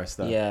Stretch Tour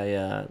stuff. Yeah.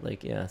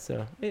 Yeah.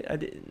 So I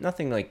did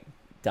nothing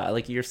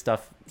your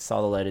stuff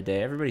saw the light of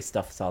day. Everybody's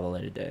stuff saw the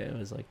light of day. It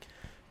was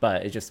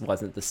but it just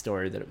wasn't the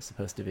story that it was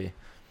supposed to be.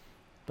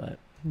 But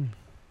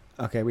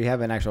Okay, we have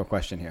an actual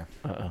question here.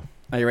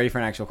 Are you ready for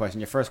an actual question?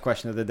 Your first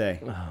question of the day.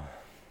 oh,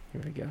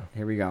 here we go.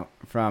 Here we go.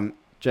 From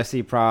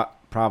Jesse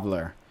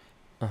Provler.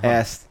 Uh-huh.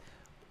 Asked,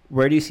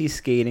 where do you see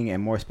skating,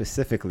 and more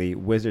specifically,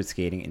 wizard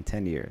skating in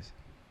 10 years?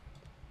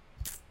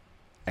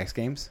 X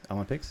Games?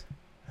 Olympics?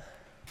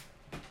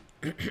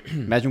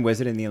 Imagine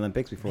wizard in the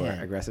Olympics before Man.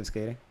 aggressive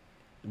skating.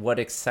 What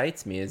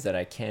excites me is that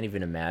I can't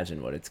even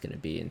imagine what it's going to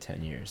be in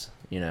 10 years.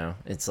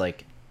 It's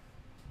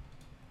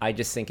I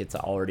just think it's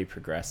already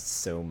progressed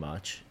so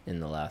much in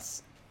the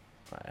last,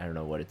 I don't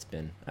know what it's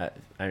been.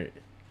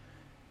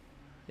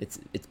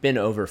 It's been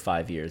over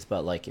 5 years,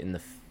 but in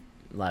the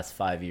last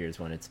 5 years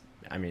when it's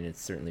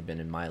certainly been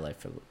in my life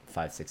for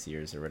 5-6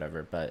 years or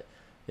whatever, but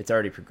it's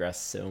already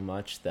progressed so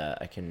much that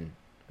I can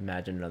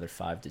imagine another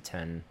 5 to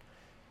 10.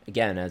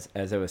 Again, as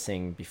I was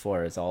saying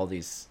before, as all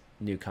these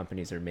new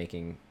companies are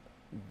making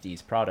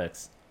these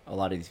products, a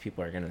lot of these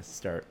people are going to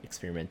start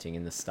experimenting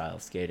in this style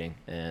of skating,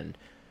 and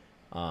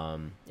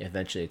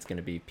eventually it's going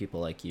to be people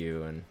like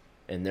you,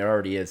 and there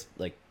already is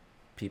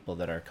people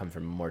that come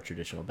from a more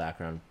traditional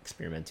background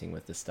experimenting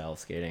with this style of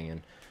skating,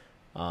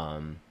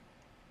 and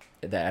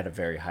that at a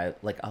very high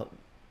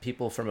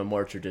people from a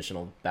more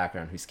traditional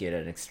background who skate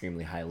at an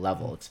extremely high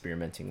level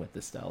experimenting with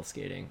this style of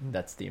skating.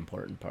 That's the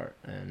important part,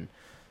 and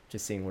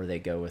just seeing where they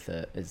go with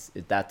it I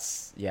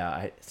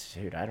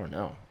don't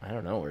know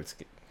where it's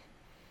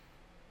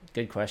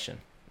good question.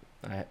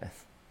 I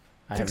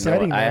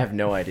have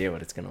no idea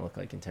what it's going to look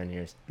like in 10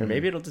 years, or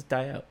maybe it'll just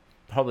die out.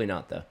 Probably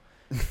not though.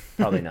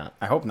 Probably not.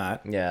 I hope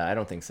not. Yeah, I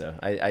don't think so.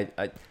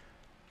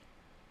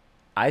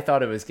 I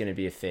thought it was going to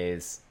be a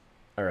phase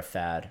or a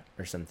fad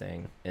or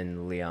something,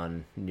 and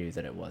Leon knew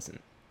that it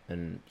wasn't,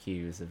 and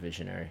he was a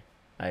visionary.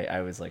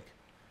 I was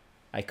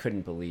I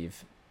couldn't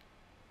believe.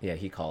 Yeah,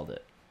 he called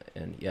it,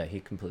 and yeah, he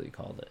completely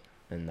called it,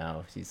 and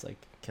now he's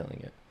killing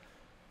it.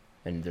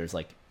 And there's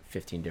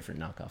 15 different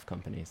knockoff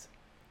companies.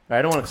 Or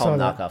I don't want to call them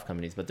knockoff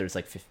companies, but there's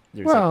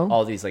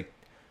all these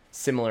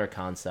similar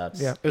concepts.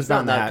 Yeah. It's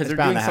bound to because they're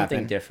bound doing to something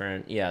happen.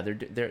 different. Yeah,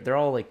 they're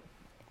all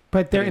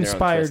but they're putting their own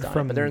inspired twist on it,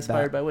 from. but they're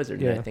inspired that. by Wizard,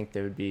 Yeah. and I think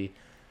they would be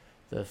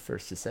the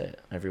first to say it.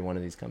 Every one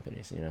of these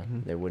companies,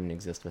 they wouldn't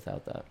exist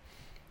without that.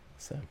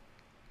 So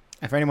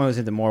And for anyone who's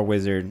into more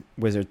wizard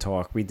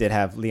talk, we did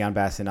have Leon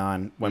Bassin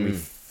on when we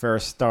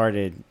first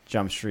started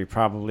Jump Street,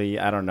 probably,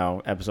 I don't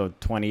know, episode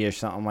 20-ish,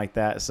 something like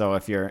that. So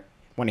if you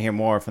want to hear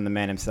more from the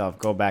man himself,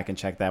 go back and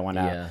check that one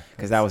out, yeah,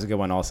 because that was a good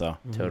one also.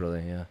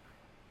 totally, yeah,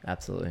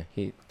 absolutely.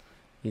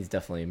 He's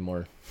definitely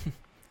more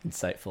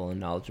insightful and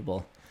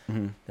knowledgeable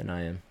than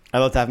I am. I'd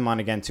love to have him on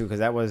again too, because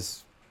that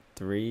was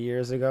 3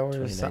 years ago or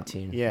 2019.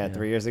 something. Yeah,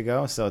 3 years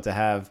ago. So to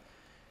have,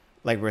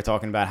 we were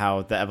talking about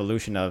how the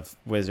evolution of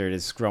Wizard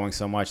is growing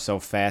so much, so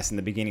fast in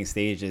the beginning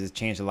stages. It's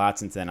changed a lot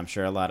since then. I'm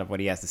sure a lot of what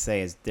he has to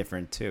say is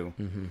different too.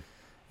 Mm-hmm.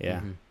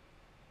 Yeah,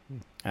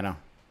 I know.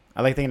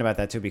 I like thinking about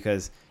that too,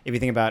 because if you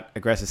think about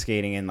aggressive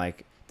skating in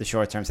like the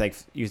short term, like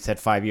you said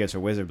 5 years for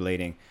wizard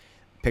blading,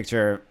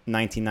 picture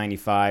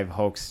 1995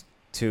 Hoax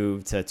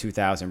 2 to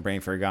 2000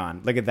 Brain for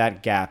Gone. Look at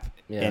that gap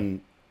Yeah.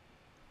 in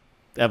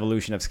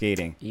evolution of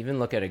skating. Even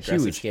look at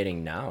aggressive Huge.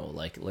 skating now.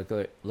 Like look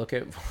at look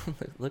at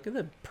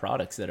the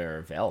products that are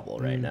available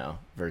right Mm. now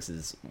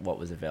versus what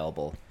was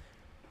available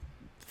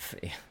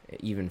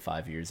even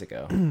 5 years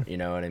ago. You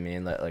know what I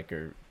mean? Like,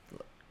 or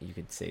you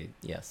could say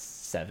yes,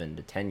 7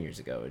 to 10 years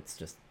ago. It's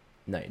just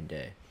night and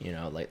day. You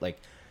know, like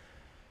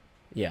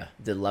yeah,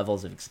 the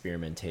levels of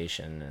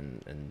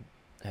experimentation and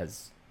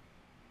has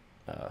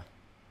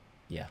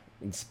yeah,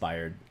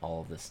 inspired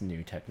all of this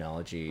new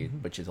technology,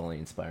 Mhm. which is only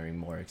inspiring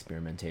more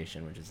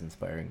experimentation, which is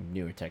inspiring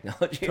newer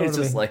technology. It's Totally.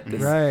 just like this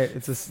Right.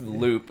 It's just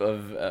loop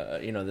of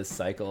this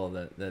cycle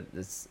that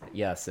is,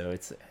 yeah. So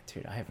it's,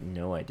 dude, I have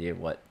no idea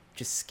what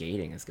just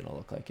skating is gonna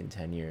look like in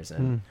 10 years,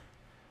 and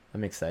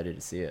I'm excited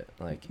to see it.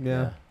 Like,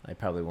 Yeah. I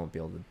probably won't be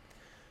able to.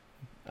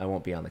 I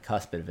won't be on the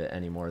cusp of it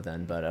anymore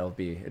then, but it'll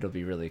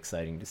be really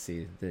exciting to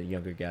see the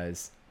younger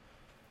guys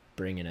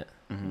bringing it.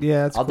 Mhm.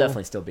 Yeah, it's I'll cool.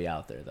 definitely still be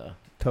out there though.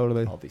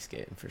 Totally. I'll be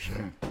skating for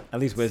sure. At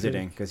least Sick.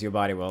 wizarding, because your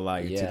body will allow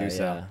you to do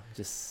so.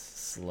 Just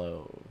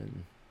slow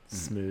and Mhm.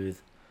 smooth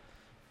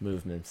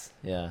movements.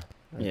 Yeah.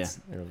 Yeah.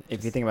 It'll If you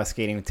just- think about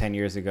skating 10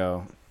 years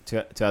ago,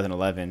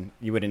 2011,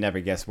 you would have never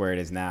guessed where it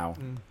is now.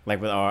 Mm.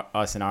 Like with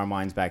us in our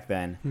minds back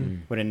then, Hmm.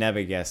 would have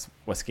never guessed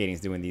what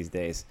skating's doing these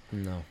days.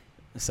 No.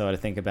 So to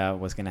think about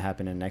what's going to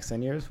happen in the next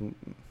 10 years,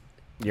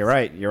 you're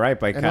right. You're right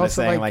by And kind of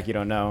also, saying like- like you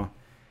don't know.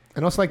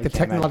 And also like You the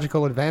can't imagine.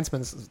 technological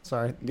advancements.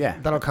 Sorry. Yeah.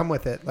 That'll come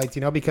with it, like,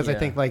 you know, because I Yeah.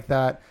 think like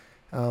that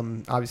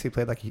obviously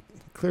played like he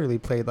clearly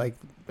played like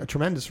a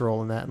tremendous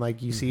role in that, and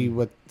like you see Mhm.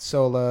 what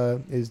Sola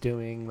is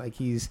doing, like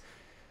he's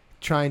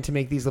trying to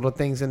make these little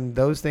things, and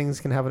those things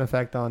can have an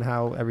effect on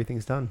how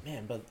everything's done.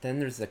 Man, but then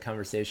there's the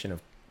conversation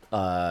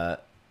of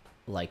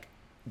like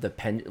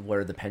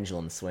where the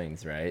pendulum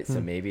swings, right? So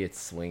Hmm. maybe it's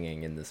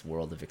swinging in this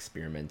world of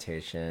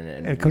experimentation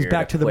and And it comes weird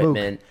back to the MOOC.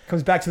 equipment,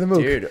 Comes back to the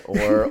MOOC. dude,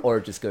 or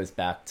it just goes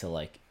back to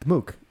like The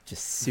MOOC.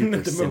 just super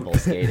The simple MOOC.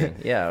 skating.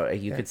 Yeah,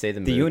 you Yeah. could say the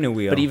The MOOC, uni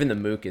wheel. but even the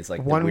MOOC is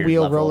like the One weird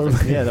wheel level of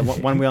roller. Yeah, the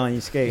one wheel on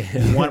you skate.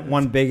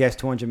 One big ass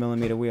 200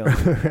 millimeter wheel.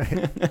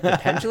 the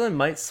pendulum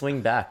might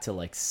swing back to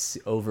like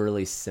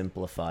overly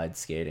simplified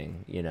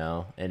skating, you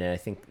know. And I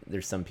think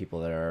there's some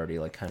people that are already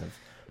like kind of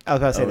I was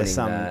about to say owning there's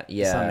some, that.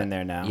 Yeah. some in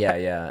there now. yeah,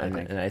 I and,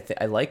 think. and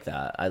I like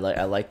that. I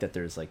like that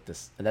there's like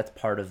this, and that's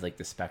part of like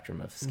the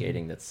spectrum of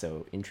skating that's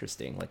so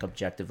interesting, like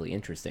objectively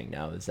interesting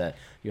now, is that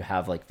you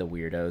have like the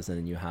weirdos, and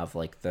then you have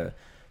like the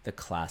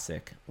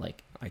classic,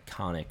 like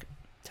iconic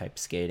type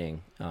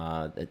skating,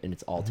 and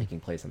it's all taking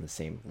place on the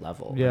same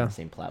level, Yeah, on the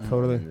same platform,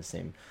 totally. and the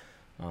same,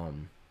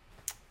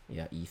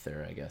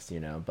 ether, I guess, you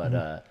know. But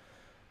Mhm.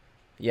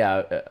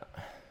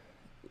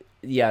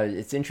 yeah,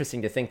 it's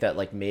interesting to think that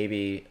like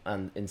maybe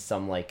in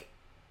some like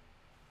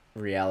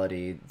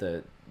reality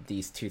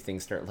these two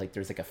things start, like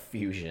there's like a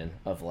fusion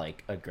of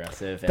like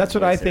aggressive. That's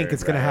and what I wizard, think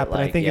is going right? to happen.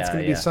 I Like, think it's yeah,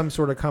 going to be yeah. some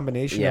sort of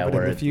combination Yeah, of it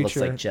where in the it looks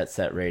future. like Jet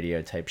Set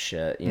Radio type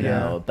shit, you Yeah.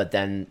 know. But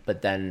then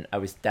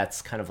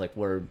that's kind of like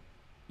where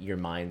your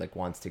mind like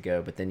wants to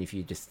go. But then if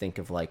you just think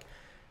of like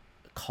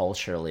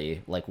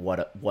culturally, like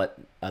what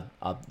the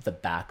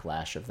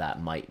backlash of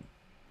that might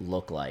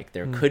look like,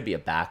 there Mm. could be a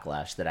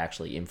backlash that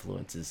actually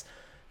influences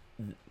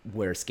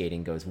where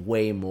skating goes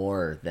way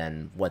more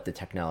than what the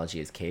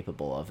technology is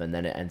capable of, and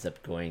then it ends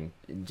up going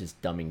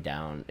just dumbing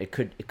down. It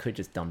could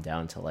just dumb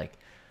down to like,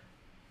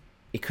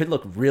 it could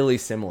look really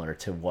similar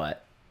to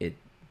what it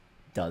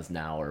does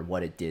now or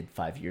what it did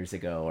 5 years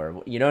ago,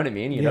 or you know what I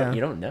mean. You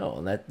don't know,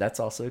 and that's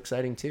also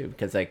exciting too,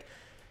 because like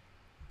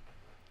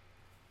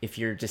if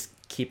you're just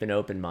keep an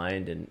open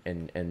mind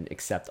and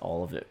accept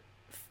all of it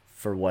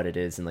for what it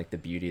is, and like the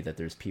beauty that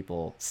there's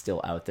people still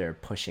out there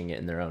pushing it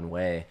in their own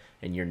way,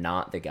 and you're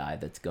not the guy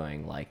that's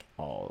going like,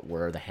 oh,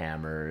 where are the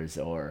hammers,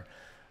 or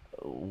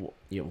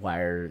you know,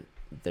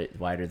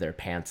 why do their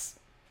pants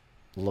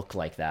look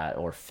like that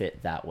or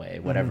fit that way,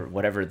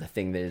 whatever the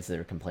thing that is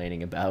they're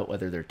complaining about,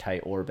 whether they're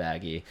tight or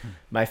baggy.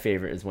 My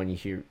favorite is when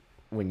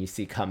you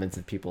see comments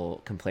of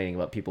people complaining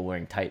about people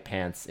wearing tight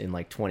pants in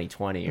like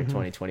 2020 or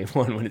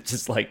 2021, when it's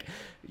just like,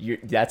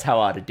 that's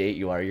how out of date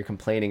you are. You're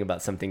complaining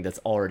about something that's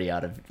already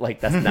out of, like,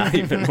 that's not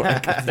even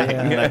like a thing.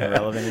 Yeah. Not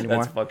irrelevant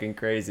anymore. That's fucking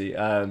crazy.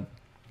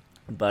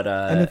 But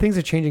and the things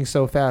are changing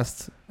so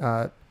fast,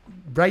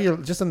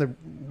 just in the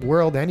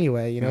world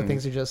anyway, you know. Mhm.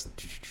 Things are just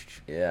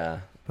yeah.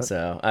 But-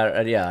 So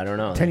I don't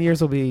know. 10 years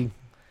will be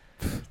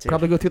Dude.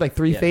 probably go through like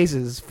 4 Yeah.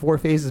 phases before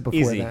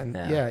Easy. then.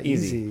 Yeah. Yeah,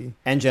 Easy. easy.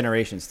 And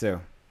generations too,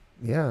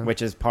 Yeah.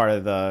 which is part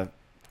of the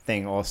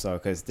thing also,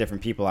 because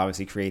different people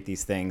obviously create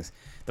these things.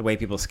 The way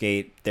people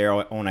skate, their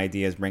own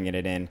ideas, bringing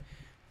it in.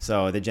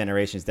 So the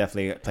generations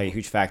definitely play a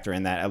huge factor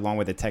in that, along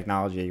with the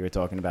technology you were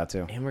talking about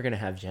too. And we're gonna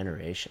have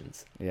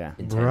generations Yeah.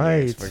 in 10 Right.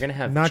 years. We're gonna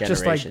have not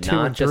just like generation, 2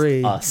 not and just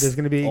 3. us There's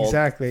going to be old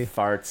exactly.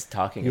 farts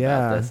talking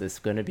Yeah. about this. It's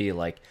gonna be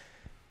like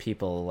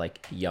people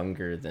like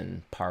younger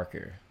than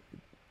Parker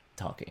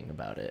talking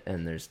about it,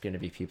 and there's gonna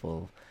be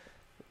people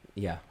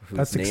yeah, whose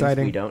That's names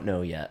exciting. we don't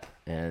know yet.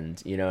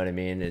 And you know what I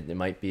mean? It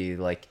might be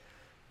like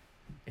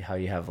how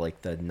you have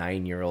like the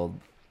 9-year-old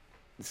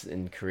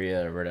in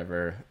Korea or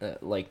whatever.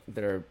 Like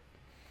there's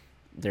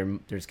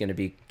going to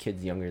be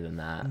kids younger than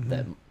that.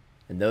 Mhm.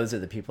 And those are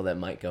the people that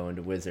might go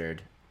into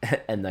Wizard.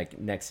 And like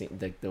next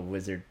thing, the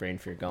Wizard Brain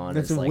Fear Gone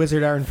That's is a like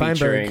Wizard Aaron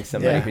featuring Feinberg.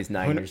 somebody Yeah. who's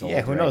 9 years old.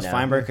 Yeah, who right knows? now.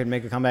 Feinberg could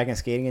make a comeback in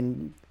skating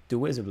and do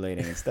wizard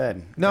blading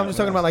instead. No, I'm just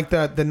talking about like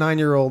the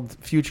 9-year-old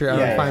future Aaron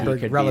Yeah, he Feinberg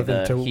could be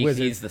relevant to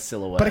Wizard. He's the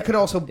silhouette. But it could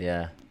also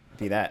Yeah.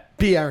 be that.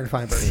 be Aaron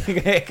Feinberg,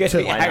 It could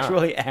be Why not?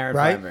 actually Aaron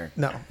right? Feinberg.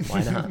 No.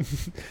 Why not?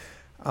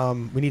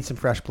 We need some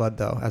fresh blood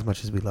though, as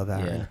much as we love Yeah.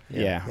 Aaron.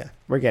 Yeah. Yeah.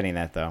 We're getting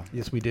that though.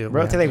 Yes, we do.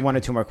 We'll Yeah. take like 1 or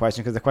 2 more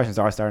questions because the questions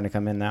are starting to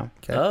come in now.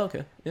 Okay. Oh,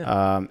 okay.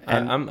 Yeah.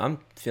 And I'm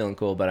feeling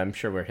cool, but I'm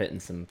sure we're hitting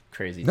some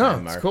crazy No, time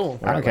it's mark. cool.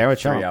 We're I don't at, care, like,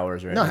 we're chilling. 3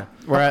 hours right No. now.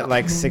 we're at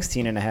like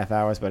 16 and a half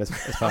hours, but it's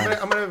fine.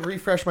 I'm gonna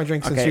refresh my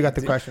drink since Okay, you got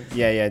the do- questions.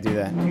 Yeah, do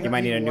that. You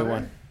might need a new water?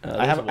 one. There's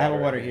I have a water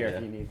right here yeah.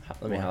 if you need.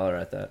 Let me one. holler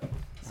at that.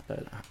 It's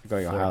about Go,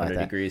 you'll 400 highlight that.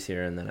 degrees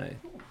here, and then I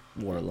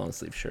wore a long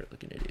sleeve shirt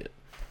like an idiot.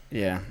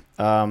 Yeah.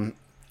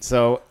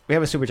 So we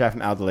have a super chat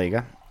from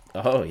Aldelega.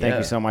 Oh, yeah. Thank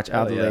you so much,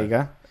 Oh,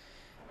 yeah.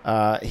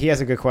 Aldelega. He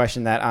has a good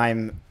question that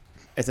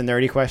it's a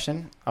nerdy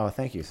question. Oh,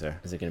 thank you, sir.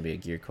 Is it going to be a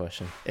gear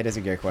question? It is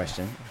a good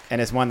question.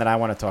 And it's one that I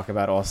want to talk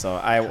about also.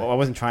 I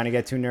wasn't trying to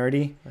get too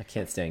nerdy. I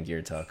can't stand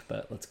gear talk,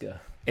 but let's go.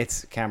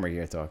 It's camera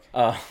gear talk,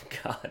 Oh,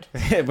 God.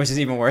 which is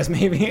even worse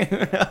maybe.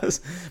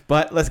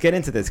 But let's get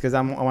into this because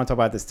I want to talk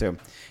about this too.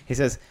 He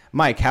says,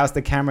 Mike, how's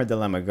the camera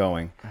dilemma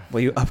going?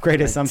 Will you upgrade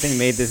to something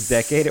made this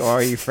decade, or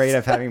are you afraid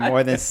of having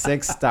more than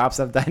 6 stops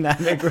of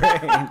dynamic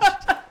range?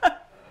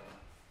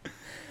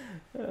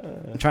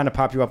 I'm trying to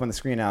pop you up on the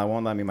screen now. It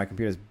won't let me. My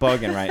computer's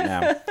bugging right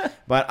now.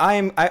 But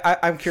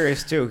I'm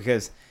curious too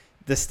because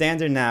the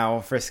standard now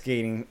for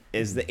skating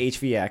is the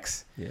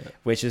HVX, Yeah.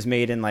 which is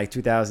made in like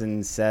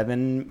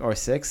 2007 or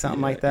 6, something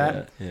like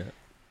that. Yeah.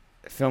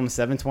 Film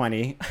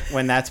 720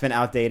 when that's been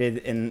outdated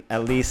in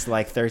at least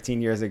like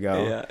 13 years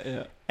ago.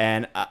 Yeah.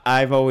 And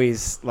I've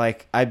always I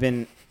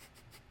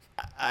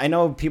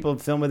know people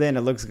film with it and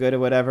it looks good or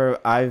whatever.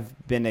 I own the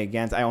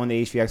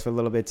HVX for a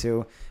little bit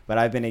too, but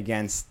I've been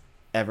against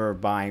ever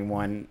buying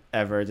one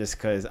ever just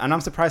because, and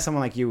I'm surprised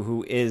someone like you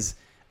who is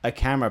a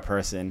camera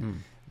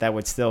person that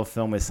would still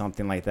film with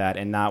something like that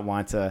and not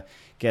want to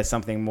get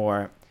something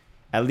more,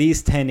 at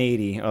least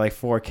 1080 or like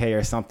 4K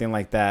or something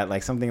like that,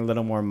 like something a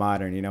little more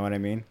modern, you know what I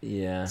mean?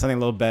 Yeah. Something a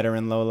little better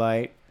in low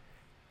light.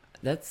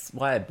 That's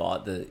why I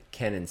bought the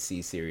Canon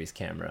C-Series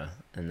camera,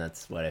 and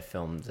that's what I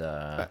filmed.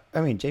 I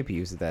mean, JP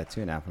uses that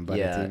too now from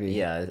Buddy TV.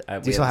 Yeah. Do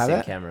you still have the same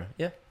that? camera.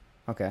 Yeah,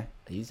 Okay.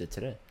 I used it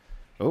today.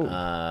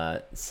 Oh.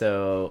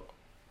 So,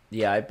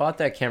 yeah, I bought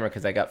that camera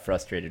because I got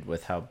frustrated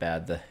with how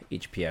bad the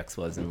HPX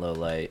was in low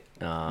light,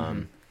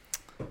 and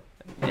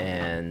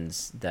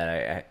that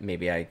I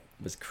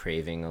was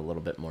craving a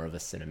little bit more of a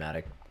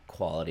cinematic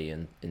quality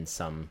in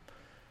some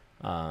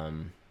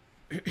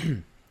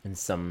in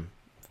some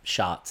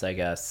shots, I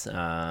guess.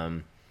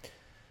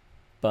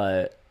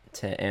 But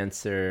to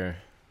answer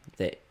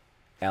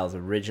Al's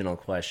original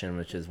question,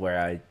 which is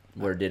where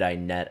did I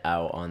net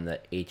out on the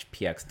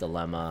HPX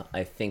dilemma,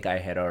 I think I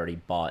had already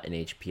bought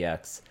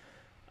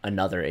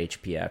another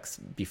HPX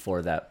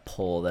before that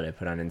poll that I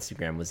put on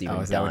Instagram was even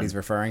Is that done. what he's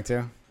referring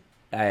to?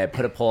 I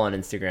put a poll on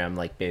Instagram,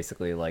 like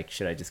basically like,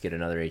 should I just get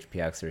another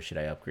HPX or should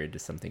I upgrade to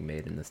something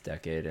made in this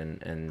decade?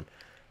 And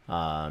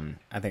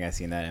I think I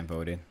seen that and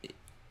voted.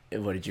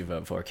 what did you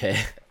vote for, Kay?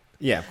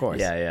 Yeah, of course.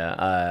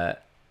 Yeah.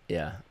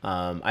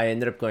 I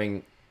ended up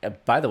going.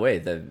 By the way,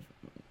 the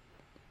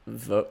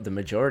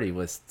majority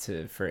was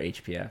for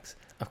HPX.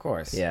 Of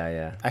course.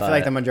 Yeah. I feel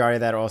like the majority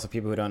of that are also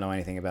people who don't know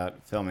anything about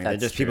filming. They're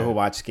That's just people true. who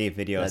watch skate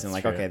videos That's and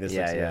like, true. okay, this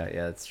looks good.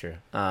 Yeah, that's true.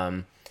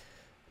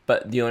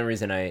 But the only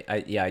reason I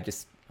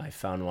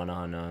found one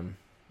on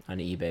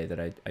eBay that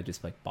I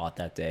just like bought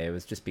that day. It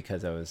was just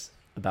because I was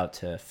about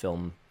to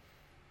film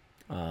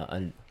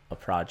a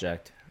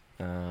project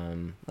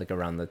like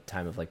around the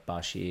time of like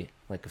Bashi,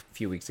 like a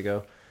few weeks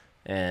ago,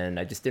 and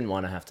I just didn't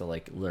want to have to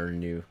like learn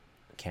new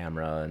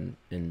camera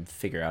and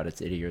figure out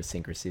its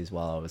idiosyncrasies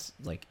while I was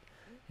like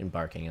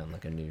embarking on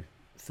like a new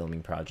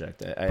filming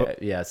project.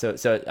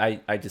 So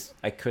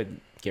I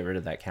could get rid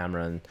of that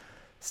camera and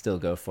still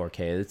go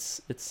 4K.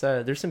 It's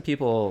there's some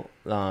people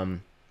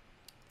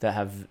that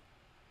have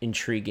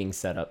intriguing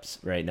setups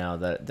right now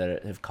that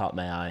have caught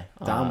my eye.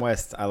 Dom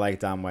West, I like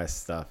Dom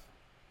West stuff.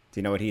 Do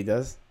you know what he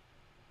does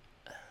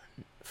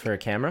For a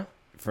camera?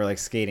 for like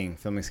skating,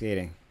 filming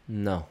skating?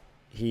 No.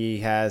 He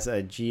has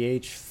a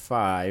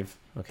GH5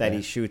 that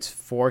he shoots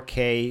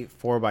 4K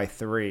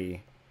 4x3.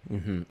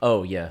 Mm-hmm.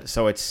 Oh yeah.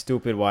 So it's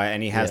stupid wide,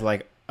 and he has Yeah.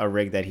 like a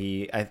rig that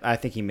I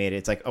think he made it.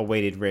 It's like a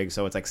weighted rig,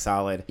 so it's like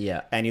solid.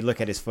 Yeah. And you look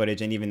at his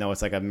footage, and even though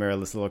it's like a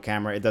mirrorless little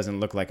camera, it doesn't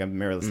look like a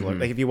mirrorless little. Mhm.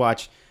 Like if you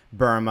watch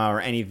Burma or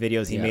any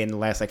videos he Yeah. made in the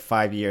last like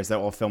 5 years that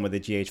all filmed with the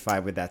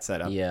GH5 with that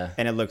setup. Yeah.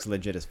 And it looks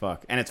legit as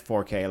fuck. And it's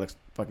 4K. It looks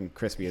fucking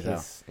crispy as hell.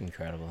 He's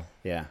incredible.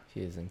 Yeah.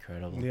 He is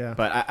incredible. Yeah.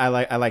 But I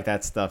like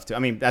that stuff too. I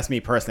mean, that's me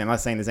personally. I'm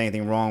not saying there's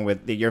anything wrong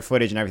with your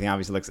footage and everything.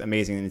 Obviously, looks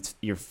amazing, and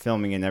your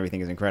filming and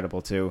everything is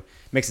incredible too.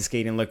 Makes the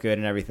skating look good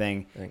and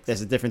everything. Thanks.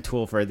 There's a different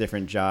tool for a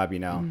different job, you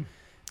know.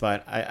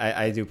 But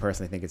I do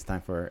personally think it's time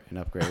for an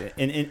upgrade.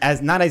 And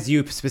as not as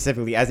you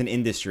specifically, as an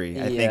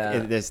industry, I Yeah.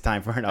 think there's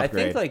time for an I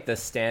upgrade. think like the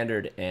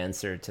standard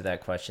answer to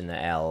that question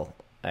that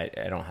I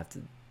don't have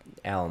to.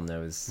 Al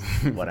knows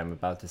what I'm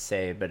about to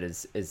say, but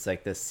is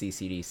like the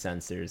CCD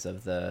sensors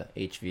of the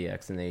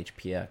HVX and the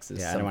HPX is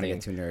yeah, I don't want to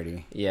get too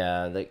nerdy.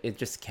 Yeah, like it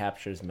just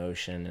captures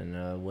motion in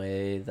a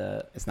way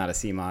that It's not a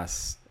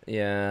CMOS.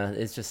 yeah,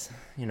 it's just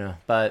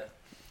but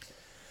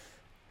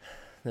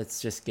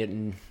that's just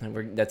getting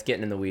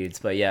in the weeds.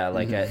 But yeah,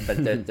 like There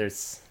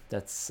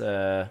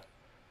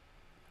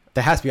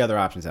has to be other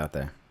options out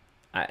there.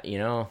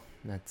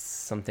 that's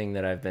something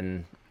that I've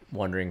been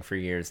wondering for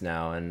years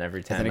now, and every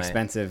It's time an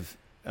expensive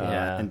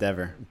Yeah.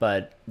 endeavor.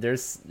 but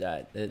there's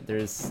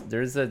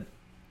a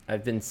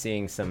I've been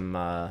seeing some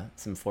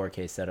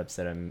 4K setups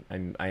that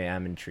I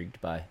am intrigued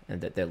by,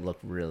 and that look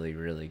really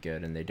really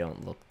good, and they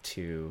don't look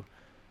too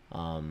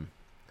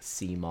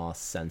CMOS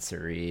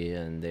sensory,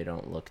 and they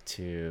don't look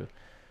too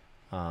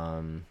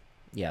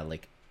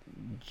like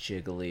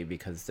jiggly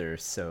because they're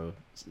so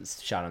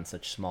shot on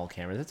such small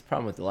cameras. That's the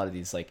problem with a lot of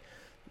these like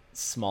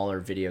smaller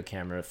video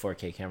camera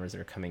 4K cameras that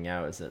are coming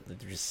out, is that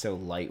they're just so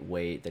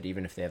lightweight that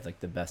even if they have like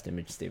the best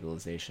image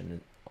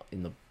stabilization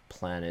in the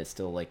planet, it's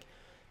still like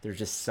there's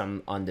just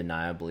some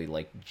undeniably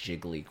like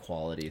jiggly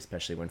quality,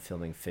 especially when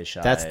filming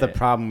fisheye. That's the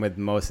problem with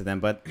most of them.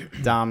 But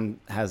Dom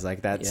has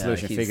like that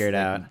solution he's, figured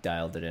like, out.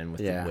 dialed it in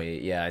with Yeah. the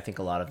weight. Yeah, I think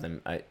a lot of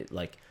them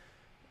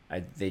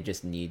they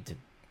just need to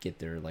get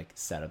their like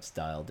setups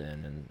dialed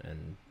in,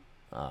 and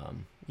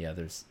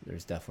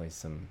there's definitely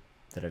some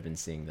that I've been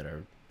seeing that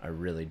are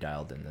really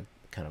dialed in that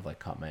kind of like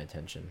caught my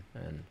attention,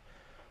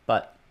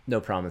 but no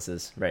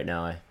promises right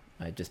now.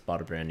 I just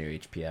bought a brand new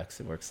HPX.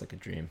 It works like a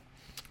dream.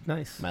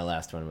 Nice. My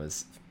last one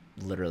was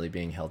literally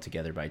being held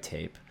together by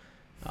tape.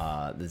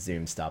 The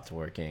zoom stopped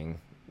working.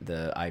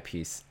 The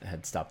eyepiece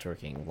had stopped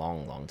working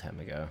long time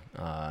ago.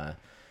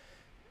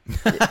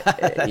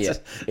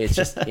 It's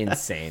just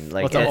insane.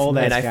 Like, Well, it's an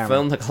old-ass and I camera.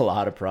 filmed like a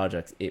lot of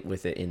projects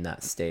with it in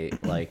that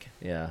state. Like,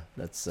 yeah,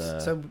 that's.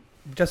 So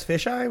just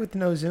fisheye with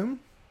no zoom?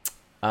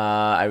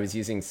 I was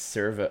using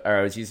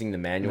I was using the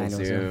manual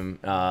Manual zoom,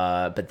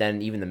 but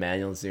then even the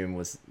manual zoom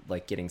was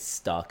like getting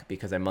stuck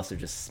because I must have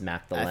just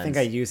smacked the lens. I think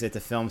I used it to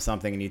film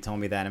something, and you told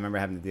me that. I remember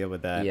having to deal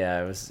with that.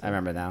 Yeah, it was. I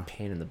remember now.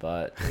 Pain in the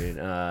butt, dude.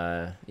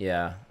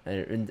 Yeah,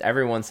 and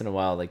every once in a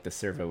while, like the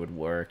servo would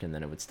work, and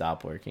then it would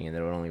stop working, and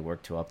then it would only work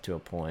up to a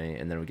point,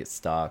 and then it would get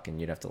stuck, and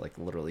you'd have to like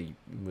literally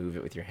move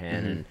it with your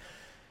hand, Mhm. and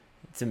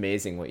it's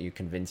amazing what you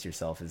convince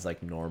yourself is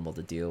like normal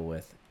to deal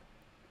with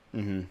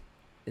Mm-hmm.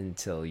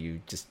 until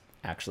you just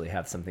actually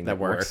have something That that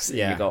works, works. And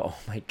yeah. you go, oh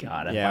my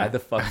god, Yeah. why the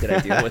fuck did I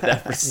deal with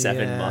that for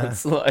 7 Yeah.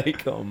 months?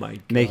 Like, oh my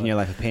god, Making your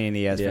life a pain in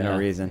the ass for no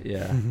reason.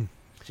 Yeah,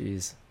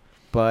 jeez.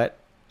 But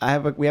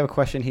we have a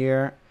question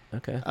here.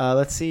 Okay.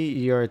 Let's see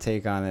your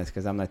take on this,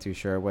 because I'm not too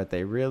sure what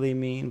they really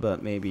mean,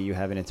 but maybe you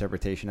have an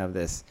interpretation of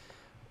this.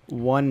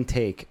 One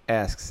Take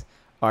asks,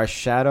 are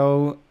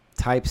shadow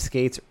type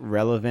skates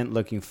relevant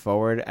looking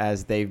forward,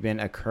 as they've been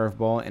a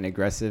curveball and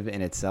aggressive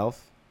in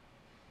itself?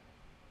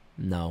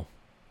 No.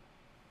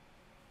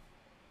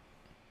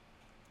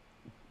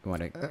 You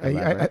want to I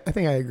elaborate?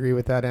 think I agree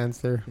with that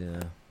answer.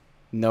 Yeah.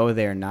 No,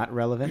 they're not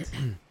relevant.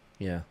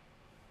 Yeah.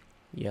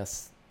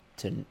 Yes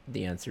to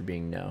the answer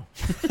being no.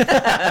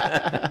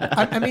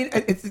 I mean,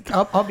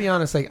 I'll be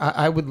honest. Like,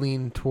 I would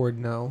lean toward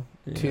no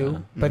too. Yeah.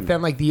 But Mhm.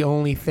 then, like, the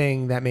only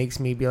thing that makes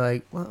me be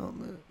like, well,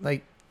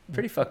 like,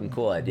 Pretty fucking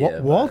cool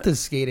idea. Walt but- is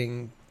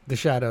skating the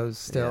shadows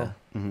still,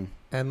 Mm-hmm.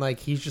 and like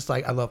he's just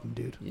like, I love him,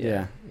 dude.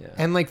 Yeah. Yeah.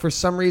 And like for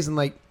some reason,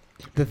 like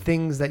the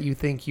things that you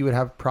think you would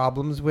have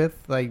problems with,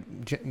 like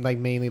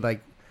mainly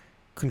like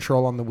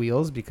control on the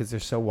wheels because they're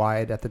so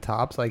wide at the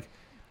tops. Like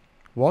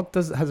Walt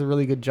has a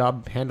really good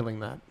job handling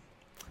that.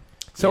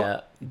 So,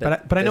 yeah,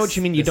 but I know what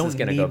you mean. You this don't is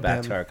gonna need go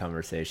back them. to our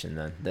conversation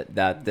then.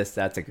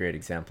 That's a great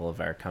example of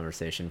our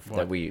conversation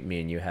that me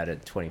and you had in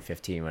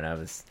 2015 when I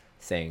was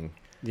saying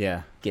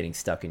Yeah. getting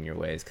stuck in your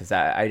ways, because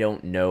I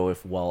don't know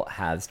if Walt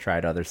has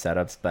tried other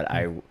setups, but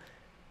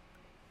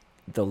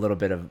the little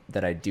bit of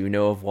that I do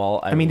know of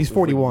Walt, I mean, he's would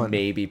 41.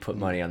 maybe put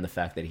money on the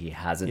fact that he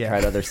hasn't Yeah.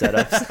 tried other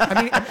setups.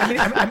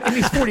 I mean,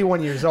 he's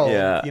 41 years old.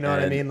 Yeah, You know what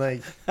I and- mean?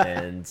 Like,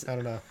 And I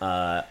don't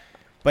know.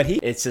 But he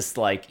it's just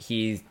like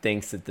he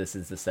thinks that this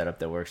is the setup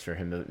that works for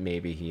him, but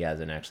maybe he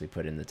hasn't actually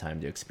put in the time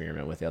to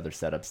experiment with the other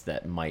setups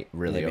that might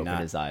really Maybe open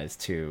not. his eyes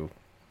to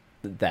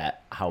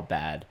that, how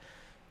bad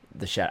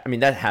the shadow. I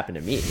mean, that happened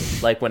to me.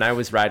 Like when I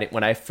was riding,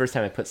 first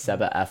time I put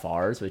Seba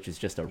FRs, which is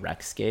just a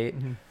rec skate,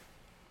 Mm-hmm.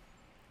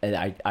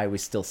 and I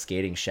was still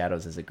skating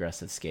shadows as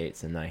aggressive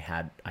skates, and I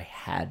had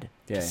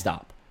Yeah. to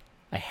stop.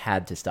 I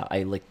had to stop.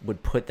 I like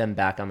would put them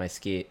back on my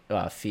skate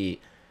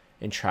feet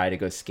and try to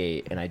go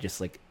skate, and I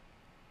just like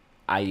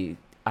I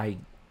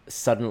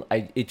suddenly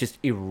it just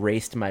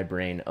erased my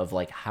brain of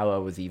like how I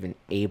was even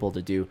able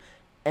to do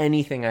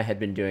anything I had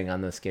been doing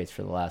on those skates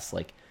for the last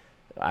like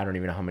I don't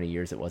even know how many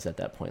years it was at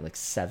that point, like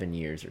 7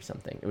 years or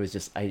something. It was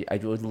just I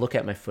would look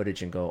at my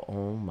footage and go,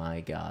 oh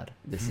my god,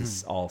 this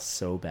is all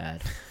so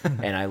bad.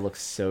 And I look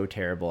so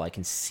terrible. I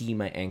can see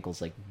my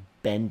ankles like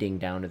bending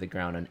down to the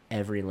ground on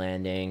every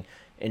landing,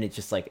 and it's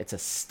just like it's a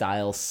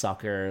style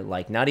sucker,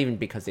 like not even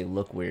because they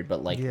look weird,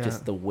 but like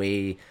just the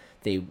way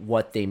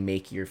they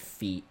make your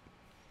feet,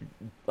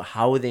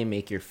 how they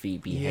make your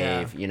feet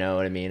behave, you know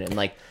what I mean? And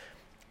like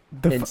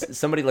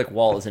somebody like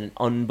Walt is an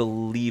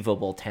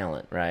unbelievable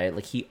talent, right?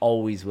 Like he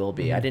always will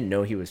be. I didn't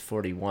know he was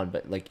 41,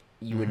 but like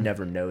you would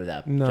never know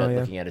that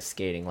looking at his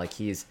skating. Like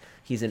he's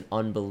an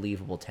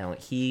unbelievable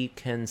talent. He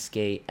can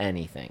skate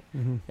anything.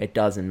 It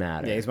doesn't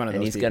matter. Yeah, he's one of those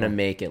and he's people. gonna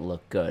make it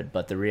look good.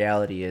 But the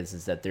reality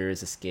is that there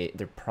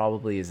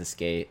probably is a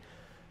skate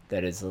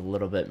that is a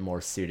little bit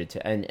more suited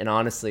to. And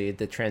honestly,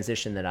 the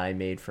transition that I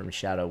made from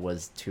Shadow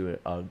was to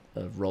a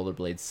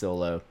rollerblade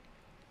solo.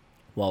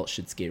 Walt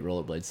should skate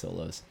rollerblade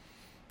solos.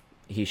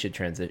 He should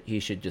He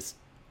should just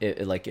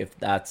if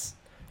that's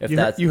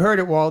you heard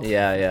it, Walt.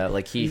 Yeah.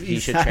 Like he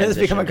should It's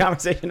transition. become a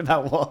conversation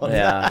about Walt.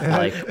 Yeah,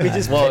 like we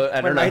just I went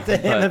don't know, right to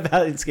him but-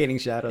 about skating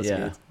shadows.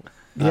 yeah.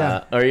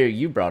 Yeah. Or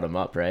you brought him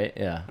up, right?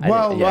 Yeah.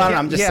 Well, Well,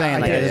 I'm just Yeah, saying, I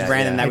like, did. it's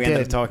random that I we ended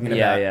up did. talking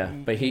Yeah, about. yeah.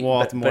 But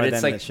Walt more it's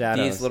than like the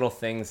shadows. these little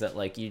things that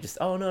like you just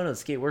no,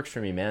 skate works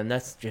for me, man.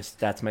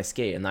 That's my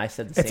skate. And I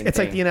said the same It's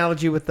thing. like the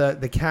analogy with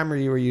the camera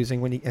you were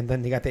using and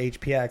then you got the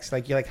HPX.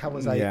 Like you're like, how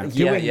was I Yeah. doing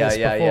this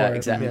before? Yeah,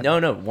 exactly. Yeah.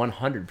 No,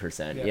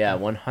 100%. Yeah.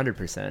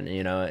 100%.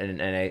 You know,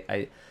 and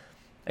I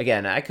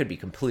again, I could be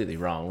completely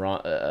wrong.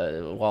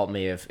 Walt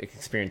may have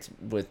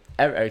experimented with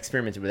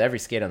every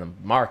skate on the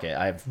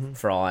market.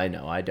 For all I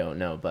know, I don't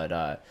know,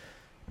 but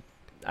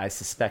I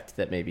suspect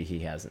that maybe he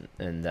hasn't,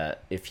 and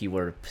that if he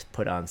were to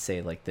put on,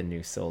 say, like the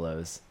new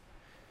solos,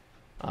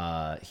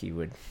 he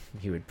would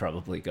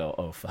probably go,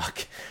 oh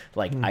fuck,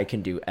 like I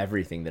can do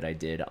everything that I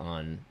did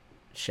on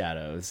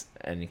Shadows,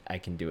 and I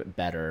can do it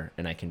better,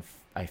 and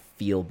I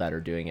feel better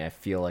doing it. I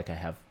feel like I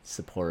have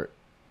support.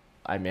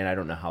 I mean, I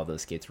don't know how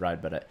those skates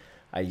ride, but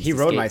I used He to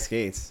rode skate. my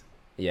skates.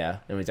 Yeah,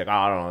 and he's like, oh,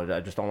 I don't know, I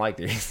just don't like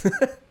these.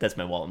 That's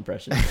my Walt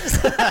impression.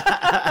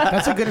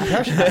 That's a good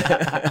impression.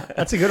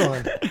 That's a good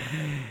one.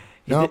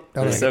 No, It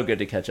was so good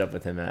to catch up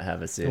with him at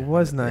Havasu. it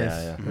was nice.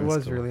 Yeah, It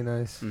was cool. really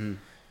nice. Mhm.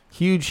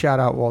 Huge shout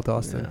out, Walt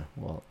Austin.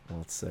 Yeah,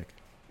 Walt's sick.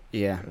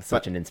 Yeah.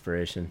 Such an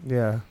inspiration.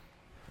 Yeah.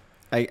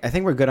 I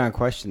think we're good on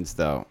questions,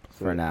 though,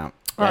 for now.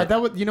 All right,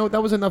 that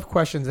was enough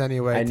questions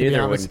anyway. I to knew be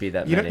there honest. wouldn't be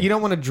that You many.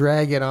 don't want to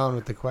drag it on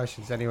with the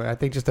questions anyway. I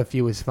think just a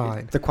few is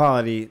fine. The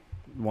quality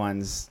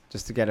ones,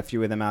 just to get a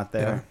few of them out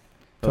there. Yeah,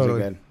 Those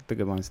totally. are good. The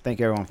good ones. Thank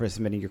you, everyone, for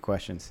submitting your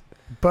questions.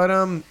 But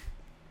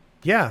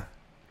yeah.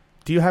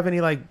 Do you have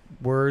any like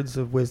words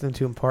of wisdom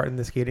to impart in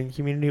the skating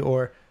community,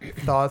 or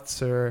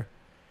thoughts, or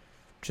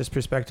just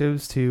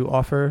perspectives to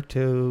offer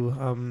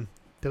to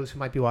those who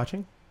might be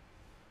watching?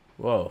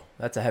 Whoa,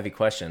 that's a heavy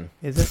question.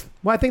 Is it?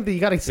 Well, I think that you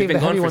got to We've save been the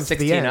heavy going for ones to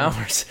the 16 end.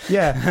 hours.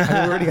 Yeah, I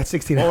mean, we already got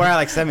 16 Well, we're hours. at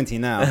like 17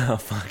 now. Oh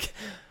fuck.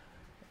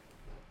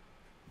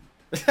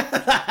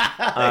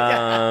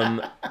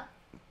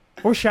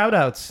 Or shout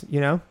outs,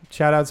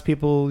 shout outs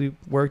people you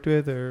worked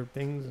with or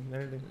things and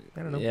everything. I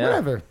don't know, Yeah.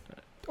 whatever.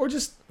 Or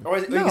just Or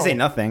you no. can say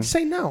nothing.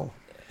 Say no.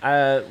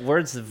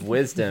 Words of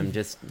wisdom: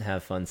 just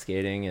have fun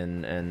skating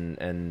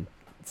and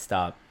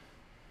stop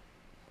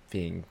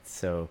being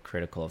so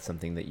critical of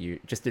something that you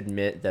just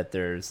admit that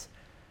there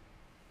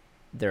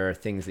are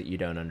things that you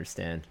don't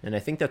understand. And I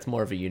think that's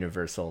more of a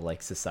universal,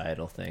 like,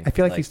 societal thing. I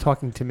feel like he's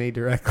talking to me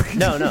directly.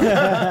 No,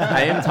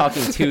 I am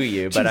talking to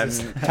you, but I'm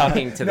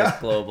talking to the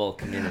global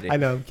community. I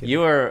know. I'm kidding.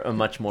 You are a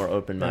much more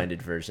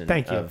open-minded version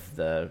Thank you. of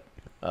the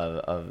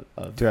of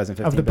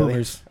 2015 of the Billy.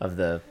 boomers. of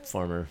the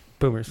former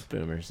Boomers.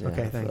 boomers. Yeah,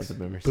 Okay, of thanks. the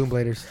boomers. Boom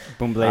bladers.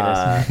 Boom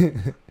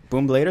bladers.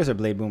 Boom bladers or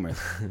blade boomers?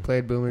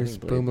 Played boomers.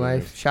 Blade Boom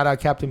boomers. life. Shout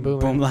out Captain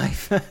Boomer. Boom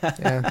life.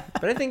 Yeah.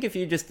 But I think if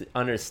you just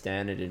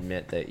understand and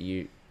admit that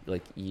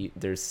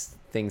there's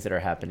things that are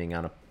happening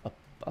on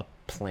a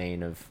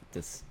plane of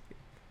this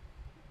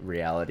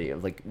reality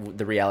of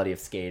the reality of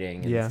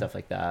skating and Yeah. stuff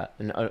like that,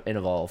 and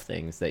of all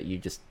things that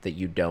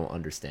you don't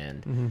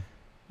understand.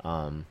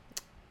 Mm-hmm.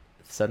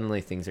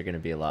 Suddenly things are going to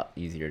be a lot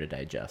easier to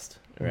digest,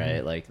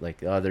 right? Mhm.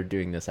 Like oh, they're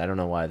doing this, I don't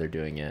know why they're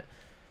doing it.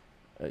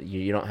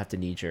 You don't have to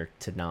knee jerk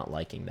to not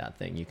liking that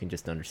thing. You can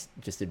just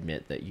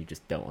admit that you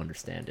just don't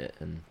understand it,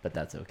 but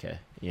that's okay.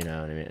 You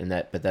know what I mean? And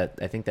that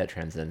I think that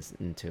transcends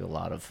into a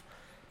lot of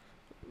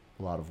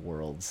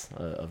worlds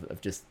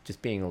of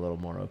just being a little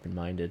more open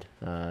minded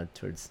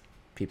towards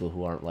people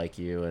who aren't like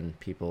you, and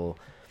people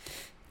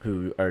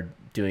who are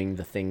doing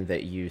the thing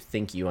that you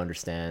think you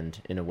understand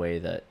in a way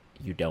that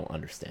you don't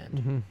understand.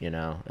 Mm-hmm. You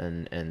know,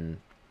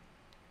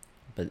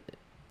 but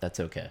that's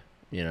okay.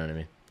 You know what I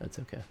mean? That's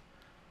okay.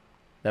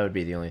 That would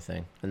be the only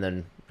thing. And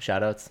then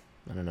shout outs,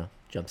 I don't know,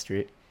 Jump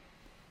Street,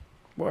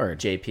 Word.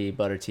 JP,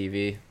 Butter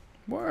TV,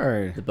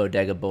 Word. the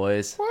Bodega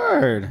Boys,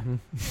 Word.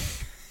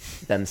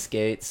 them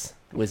skates,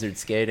 Wizard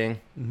skating.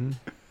 Mm-hmm.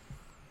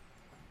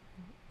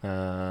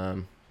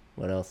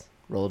 What else?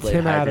 Rollerblade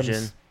Tim hydrogen.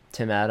 Adams.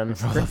 Tim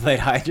Adams. Rollerblade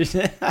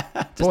hydrogen.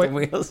 Just Boy- the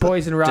wheels.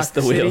 Boys in Rock Just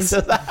the City. wheels.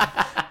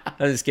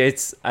 The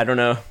skates, I don't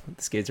know.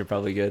 The skates are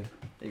probably good.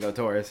 There you go,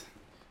 Taurus.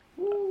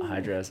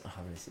 Hydras. Oh,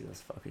 let me see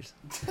those fuckers.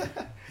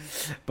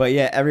 But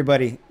yeah,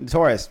 everybody,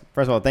 Taurus.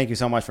 First of all, thank you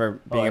so much for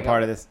being I a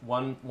part got of this.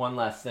 One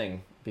last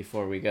thing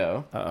before we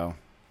go. Uh-oh.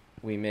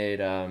 We made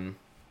they're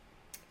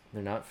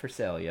not for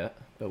sale yet,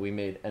 but we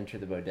made Enter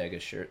the Bodega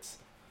shirts.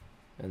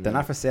 And They're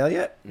not for sale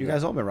yet? You No.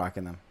 guys all been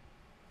rocking them.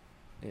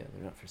 Yeah,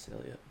 they're not for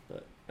sale yet,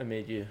 but I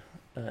made you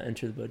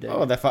Enter the Bodega.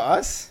 Oh, they're for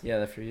us? Yeah,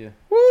 they're for you.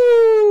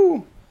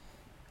 Woo!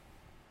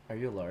 Are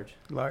you a large?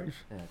 Large.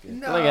 Yeah, good.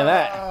 No. Look at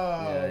that.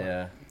 Yeah,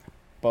 yeah.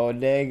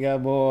 Bodega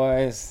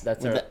boys.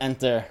 That's with our- the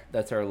enter.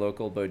 That's our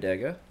local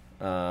bodega.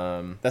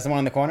 That's the one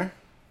in the corner?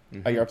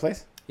 Mhm. At your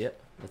place? Yep,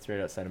 that's right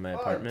outside of my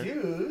apartment.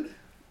 dude.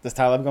 Does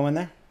Taleb go in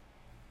there?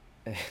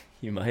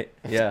 You might.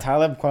 Yeah.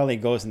 Taleb Quali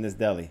goes in this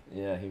deli.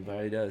 Yeah, he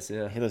probably does.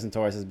 Yeah. He lives in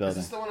Taurus's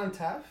building. the one on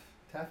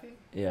Taffy?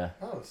 Yeah.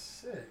 Oh,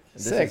 sick.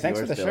 This Sick. is Thanks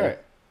for yours, the Billy.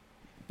 shirt.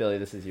 Billy,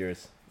 this is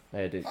yours. I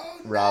had to. Oh,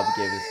 Rob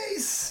gave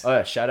nice. Oh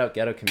yeah, shout out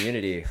Ghetto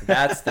Community.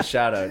 That's the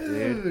shout out,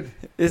 dude.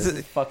 This This is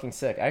is fucking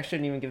sick. I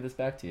shouldn't even give this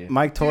back to you.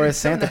 Mike Torres,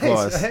 Santa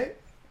Claus. Right?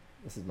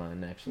 This is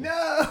mine actually.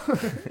 No.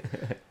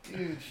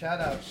 Dude, shout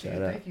out. Shout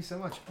Dude, out. thank you so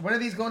much. When are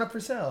these going up for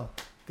sale?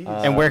 These.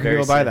 And where can very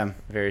people buy soon. them?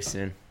 Very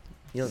soon.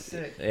 You'll,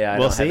 Sick. yeah, I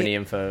We'll don't have see. any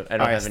info. I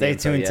don't All right, have stay any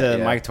info tuned yet, to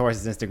yeah. Mike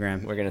Torres'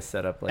 Instagram. We're gonna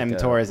set up like M a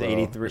Torres little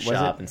 83 was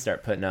shop it? and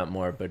start putting out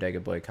more Bodega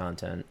Boy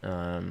content.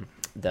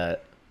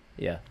 That,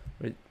 yeah,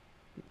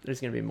 there's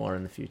gonna be more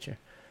in the future.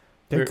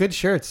 They're We're- good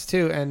shirts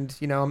too, and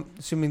you know, I'm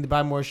assuming to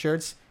buy more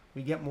shirts,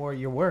 we get more of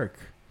your work.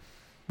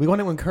 We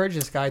want to encourage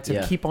this guy to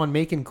Yeah. keep on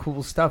making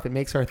cool stuff. It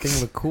makes our thing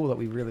look cool that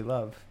we really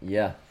love.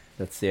 Yeah,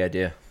 that's the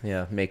idea.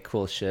 Yeah, make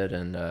cool shit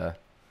and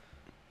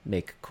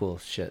make cool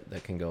shit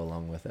that can go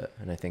along with it.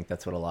 And I think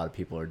that's what a lot of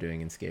people are doing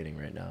in skating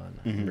right now, and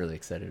I'm Mhm. really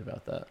excited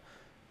about that.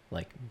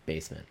 Like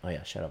Basement. Oh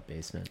yeah, shout out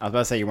Basement. I was about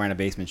to say you're wearing a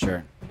basement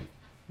shirt.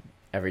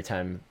 Every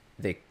time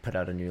they put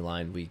out a new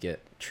line, we get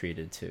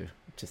treated to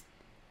just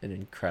an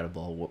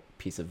incredible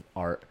piece of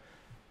art,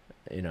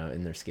 you know,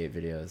 in their skate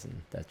videos,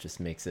 and that just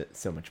makes it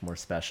so much more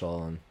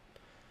special. And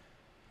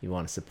you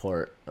want to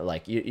support,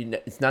 like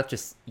it's not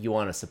just you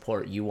want to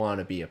support, you want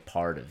to be a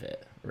part of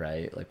it,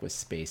 right? Like with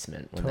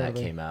Spacement when that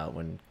Totally. came out,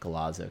 when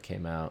Galazzo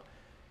came out,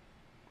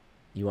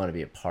 you want to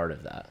be a part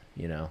of that,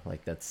 you know,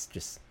 like that's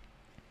just,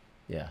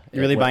 yeah.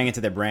 You're really What- buying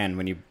into their brand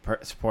when you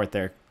support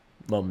their.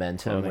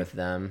 momentum Totally. with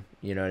them,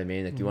 you know what I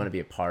mean? Like you Mhm. want to be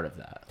a part of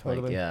that. Like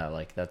Totally. yeah,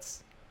 like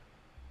that's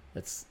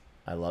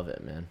I love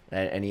it, man.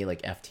 Any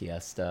like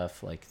FTS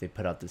stuff, like they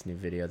put out this new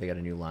video, they got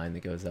a new line that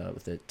goes out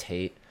with the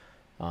Tate,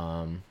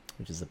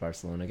 which is the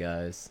Barcelona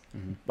guys.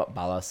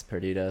 Balas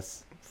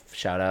Perdidas,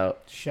 shout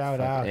out. Shout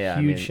Fuck- out, yeah,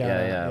 huge I mean, shout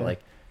out. yeah,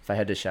 like if I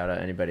had to shout out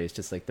anybody, it's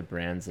just like the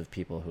brands of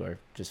people who are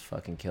just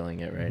fucking killing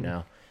it right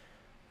Mhm.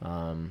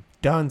 now.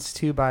 Dunce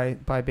too by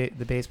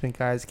the Basement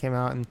guys came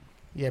out, and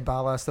yeah,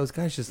 Balas, those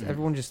guys just Mm.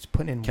 everyone just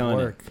putting in Killing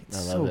it. work. It's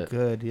I love so it.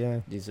 good,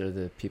 yeah. These are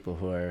the people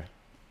who are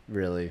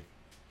really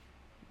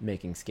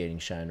making skating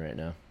shine right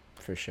now,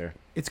 for sure.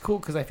 It's cool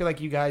because I feel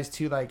like you guys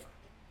too like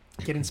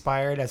get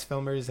inspired as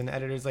filmers and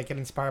editors, like get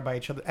inspired by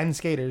each other, and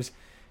skaters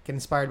get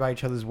inspired by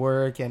each other's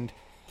work and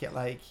get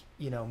like,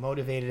 you know,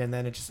 motivated, and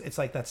then it's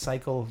like that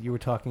cycle you were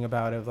talking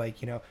about of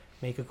like, you know,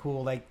 make a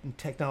cool like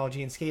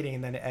technology in skating,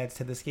 and then it adds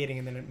to the skating,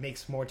 and then it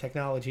makes more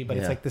technology, but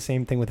it's Yeah. like the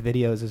same thing with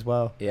videos as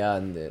well. Yeah,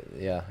 and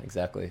yeah,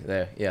 exactly.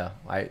 There, yeah,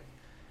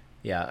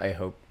 I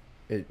hope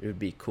it would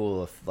be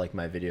cool if like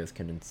my videos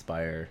can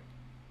inspire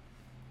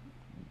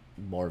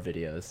more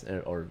videos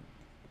or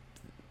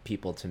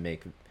people to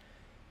make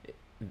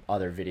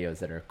other videos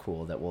that are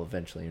cool that will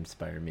eventually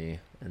inspire me,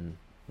 and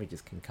we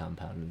just can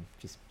compound and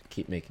just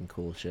keep making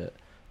cool shit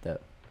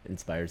that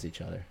inspires each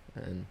other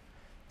and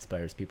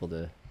inspires people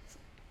to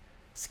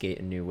skate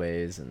in new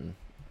ways and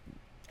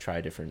try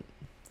different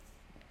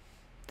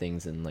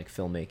things in like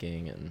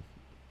filmmaking and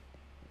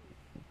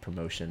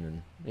promotion.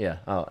 And yeah,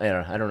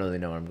 I don't really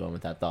know where I'm going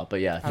with that thought, but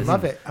yeah, I just-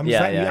 love it. I'm yeah,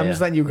 just letting yeah, you, I'm yeah.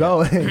 just letting you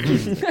go.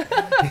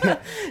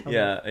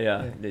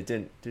 yeah, it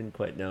didn't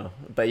quite know,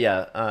 but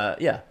yeah, I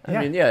Yeah.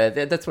 mean, yeah,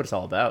 that's what it's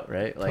all about,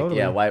 right? Like, Totally.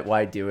 yeah,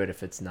 why do it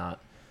if it's not,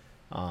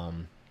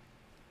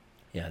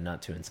 yeah,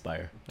 not to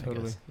inspire? I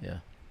Totally. guess. Yeah.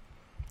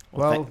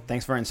 Well-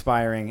 Thanks for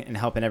inspiring and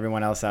helping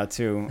everyone else out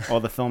too. All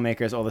the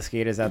filmmakers, all the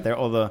skaters out there,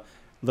 all the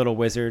little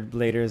wizard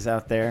bladers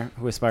out there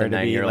who aspire The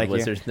to be 9-year-old like you.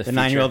 wizards, the The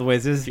 9-year-old future-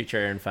 wizards. Future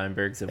Aaron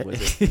Feinbergs of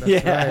Wizards.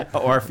 Yeah, right.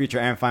 or future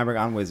Aaron Feinberg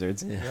on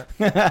Wizards.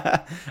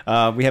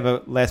 Yeah. We have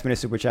a last minute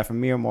super chat from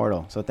Mere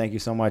Mortal. So thank you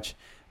so much,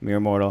 Mere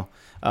Mortal.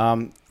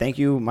 Thank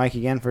you, Mike,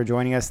 again for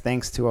joining us.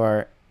 Thanks to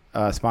our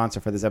sponsor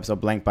for this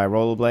episode, Blank by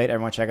Rollerblade.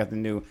 Everyone check out the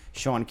new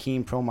Sean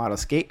Keen Pro Model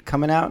Skate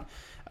coming out.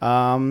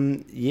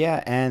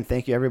 Yeah, and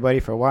thank you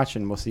everybody for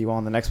watching. We'll see you all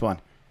in the next one.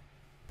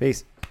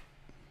 Peace.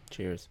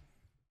 Cheers.